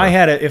 because I'm if sure. I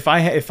had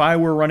if I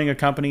were running a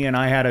company and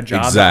I had a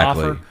job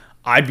Exactly. to offer,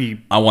 I'd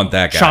be I want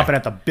that guy. chomping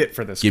at the bit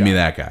for this. Give guy. me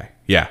that guy.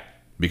 Yeah,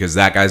 because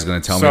that guy's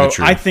going to tell me So the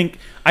truth.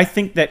 I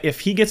think that if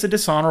he gets a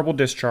dishonorable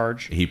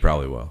discharge he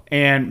probably will.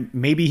 and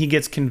maybe he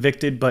gets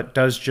convicted but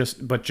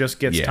just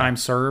gets Yeah. time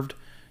served,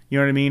 you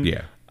know what I mean?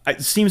 Yeah.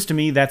 It seems to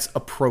me that's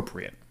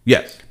appropriate.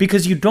 Yes.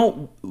 Because you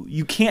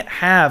can't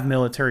have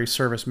military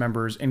service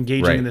members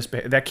engaging Right. in this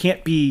behavior. That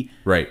can't be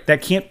Right.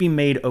 That can't be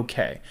made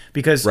okay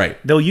because Right.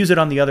 they'll use it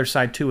on the other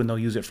side too, and they'll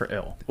use it for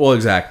ill. Well,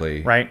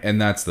 exactly. Right.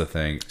 And that's the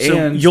thing. So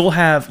and you'll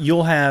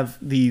have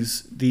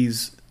these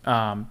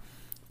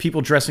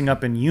people dressing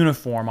up in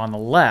uniform on the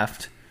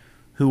left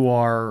who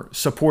are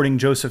supporting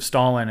Joseph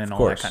Stalin and all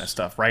that course. kind of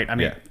stuff, right? I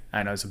mean, Yeah.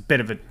 I know it's a bit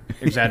of an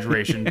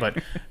exaggeration, but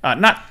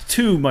not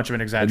too much of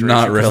an exaggeration.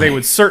 Not 'cause really. They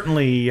would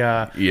certainly,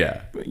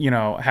 yeah.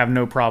 have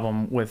no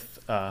problem with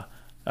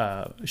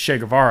Che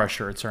Guevara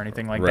shirts or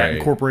anything like that, Right.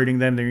 incorporating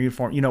them in their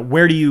uniform.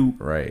 Where do you,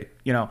 Right.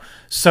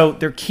 so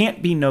there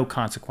can't be no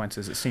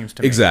consequences, it seems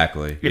to me.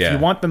 Exactly. If yeah. you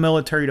want the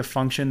military to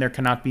function, there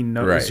cannot be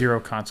Right. zero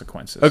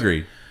consequences.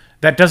 Agreed.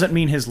 That doesn't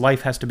mean his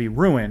life has to be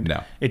ruined.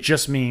 No. It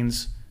just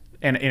means,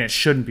 and it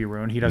shouldn't be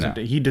ruined. He doesn't.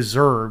 No. He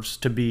deserves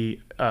to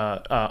be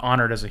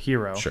honored as a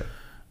hero. Sure.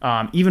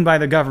 Even by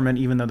the government,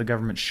 even though the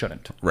government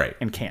shouldn't. Right.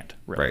 And can't.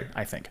 Really, Right.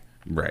 I think.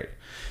 Right.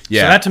 So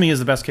Yeah. that to me is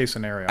the best case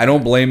scenario. I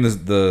don't blame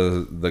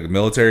the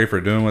military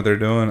for doing what they're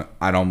doing.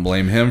 I don't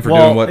blame him for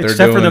well, doing what they're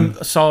except doing. for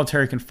the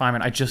solitary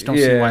confinement, I just don't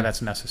see Yeah. why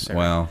that's necessary.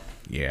 Well,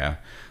 yeah.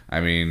 I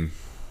mean,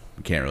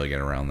 you can't really get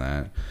around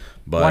that.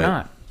 But Why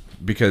not?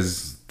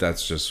 Because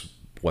that's just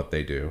what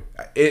they do.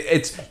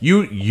 It's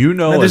you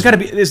know. There's as- got to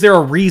be. Is there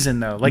a reason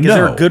though? Like, is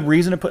there No. a good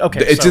reason to put? Okay,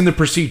 It's so, in the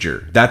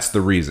procedure. That's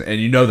the reason, and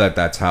you know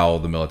that's how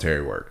the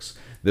military works.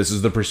 This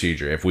is the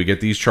procedure. If we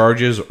get these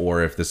charges,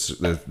 or if this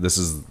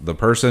is the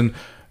person,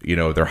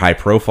 they're high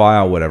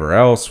profile, whatever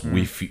else,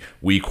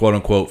 we quote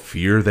unquote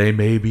fear they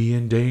may be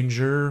in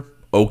danger.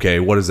 Okay,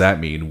 what does that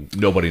mean?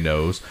 Nobody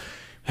knows.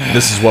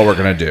 This is what we're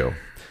gonna do,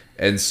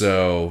 and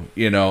so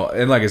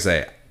and like I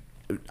say,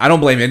 I don't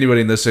blame anybody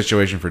in this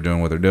situation for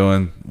doing what they're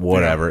doing.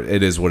 Whatever,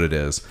 it is what it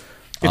is.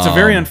 It's a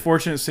very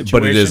unfortunate situation,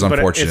 but it is It's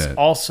unfortunate.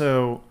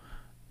 also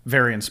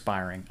very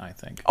inspiring, I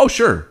think. Oh,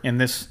 sure. And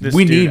this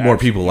we dude need more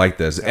actually- people like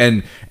this.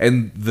 And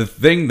the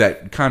thing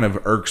that kind of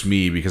irks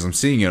me, because I'm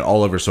seeing it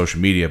all over social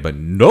media, but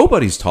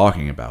nobody's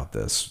talking about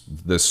this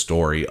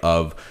story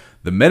of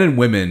the men and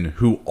women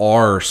who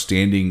are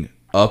standing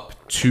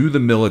up to the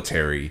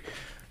military,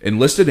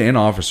 enlisted and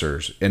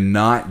officers, and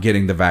not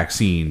getting the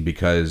vaccine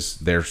because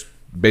they're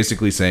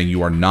basically saying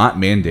you are not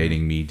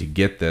mandating me to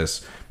get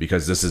this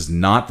because this is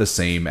not the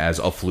same as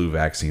a flu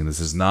vaccine.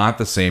 This is not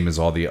the same as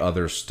all the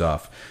other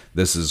stuff.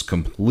 This is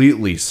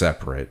completely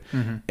separate.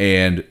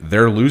 And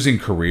they're losing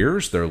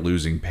careers. They're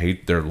losing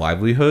their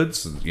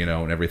livelihoods, and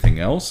everything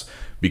else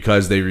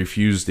because they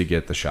refuse to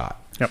get the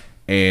shot. Yep.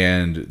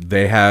 And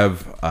they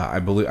have, I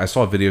believe, I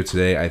saw a video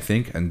today, I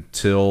think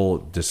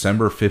until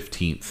December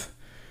 15th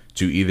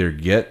to either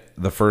get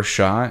the first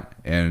shot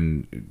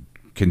and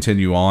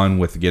continue on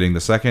with getting the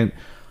second,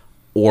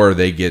 or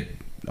they get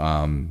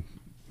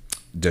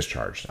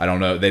discharged. I don't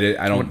know. They did.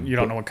 I don't. You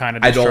don't know what kind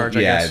of I discharge,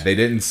 don't. I Yeah, guess? they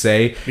didn't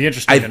say. Be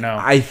interesting to know.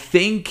 I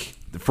think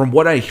from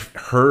what I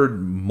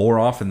heard, more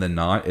often than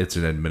not, it's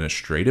an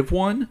administrative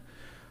one.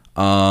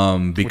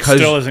 Which Because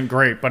still isn't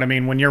great, but I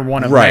mean, when you're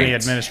one of Right. many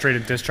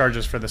administrative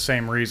discharges for the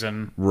same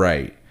reason,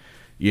 right.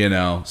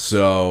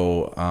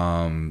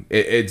 So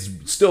it's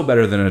still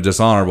better than a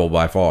dishonorable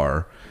by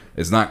far.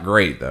 It's not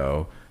great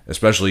though,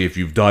 especially if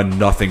you've done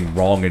nothing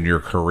wrong in your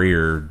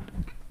career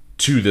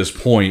to this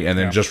point and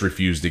then just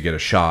refuse to get a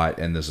shot,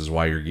 and this is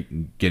why you're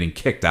getting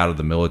kicked out of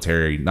the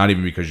military, not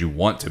even because you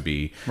want to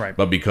be, Right.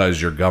 but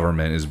because your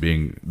government is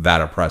being that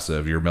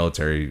oppressive, your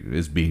military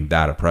is being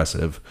that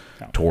oppressive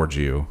towards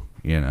you,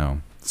 you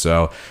know.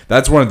 So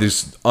that's one of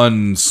these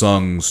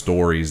unsung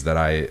stories that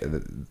I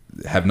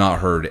have not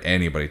heard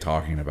anybody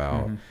talking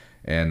about,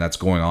 and that's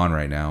going on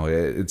right now.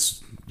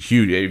 It's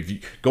huge. If you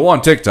go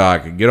on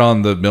TikTok, get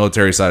on the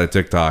military side of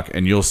TikTok,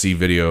 and you'll see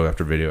video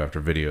after video after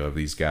video of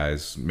these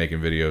guys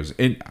making videos,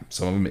 in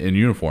some of them in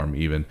uniform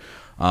even,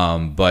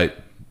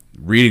 but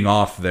reading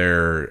off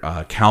their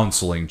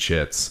counseling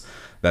chits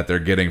that they're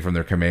getting from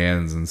their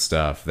commands and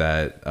stuff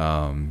that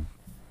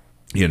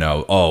you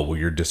know, oh well,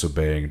 you're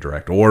disobeying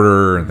direct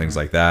order and things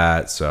like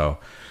that. So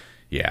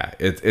yeah,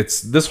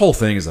 it's this whole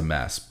thing is a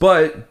mess,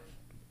 but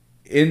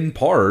in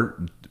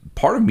part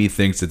of me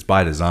thinks it's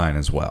by design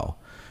as well.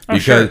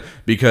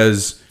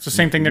 Because It's the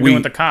same thing they're doing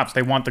with the cops.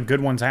 They want the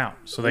good ones out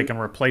so they can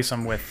replace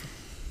them with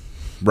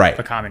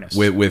the communists.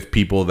 With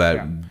people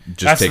that just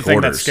that's take the thing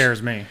orders. that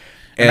scares me.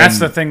 And And that's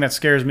the thing that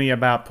scares me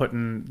about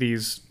putting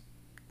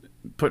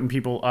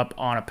people up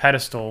on a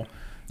pedestal,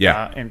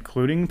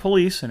 including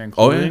police and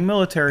including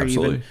military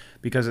Absolutely. even,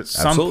 because at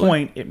some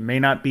point it may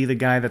not be the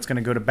guy that's going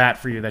to go to bat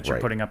for you that you're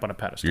putting up on a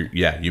pedestal.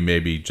 You may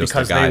be just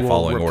because a guy they will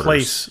following orders.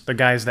 replace the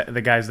guys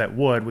that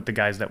would with the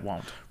guys that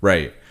won't.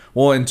 Right.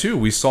 Well, and two,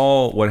 we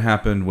saw what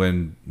happened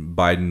when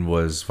Biden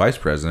was vice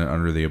president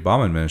under the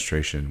Obama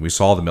administration. We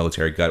saw the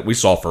military gut. We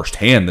saw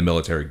firsthand the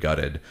military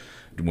gutted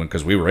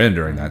because we were in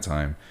during that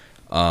time.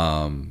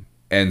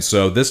 And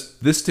so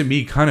this to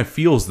me kind of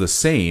feels the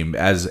same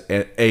as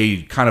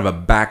a kind of a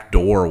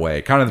backdoor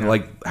way, kind of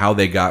like how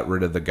they got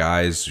rid of the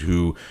guys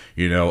who,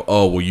 you know,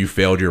 oh, well, you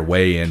failed your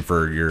way in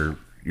for your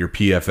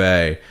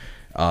PFA.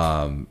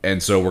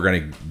 And so we're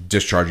going to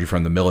discharge you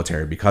from the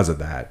military because of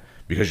that.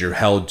 Because you're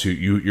held to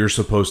you're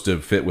supposed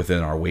to fit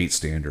within our weight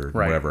standard,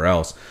 or whatever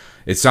else.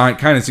 It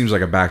kind of seems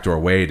like a backdoor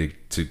way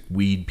to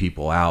weed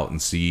people out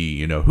and see,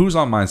 you know, who's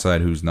on my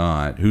side, who's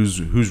not,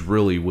 who's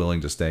really willing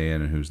to stay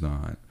in and who's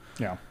not.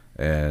 Yeah.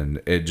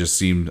 And it just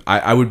seemed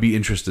I would be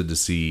interested to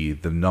see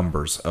the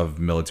numbers of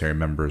military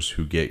members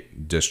who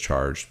get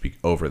discharged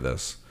over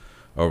this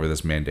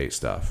mandate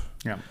stuff.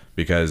 Yeah.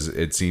 Because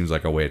it seems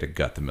like a way to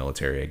gut the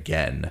military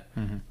again.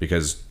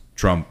 Because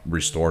Trump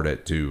restored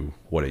it to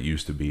what it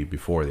used to be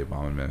before the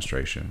Obama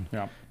administration.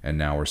 Yeah. And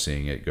now we're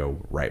seeing it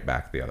go right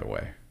back the other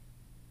way.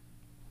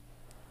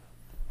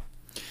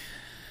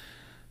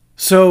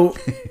 So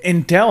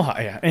in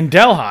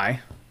Delhi,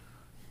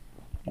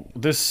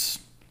 this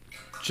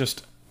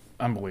just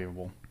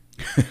unbelievable.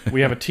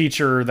 We have a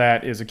teacher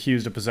that is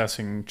accused of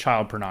possessing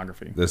child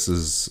pornography. This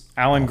is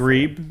Alan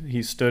Grebe.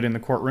 He stood in the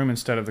courtroom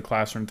instead of the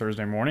classroom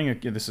Thursday morning.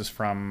 This is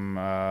from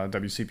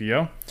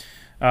WCPO.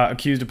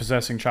 Accused of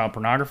possessing child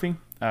pornography.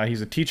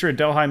 He's a teacher at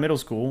Delhi Middle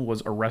School,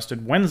 was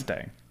arrested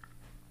Wednesday.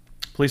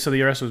 Police said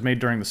the arrest was made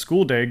during the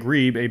school day.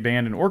 Grebe, a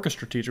band and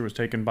orchestra teacher, was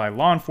taken by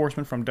law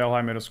enforcement from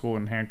Delhi Middle School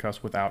in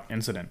handcuffs without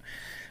incident.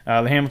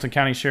 The Hamilton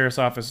County Sheriff's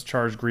Office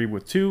charged Grebe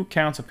with 2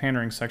 counts of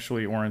pandering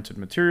sexually oriented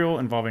material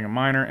involving a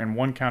minor and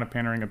 1 count of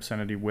pandering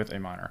obscenity with a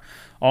minor.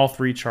 All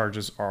 3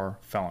 charges are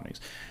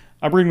felonies.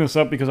 I bring this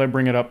up because I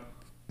bring it up.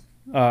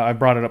 I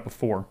brought it up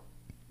before.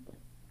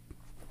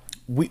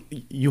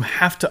 You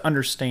have to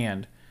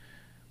understand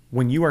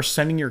when you are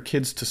sending your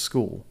kids to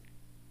school,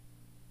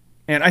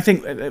 and I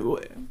think,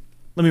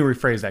 let me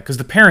rephrase that, because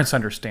the parents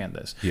understand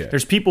this. Yeah.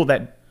 There's people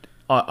that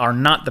are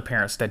not the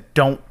parents that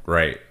don't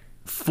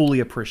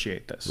fully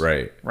appreciate this.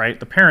 Right?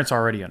 The parents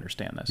already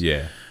understand this.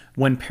 Yeah.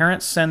 When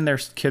parents send their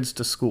kids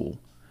to school,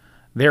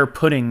 they're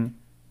putting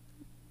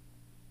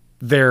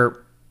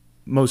their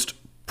most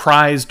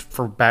prized,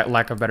 for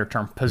lack of a better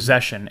term,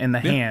 possession in the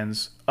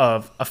hands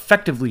of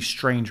effectively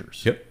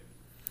strangers. Yep.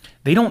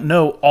 They don't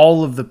know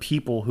all of the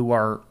people who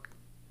are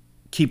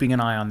keeping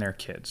an eye on their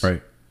kids.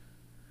 Right.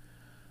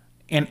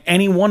 And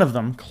any one of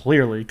them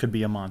clearly could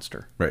be a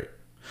monster. Right.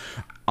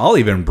 I'll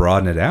even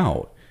broaden it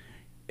out.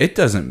 It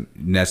doesn't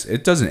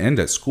end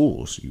at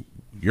schools.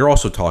 You're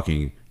also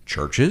talking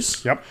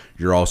churches. Yep.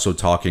 You're also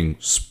talking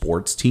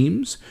sports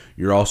teams.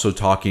 You're also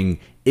talking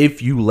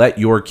if you let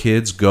your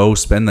kids go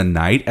spend the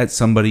night at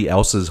somebody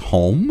else's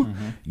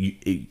home.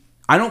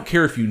 I don't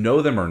care if you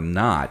know them or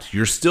not.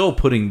 You're still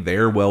putting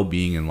their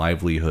well-being and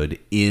livelihood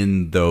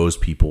in those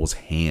people's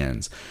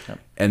hands. Yep.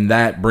 And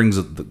that brings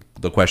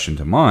the question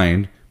to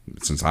mind.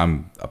 Since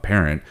I'm a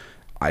parent,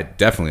 I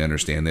definitely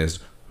understand this.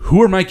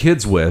 Who are my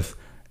kids with?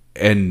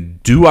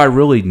 And do I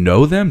really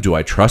know them? Do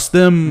I trust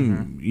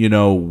them, you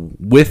know,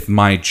 with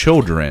my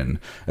children?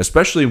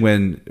 Especially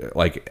when,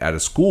 like, at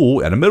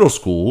a middle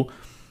school,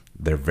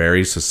 they're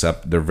very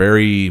they're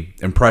very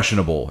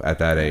impressionable at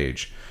that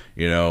age,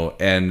 you know.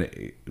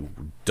 And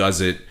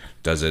does it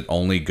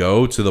only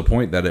go to the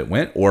point that it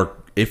went? Or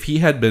if he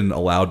had been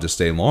allowed to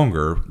stay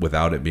longer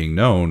without it being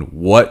known,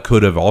 what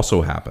could have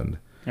also happened?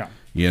 Yeah.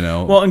 You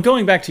know? Well, and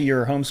going back to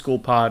your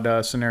homeschool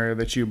pod scenario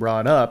that you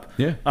brought up,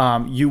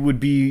 you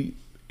would be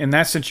in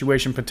that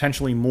situation,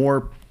 potentially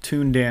more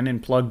tuned in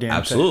and plugged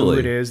in to who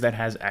it is that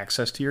has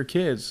access to your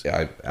kids. Yeah,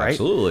 right?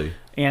 absolutely.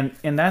 And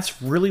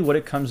that's really what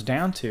it comes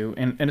down to.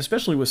 And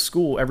especially with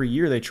school, every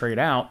year they trade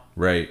out.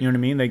 Right. You know what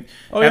I mean?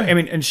 Oh, yeah. I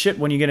mean, and shit,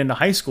 when you get into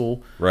high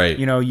school, Right.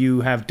 you know,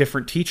 you have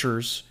different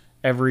teachers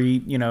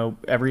every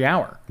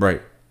hour.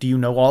 Right. Do you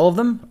know all of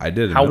them? I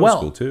did in How middle well?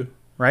 school too.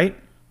 Right?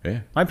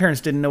 Yeah. My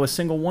parents didn't know a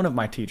single one of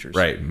my teachers.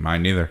 Right.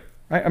 Mine neither.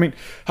 I mean,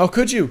 how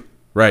could you?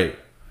 Right.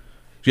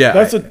 Yeah.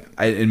 That's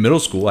in middle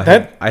school,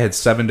 I had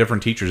 7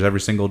 different teachers every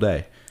single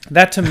day.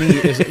 That to me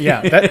is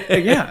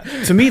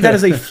to me that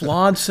is a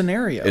flawed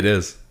scenario. It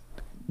is.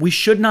 We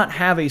should not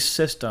have a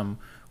system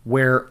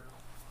where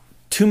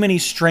too many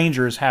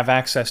strangers have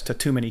access to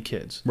too many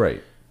kids.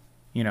 Right.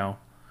 You know.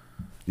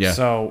 Yeah.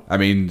 So I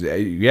mean,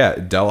 yeah,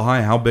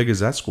 Delhi. How big is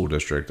that school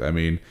district? I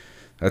mean,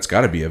 that's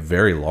got to be a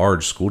very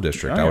large school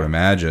district. I would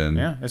imagine.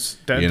 Yeah, it's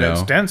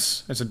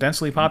dense. It's a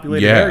densely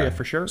populated Yeah. area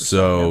for sure.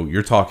 So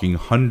you're talking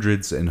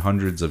hundreds and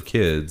hundreds of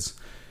kids,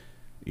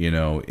 you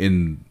know,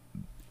 in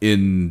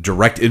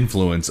direct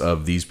influence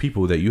of these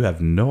people that you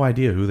have no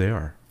idea who they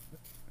are.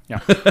 Yeah.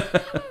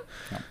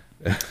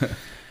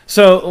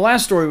 So the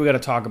last story we got to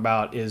talk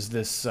about is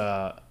this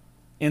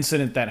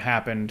incident that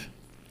happened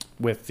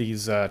with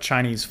these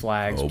Chinese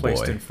flags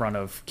placed in front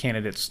of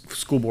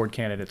school board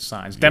candidates'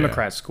 signs,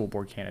 Democrat school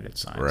board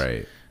candidates' signs.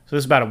 Right. So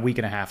this is about a week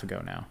and a half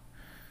ago now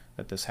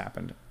that this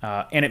happened,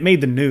 and it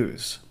made the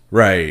news.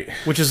 Right.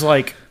 Which is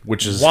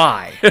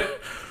why?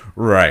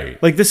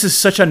 Right. Like, this is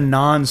such a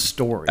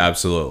non-story.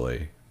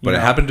 Absolutely. But You it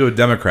know? happened to a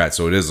Democrat,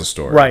 so it is a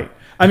story. Right.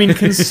 I mean,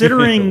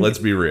 considering let's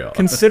be real.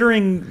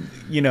 Considering,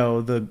 you know,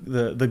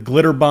 the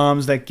glitter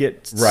bombs that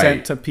get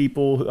sent to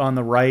people on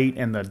the right,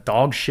 and the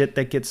dog shit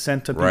that gets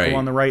sent to people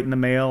on the right in the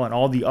mail, and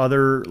all the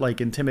other like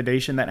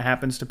intimidation that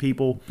happens to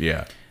people.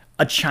 Yeah.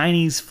 A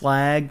Chinese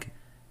flag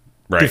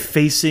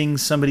defacing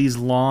somebody's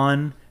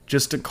lawn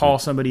just to call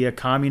somebody a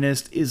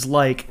communist is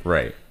like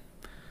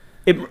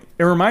It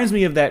reminds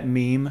me of that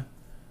meme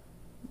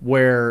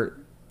where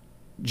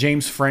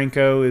James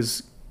Franco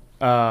is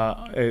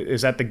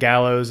at the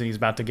gallows and he's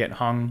about to get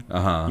hung,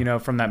 you know,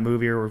 from that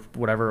movie or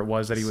whatever it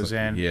was that he was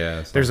in.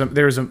 Yeah.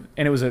 And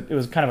it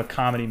was kind of a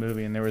comedy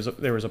movie, and there was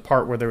a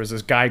part where there was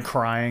this guy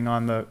crying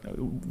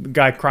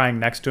crying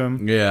next to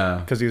him.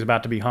 Yeah. Because he was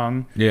about to be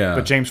hung. Yeah.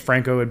 But James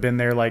Franco had been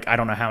there like I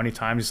don't know how many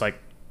times. He's like,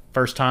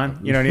 first time,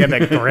 you know, and he had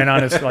that grin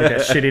on his, like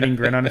that shit-eating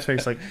grin on his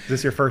face, like, is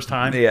this your first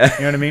time? Yeah.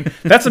 You know what I mean?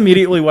 That's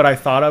immediately what I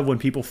thought of when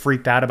people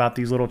freaked out about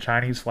these little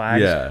Chinese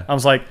flags. Yeah. I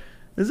was like,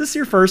 is this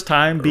your first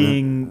time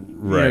being,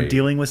 you know,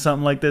 dealing with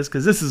something like this?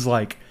 Because this is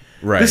like,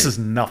 this is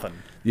nothing.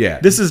 Yeah.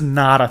 This is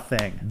not a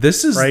thing.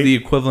 This is the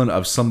equivalent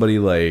of somebody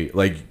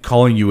like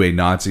calling you a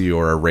Nazi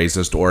or a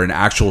racist or an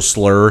actual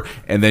slur,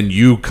 and then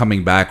you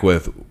coming back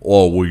with,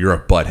 oh, well, you're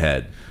a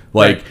butthead.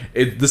 Like,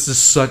 this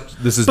is But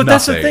nothing.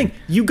 that's the thing.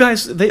 You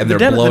guys, the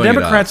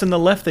Democrats it and the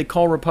left, they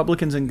call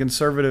Republicans and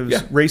conservatives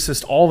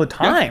racist all the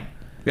time.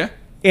 Yeah.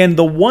 And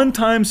the one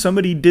time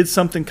somebody did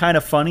something kind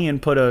of funny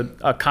and put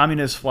a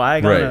communist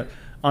flag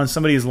on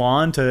somebody's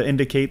lawn to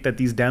indicate that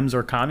these Dems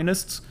are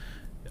communists,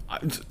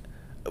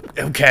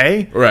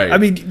 okay. Right. I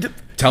mean,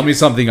 tell me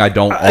something I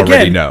don't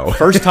already know.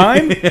 First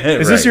time?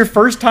 Is this your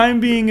first time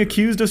being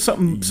accused of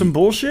some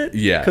bullshit?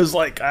 Yeah. Because,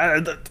 like,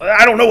 I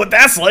don't know what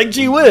that's like.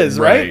 Gee whiz,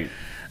 right?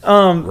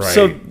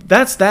 So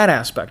that's that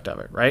aspect of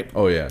it, right?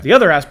 Oh, yeah. The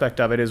other aspect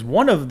of it is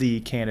one of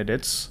the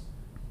candidates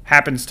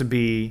happens to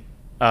be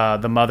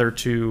the mother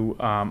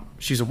to,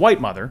 she's a white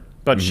mother,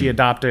 but she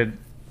adopted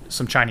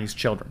some Chinese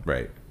children.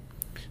 Right.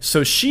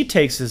 So she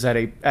takes it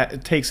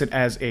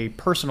as a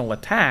personal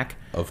attack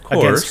of course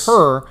against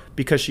her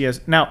because she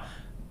has now.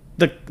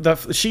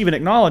 She even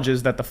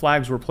acknowledges that the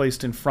flags were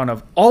placed in front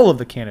of all of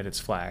the candidates'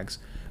 flags.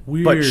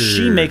 Weird. But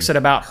she makes it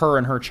about her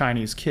and her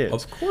Chinese kids.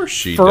 Of course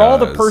she For does. all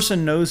the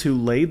person knows who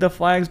laid the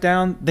flags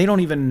down, they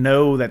don't even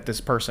know that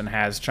this person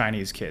has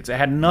Chinese kids. It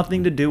had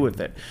nothing to do with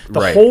it.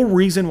 The whole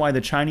reason why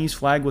the Chinese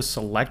flag was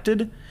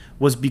selected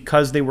was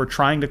because they were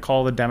trying to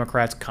call the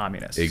Democrats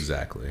communists.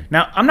 Exactly.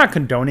 Now, I'm not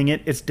condoning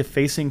it. It's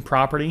defacing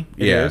property.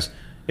 It is.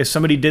 If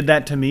somebody did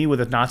that to me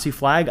with a Nazi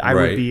flag, I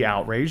would be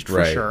outraged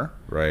for sure.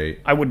 Right.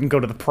 I wouldn't go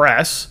to the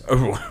press.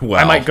 Well,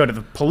 I might go to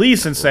the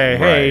police and say,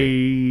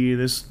 hey,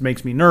 this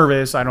makes me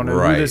nervous. I don't know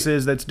who this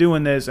is that's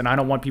doing this, and I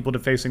don't want people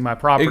defacing my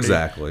property.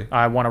 Exactly.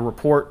 I want to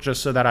report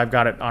just so that I've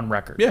got it on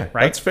record. Yeah,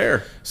 right? That's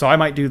fair. So I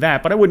might do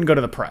that, but I wouldn't go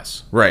to the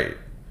press. Right.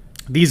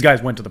 These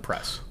guys went to the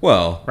press.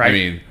 Well, right? I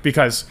mean,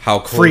 because how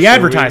close free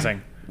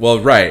advertising. Well,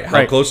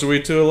 How close are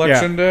we to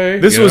election day?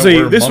 This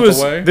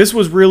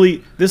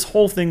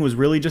whole thing was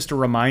really just a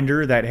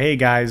reminder that, hey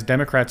guys,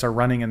 Democrats are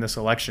running in this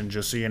election,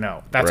 just so you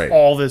know. That's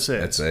all this is.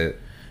 That's it.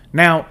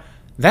 Now,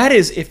 that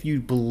is if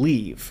you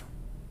believe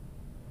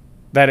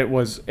that it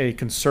was a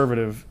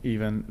conservative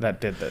even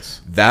that did this.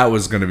 That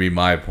was going to be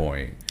my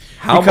point.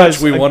 How much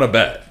we want to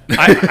bet?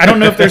 I don't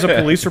know if there's a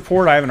police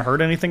report. I haven't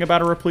heard anything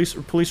about a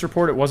police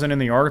report. It wasn't in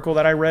the article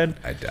that I read.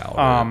 I doubt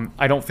it.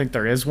 I don't think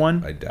there is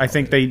one. I doubt I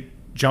think it.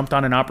 jumped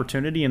on an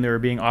opportunity and they were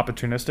being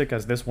opportunistic,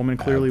 as this woman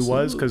clearly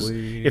was. Because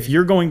Absolutely. if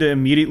you're going to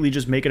immediately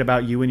just make it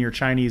about you and your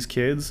Chinese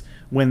kids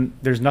when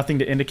there's nothing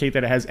to indicate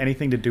that it has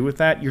anything to do with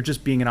that, you're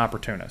just being an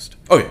opportunist.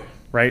 Oh yeah.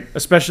 Right?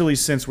 Especially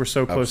since we're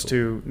so close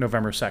to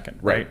November 2nd,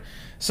 right?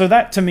 So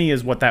that to me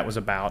is what that was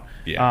about.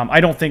 Yeah.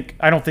 I don't think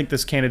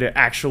this candidate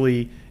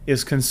actually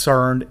is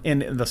concerned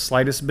in the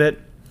slightest bit.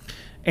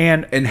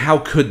 And how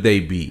could they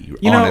be,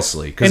 You know,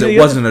 honestly? Because and it the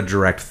wasn't a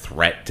direct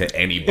threat to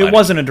anybody. it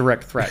wasn't a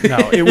direct threat. No,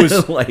 it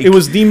was Like- it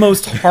was the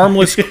most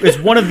harmless. It's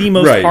one of the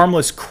most Right.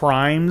 harmless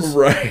crimes,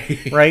 right.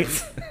 right,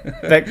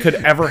 that could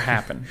ever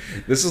happen.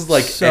 This is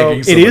like So egging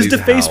it is somebody's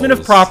defacement of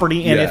house.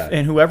 property, and Yeah.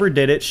 and whoever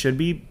did it should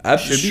be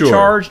Sure.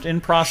 charged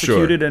and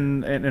prosecuted Sure.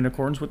 and in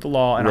accordance with the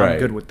law, and I'm Right.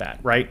 good with that,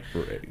 right?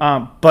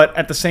 Right. But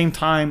at the same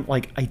time,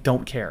 like, I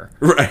don't care.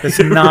 Right. It's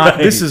not.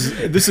 Right. This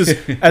is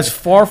as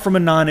far from a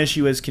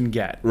non-issue as can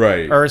get.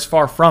 Right. Or as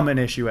far from an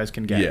issue as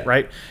can get. Yeah.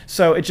 Right.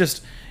 So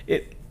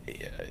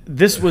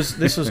this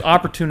was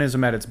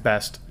opportunism at its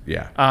best.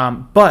 Yeah.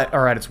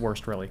 Or at its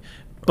worst, really.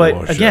 But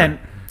Oh, sure. again,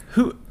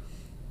 who,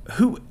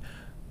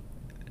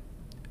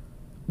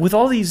 with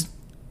all these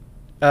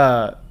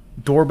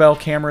doorbell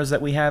cameras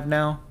that we have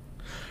now,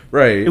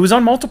 Right. it was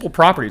on multiple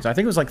properties. I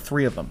think it was like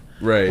 3 of them.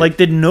 Right. Like,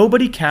 did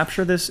nobody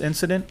capture this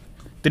incident?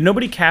 Did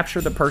nobody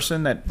capture the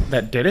person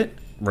that did it?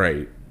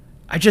 right.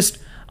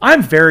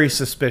 I'm very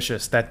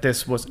suspicious that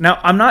this was. Now,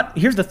 I'm not.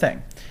 Here's the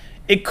thing.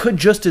 It could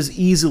just as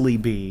easily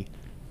be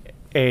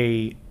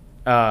a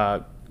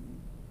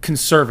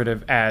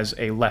conservative as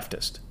a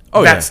leftist.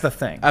 Oh, That's yeah. the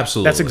thing.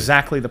 Absolutely. That's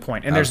exactly the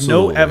point. And there's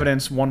no Absolutely.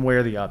 evidence one way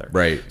or the other.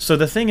 Right. So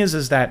the thing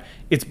is that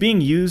it's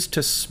being used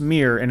to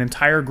smear an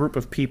entire group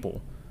of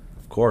people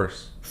Of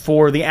course.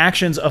 for the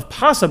actions of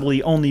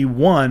possibly only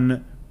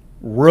one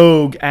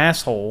rogue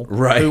asshole,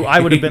 Right. who I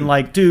would have been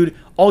like, dude,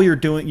 all you're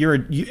doing,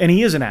 and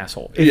he is an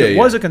asshole. If Yeah, it yeah.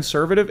 was a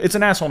conservative, it's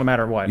an asshole no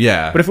matter what.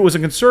 Yeah. But if it was a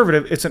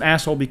conservative, it's an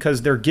asshole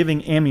because they're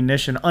giving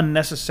ammunition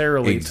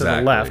unnecessarily to the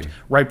Exactly. left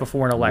right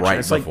before an election. Right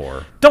it's before.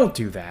 like, don't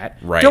do that.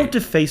 Right. Don't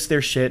deface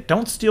their shit.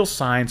 Don't steal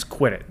signs.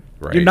 Quit it.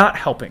 Right. You're not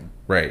helping.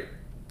 Right.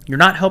 You're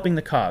not helping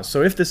the cause.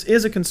 So if this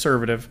is a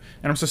conservative,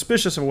 and I'm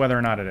suspicious of whether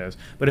or not it is,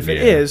 but if it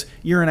Yeah. is,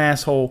 you're an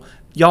asshole.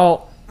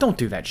 Y'all don't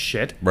do that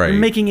shit. Right. You're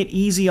making it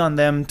easy on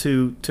them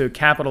to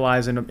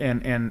capitalize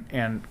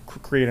and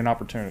create an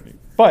opportunity.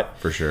 But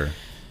For sure.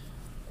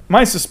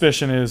 my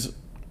suspicion is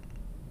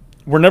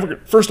we're never going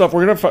to find out.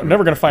 We're who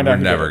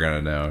did never it.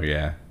 gonna know.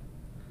 Yeah.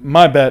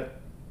 My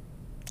bet,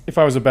 if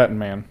I was a betting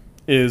man,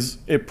 is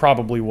it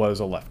probably was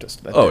a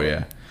leftist. that Oh did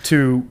it.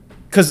 yeah.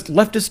 Because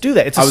leftists do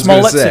that. It's a I was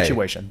gonna Smollett say,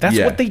 situation. That's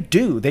yeah. what they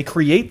do. They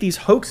create these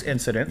hoax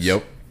incidents.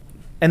 Yep.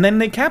 And then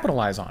they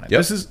capitalize on it. Yep.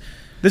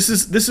 This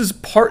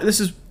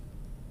is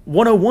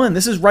 101.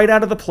 This is right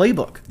out of the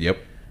playbook. Yep.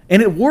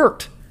 And it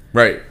worked.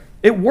 Right.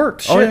 It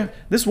worked. Oh, Shit. yeah.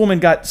 This woman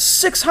got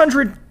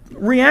 600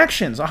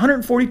 reactions,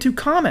 142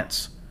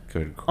 comments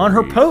Good. on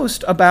her grief.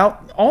 post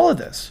about all of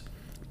this.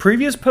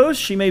 Previous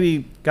posts, she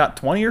maybe got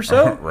 20 or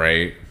so.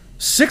 Right.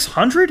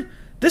 600?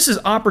 This is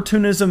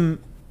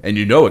opportunism. And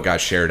you know it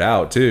got shared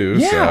out too.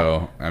 Yeah.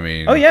 So I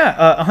mean. Oh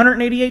yeah,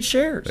 188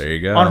 shares. There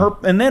you go. On her,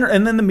 and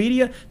then the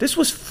media. This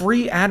was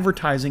free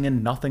advertising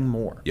and nothing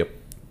more. Yep.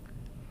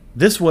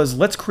 This was,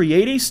 let's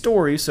create a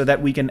story so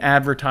that we can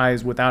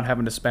advertise without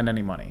having to spend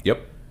any money.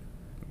 Yep.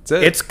 That's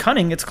it. It's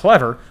cunning, it's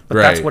clever, but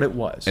that's Right. what it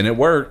was. And it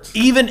worked.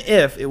 Even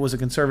if it was a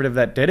conservative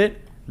that did it,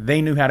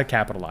 they knew how to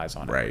capitalize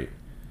on it. Right.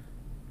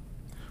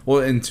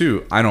 Well, and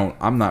two,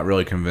 I'm not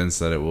really convinced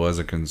that it was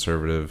a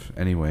conservative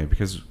anyway,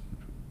 because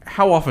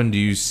how often do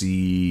you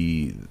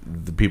see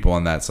the people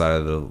on that side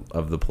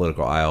of the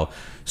political aisle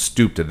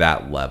stoop to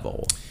that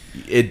level?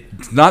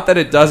 It's not that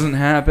it doesn't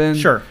happen.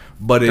 Sure.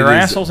 But There are it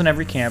is assholes in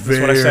every camp. That's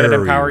what I said at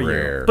very Empower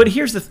rare. You. But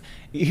here's the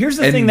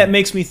And- thing that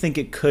makes me think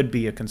it could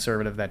be a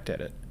conservative that did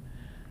it.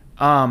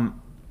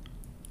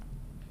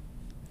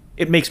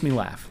 It makes me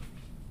laugh.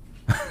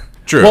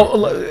 True.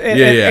 Well,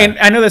 and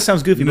I know that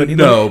sounds goofy, but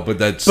no, but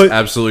that's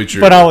absolutely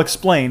true. But I'll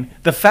explain.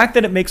 The fact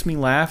that it makes me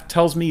laugh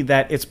tells me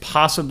that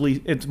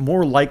it's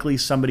more likely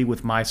somebody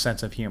with my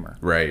sense of humor.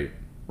 Right.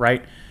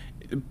 Right?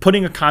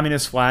 Putting a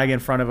communist flag in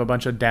front of a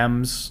bunch of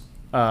Dems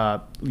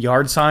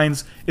yard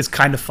signs is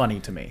kind of funny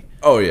to me.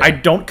 Oh, yeah. I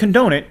don't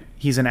condone it.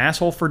 He's an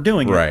asshole for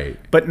doing it. Right.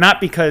 But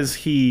not because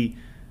he,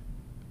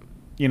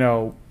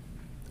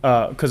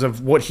 because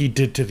of what he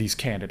did to these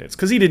candidates.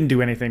 Because he didn't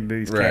do anything to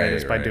these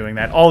candidates by right. doing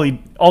that. All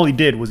he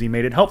did was he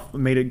made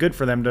it good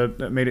for them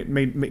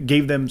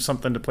gave them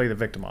something to play the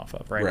victim off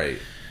of. Right.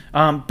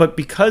 Right. But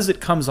because it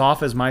comes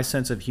off as my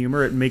sense of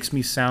humor, it makes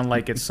me sound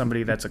like it's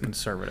somebody that's a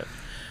conservative.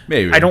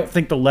 Maybe. I don't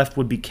think the left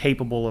would be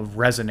capable of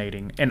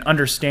resonating and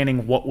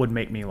understanding what would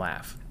make me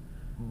laugh.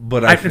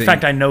 But In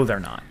fact, I know they're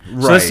not.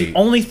 So that's the Right.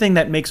 only thing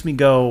that makes me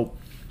go,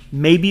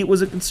 maybe it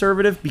was a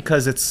conservative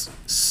because it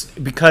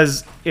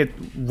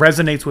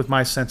resonates with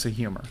my sense of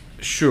humor.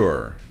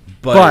 Sure.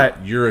 But-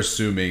 But you're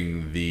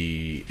assuming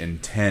the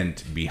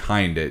intent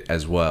behind it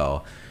as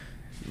well.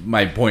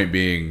 My point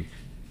being,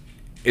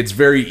 it's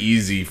very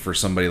easy for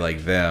somebody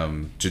like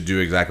them to do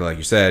exactly like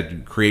you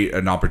said, create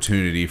an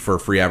opportunity for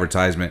free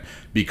advertisement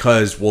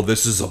because, well,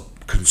 this is a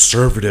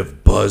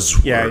conservative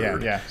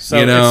buzzword. Yeah. So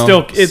you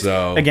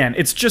know? Again,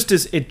 it just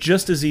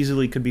as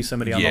easily could be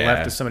somebody on the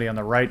left as somebody on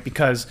the right,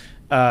 because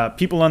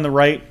people on the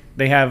right,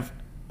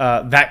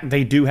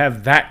 they do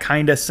have that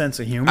kind of sense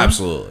of humor.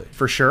 Absolutely.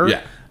 For sure.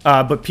 Yeah.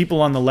 But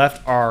people on the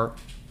left are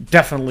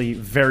definitely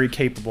very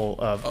capable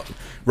of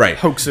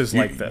hoaxes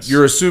like this.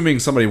 You're assuming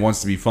somebody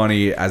wants to be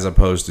funny as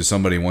opposed to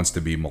somebody wants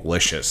to be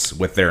malicious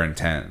with their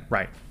intent.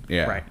 Right.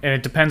 Yeah. Right. And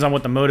it depends on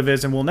what the motive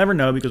is, and we'll never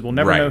know because we'll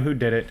never Right. know who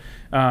did it.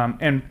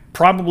 And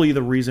probably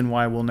the reason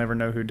why we'll never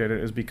know who did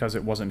it is because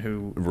it wasn't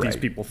who these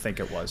Right. people think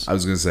it was. I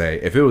was going to say,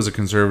 if it was a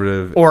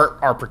conservative... Or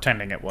are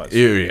pretending it was.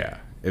 Yeah.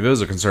 If it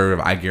was a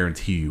conservative, I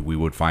guarantee you we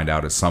would find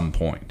out at some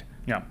point.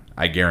 Yeah.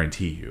 I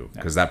guarantee you.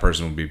 Because that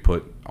person would be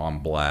put on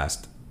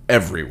blast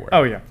everywhere.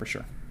 Oh, yeah, for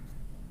sure.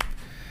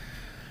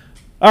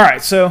 All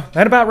right, so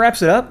that about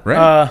wraps it up.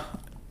 Right.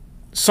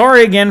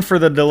 Sorry again for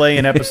the delay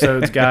in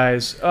episodes,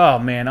 guys. Oh,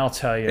 man, I'll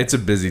tell you. It's a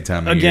busy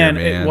time of Again,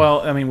 year,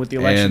 man. with the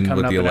election And coming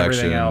with up the and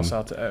everything election,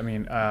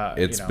 else,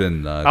 it's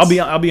been nuts.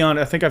 I'll be on.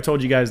 I think I've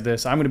told you guys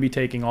this. I'm going to be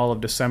taking all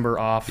of December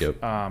off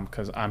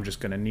because I'm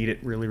just going to need it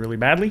really, really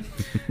badly.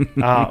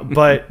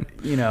 But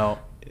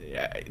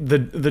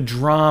the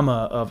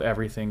drama of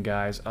everything,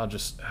 guys.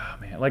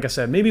 Like I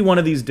said, maybe one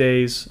of these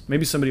days,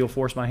 maybe somebody will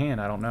force my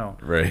hand. I don't know.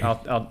 Right.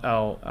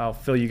 I'll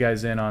fill you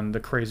guys in on the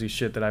crazy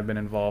shit that I've been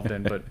involved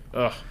in, but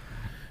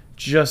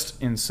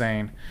just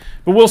insane.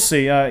 But we'll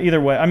see. Either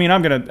way, I mean, I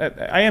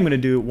am gonna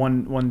do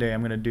one day.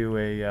 I'm gonna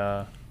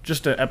do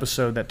just an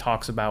episode that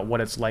talks about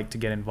what it's like to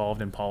get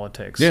involved in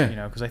politics.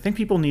 Yeah. Because I think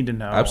people need to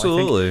know.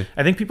 Absolutely.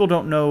 I think people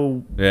don't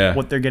know Yeah.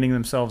 what they're getting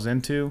themselves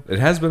into. It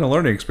has been a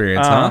learning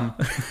experience, huh?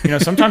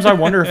 Sometimes I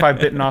wonder if I've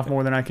bitten off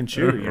more than I can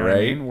chew. You know what I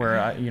Right. mean? Where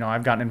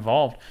I've gotten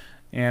involved,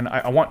 and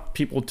I want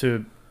people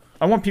to,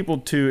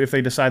 if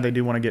they decide they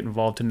do want to get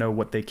involved, to know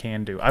what they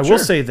can do. I will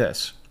say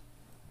this: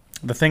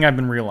 the thing I've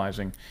been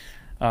realizing,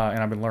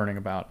 and I've been learning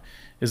about,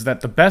 is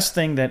that the best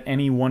thing that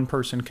any one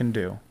person can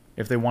do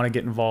if they want to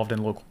get involved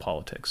in local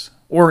politics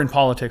or in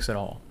politics at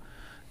all,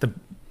 the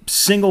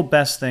single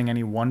best thing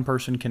any one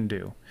person can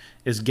do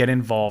is get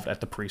involved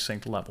at the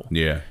precinct level.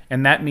 Yeah.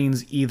 And that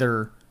means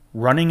either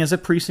running as a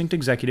precinct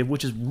executive,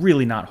 which is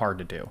really not hard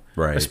to do.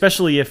 Right.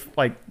 Especially if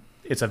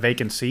it's a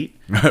vacant seat.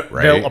 Right.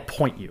 They'll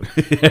appoint you.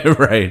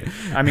 Right.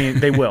 I mean,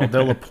 they will.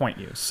 They'll appoint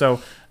you.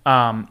 So,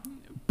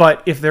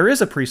 but if there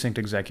is a precinct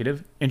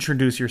executive,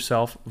 introduce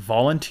yourself,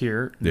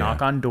 volunteer,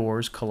 knock on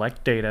doors,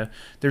 collect data.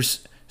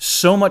 There's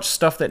so much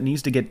stuff that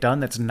needs to get done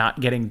that's not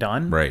getting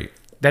done. Right.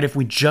 That if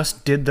we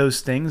just did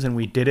those things and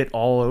we did it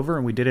all over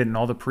and we did it in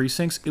all the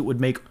precincts, it would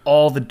make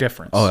all the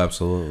difference. Oh,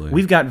 absolutely.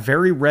 We've got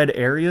very red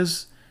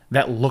areas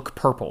that look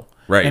purple.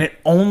 Right. And it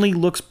only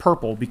looks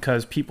purple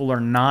because people are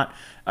not...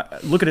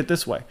 look at it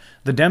this way.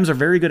 The Dems are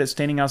very good at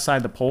standing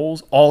outside the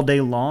polls all day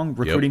long,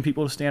 recruiting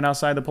people to stand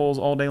outside the polls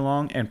all day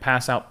long and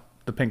pass out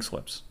the pink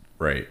slips.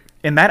 Right.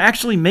 And that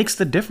actually makes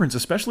the difference,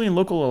 especially in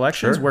local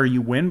elections Sure. where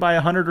you win by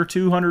 100 or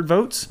 200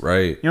 votes.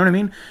 Right. You know what I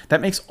mean?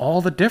 That makes all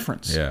the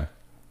difference. Yeah.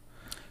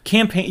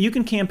 You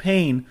can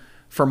campaign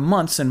for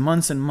months and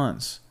months and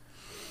months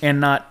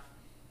and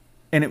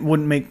it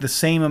wouldn't make the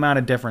same amount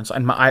of difference,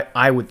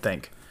 I would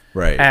think,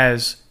 Right.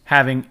 as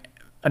having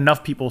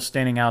enough people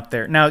standing out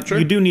there. Now,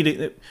 you do need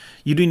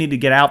to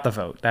get out the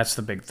vote. That's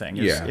the big thing,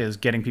 is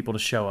getting people to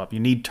show up. You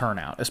need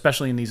turnout,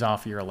 especially in these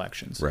off-year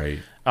elections. Right.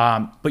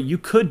 But you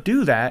could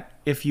do that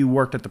if you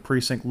worked at the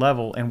precinct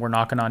level and were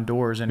knocking on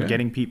doors and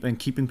getting people and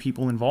keeping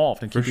people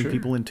involved and keeping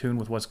people in tune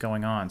with what's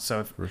going on.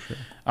 So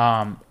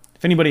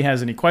if anybody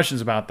has any questions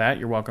about that,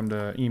 you're welcome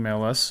to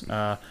email us.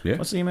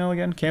 What's the email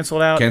again?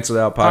 Canceled Out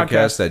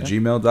CanceledOutPodcast at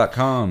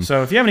gmail.com.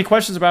 So if you have any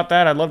questions about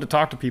that, I'd love to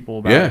talk to people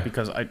about it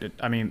because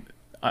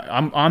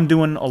I'm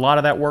doing a lot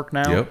of that work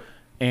now,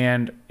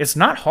 and it's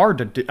not hard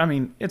to do. I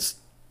mean, it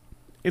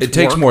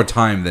takes more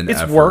time than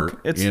it's effort.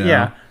 Work. It's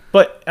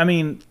but I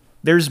mean,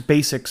 there's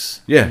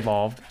basics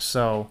involved.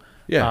 So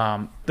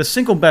the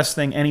single best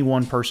thing any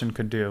one person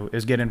could do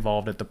is get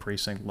involved at the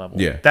precinct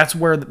level. Yeah. That's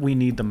where we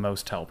need the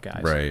most help,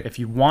 guys. Right. If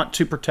you want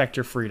to protect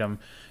your freedom,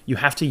 you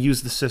have to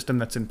use the system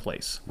that's in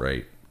place.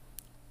 Right.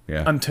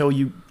 Yeah.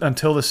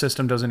 Until the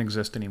system doesn't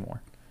exist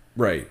anymore.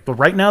 Right. But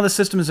right now the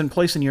system is in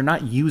place and you're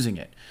not using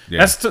it.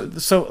 Yeah.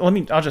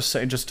 I'll just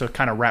say, just to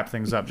kind of wrap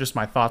things up, just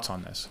my thoughts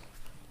on this.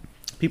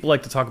 People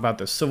like to talk about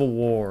the Civil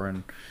War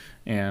and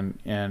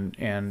we're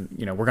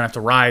gonna have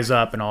to rise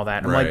up and all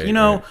that. And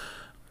I'm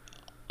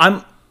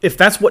like, if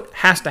that's what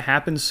has to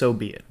happen, so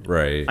be it.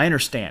 Right. I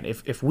understand.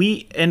 If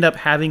we end up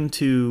having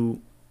to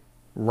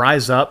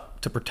rise up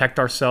to protect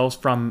ourselves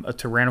from a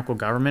tyrannical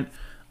government,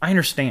 I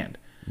understand.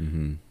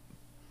 Mm-hmm.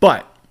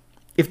 But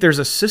if there's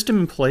a system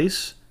in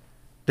place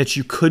that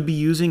you could be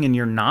using and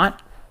you're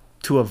not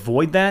to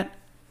avoid that,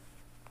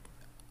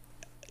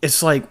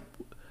 it's like,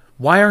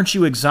 why aren't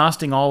you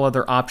exhausting all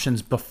other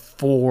options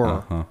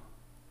before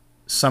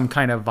some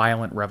kind of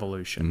violent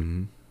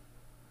revolution?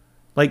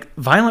 Like,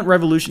 violent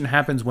revolution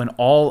happens when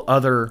all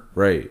other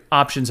Right.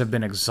 options have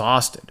been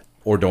exhausted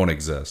Or don't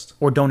exist.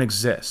 or don't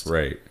exist.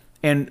 Right.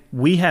 And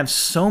we have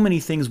so many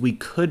things we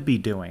could be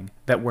doing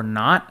that we're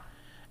not.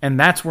 And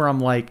that's where I'm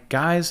like,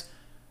 guys,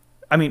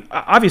 I mean,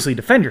 obviously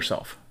defend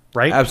yourself,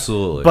 right?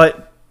 Absolutely.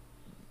 But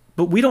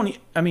we don't,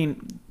 I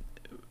mean,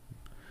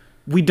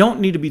 we don't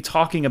need to be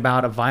talking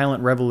about a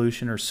violent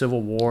revolution or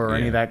civil war or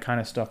any of that kind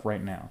of stuff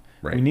right now.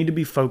 Right. We need to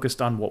be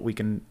focused on what we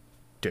can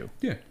do.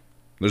 Yeah.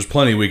 There's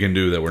plenty we can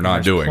do that we're not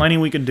There's doing. plenty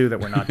we can do that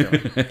we're not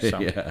doing. So.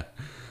 Yeah.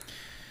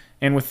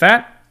 And with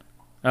that,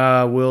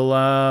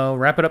 we'll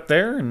wrap it up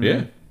there. And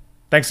Yeah.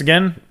 thanks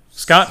again,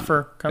 Scott,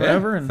 for coming Yeah.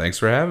 over. And Thanks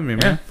for having me,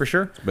 man. yeah, for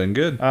sure. It's been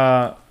good.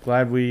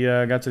 Glad we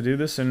got to do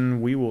this,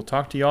 and we will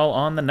talk to y'all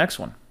on the next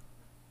one.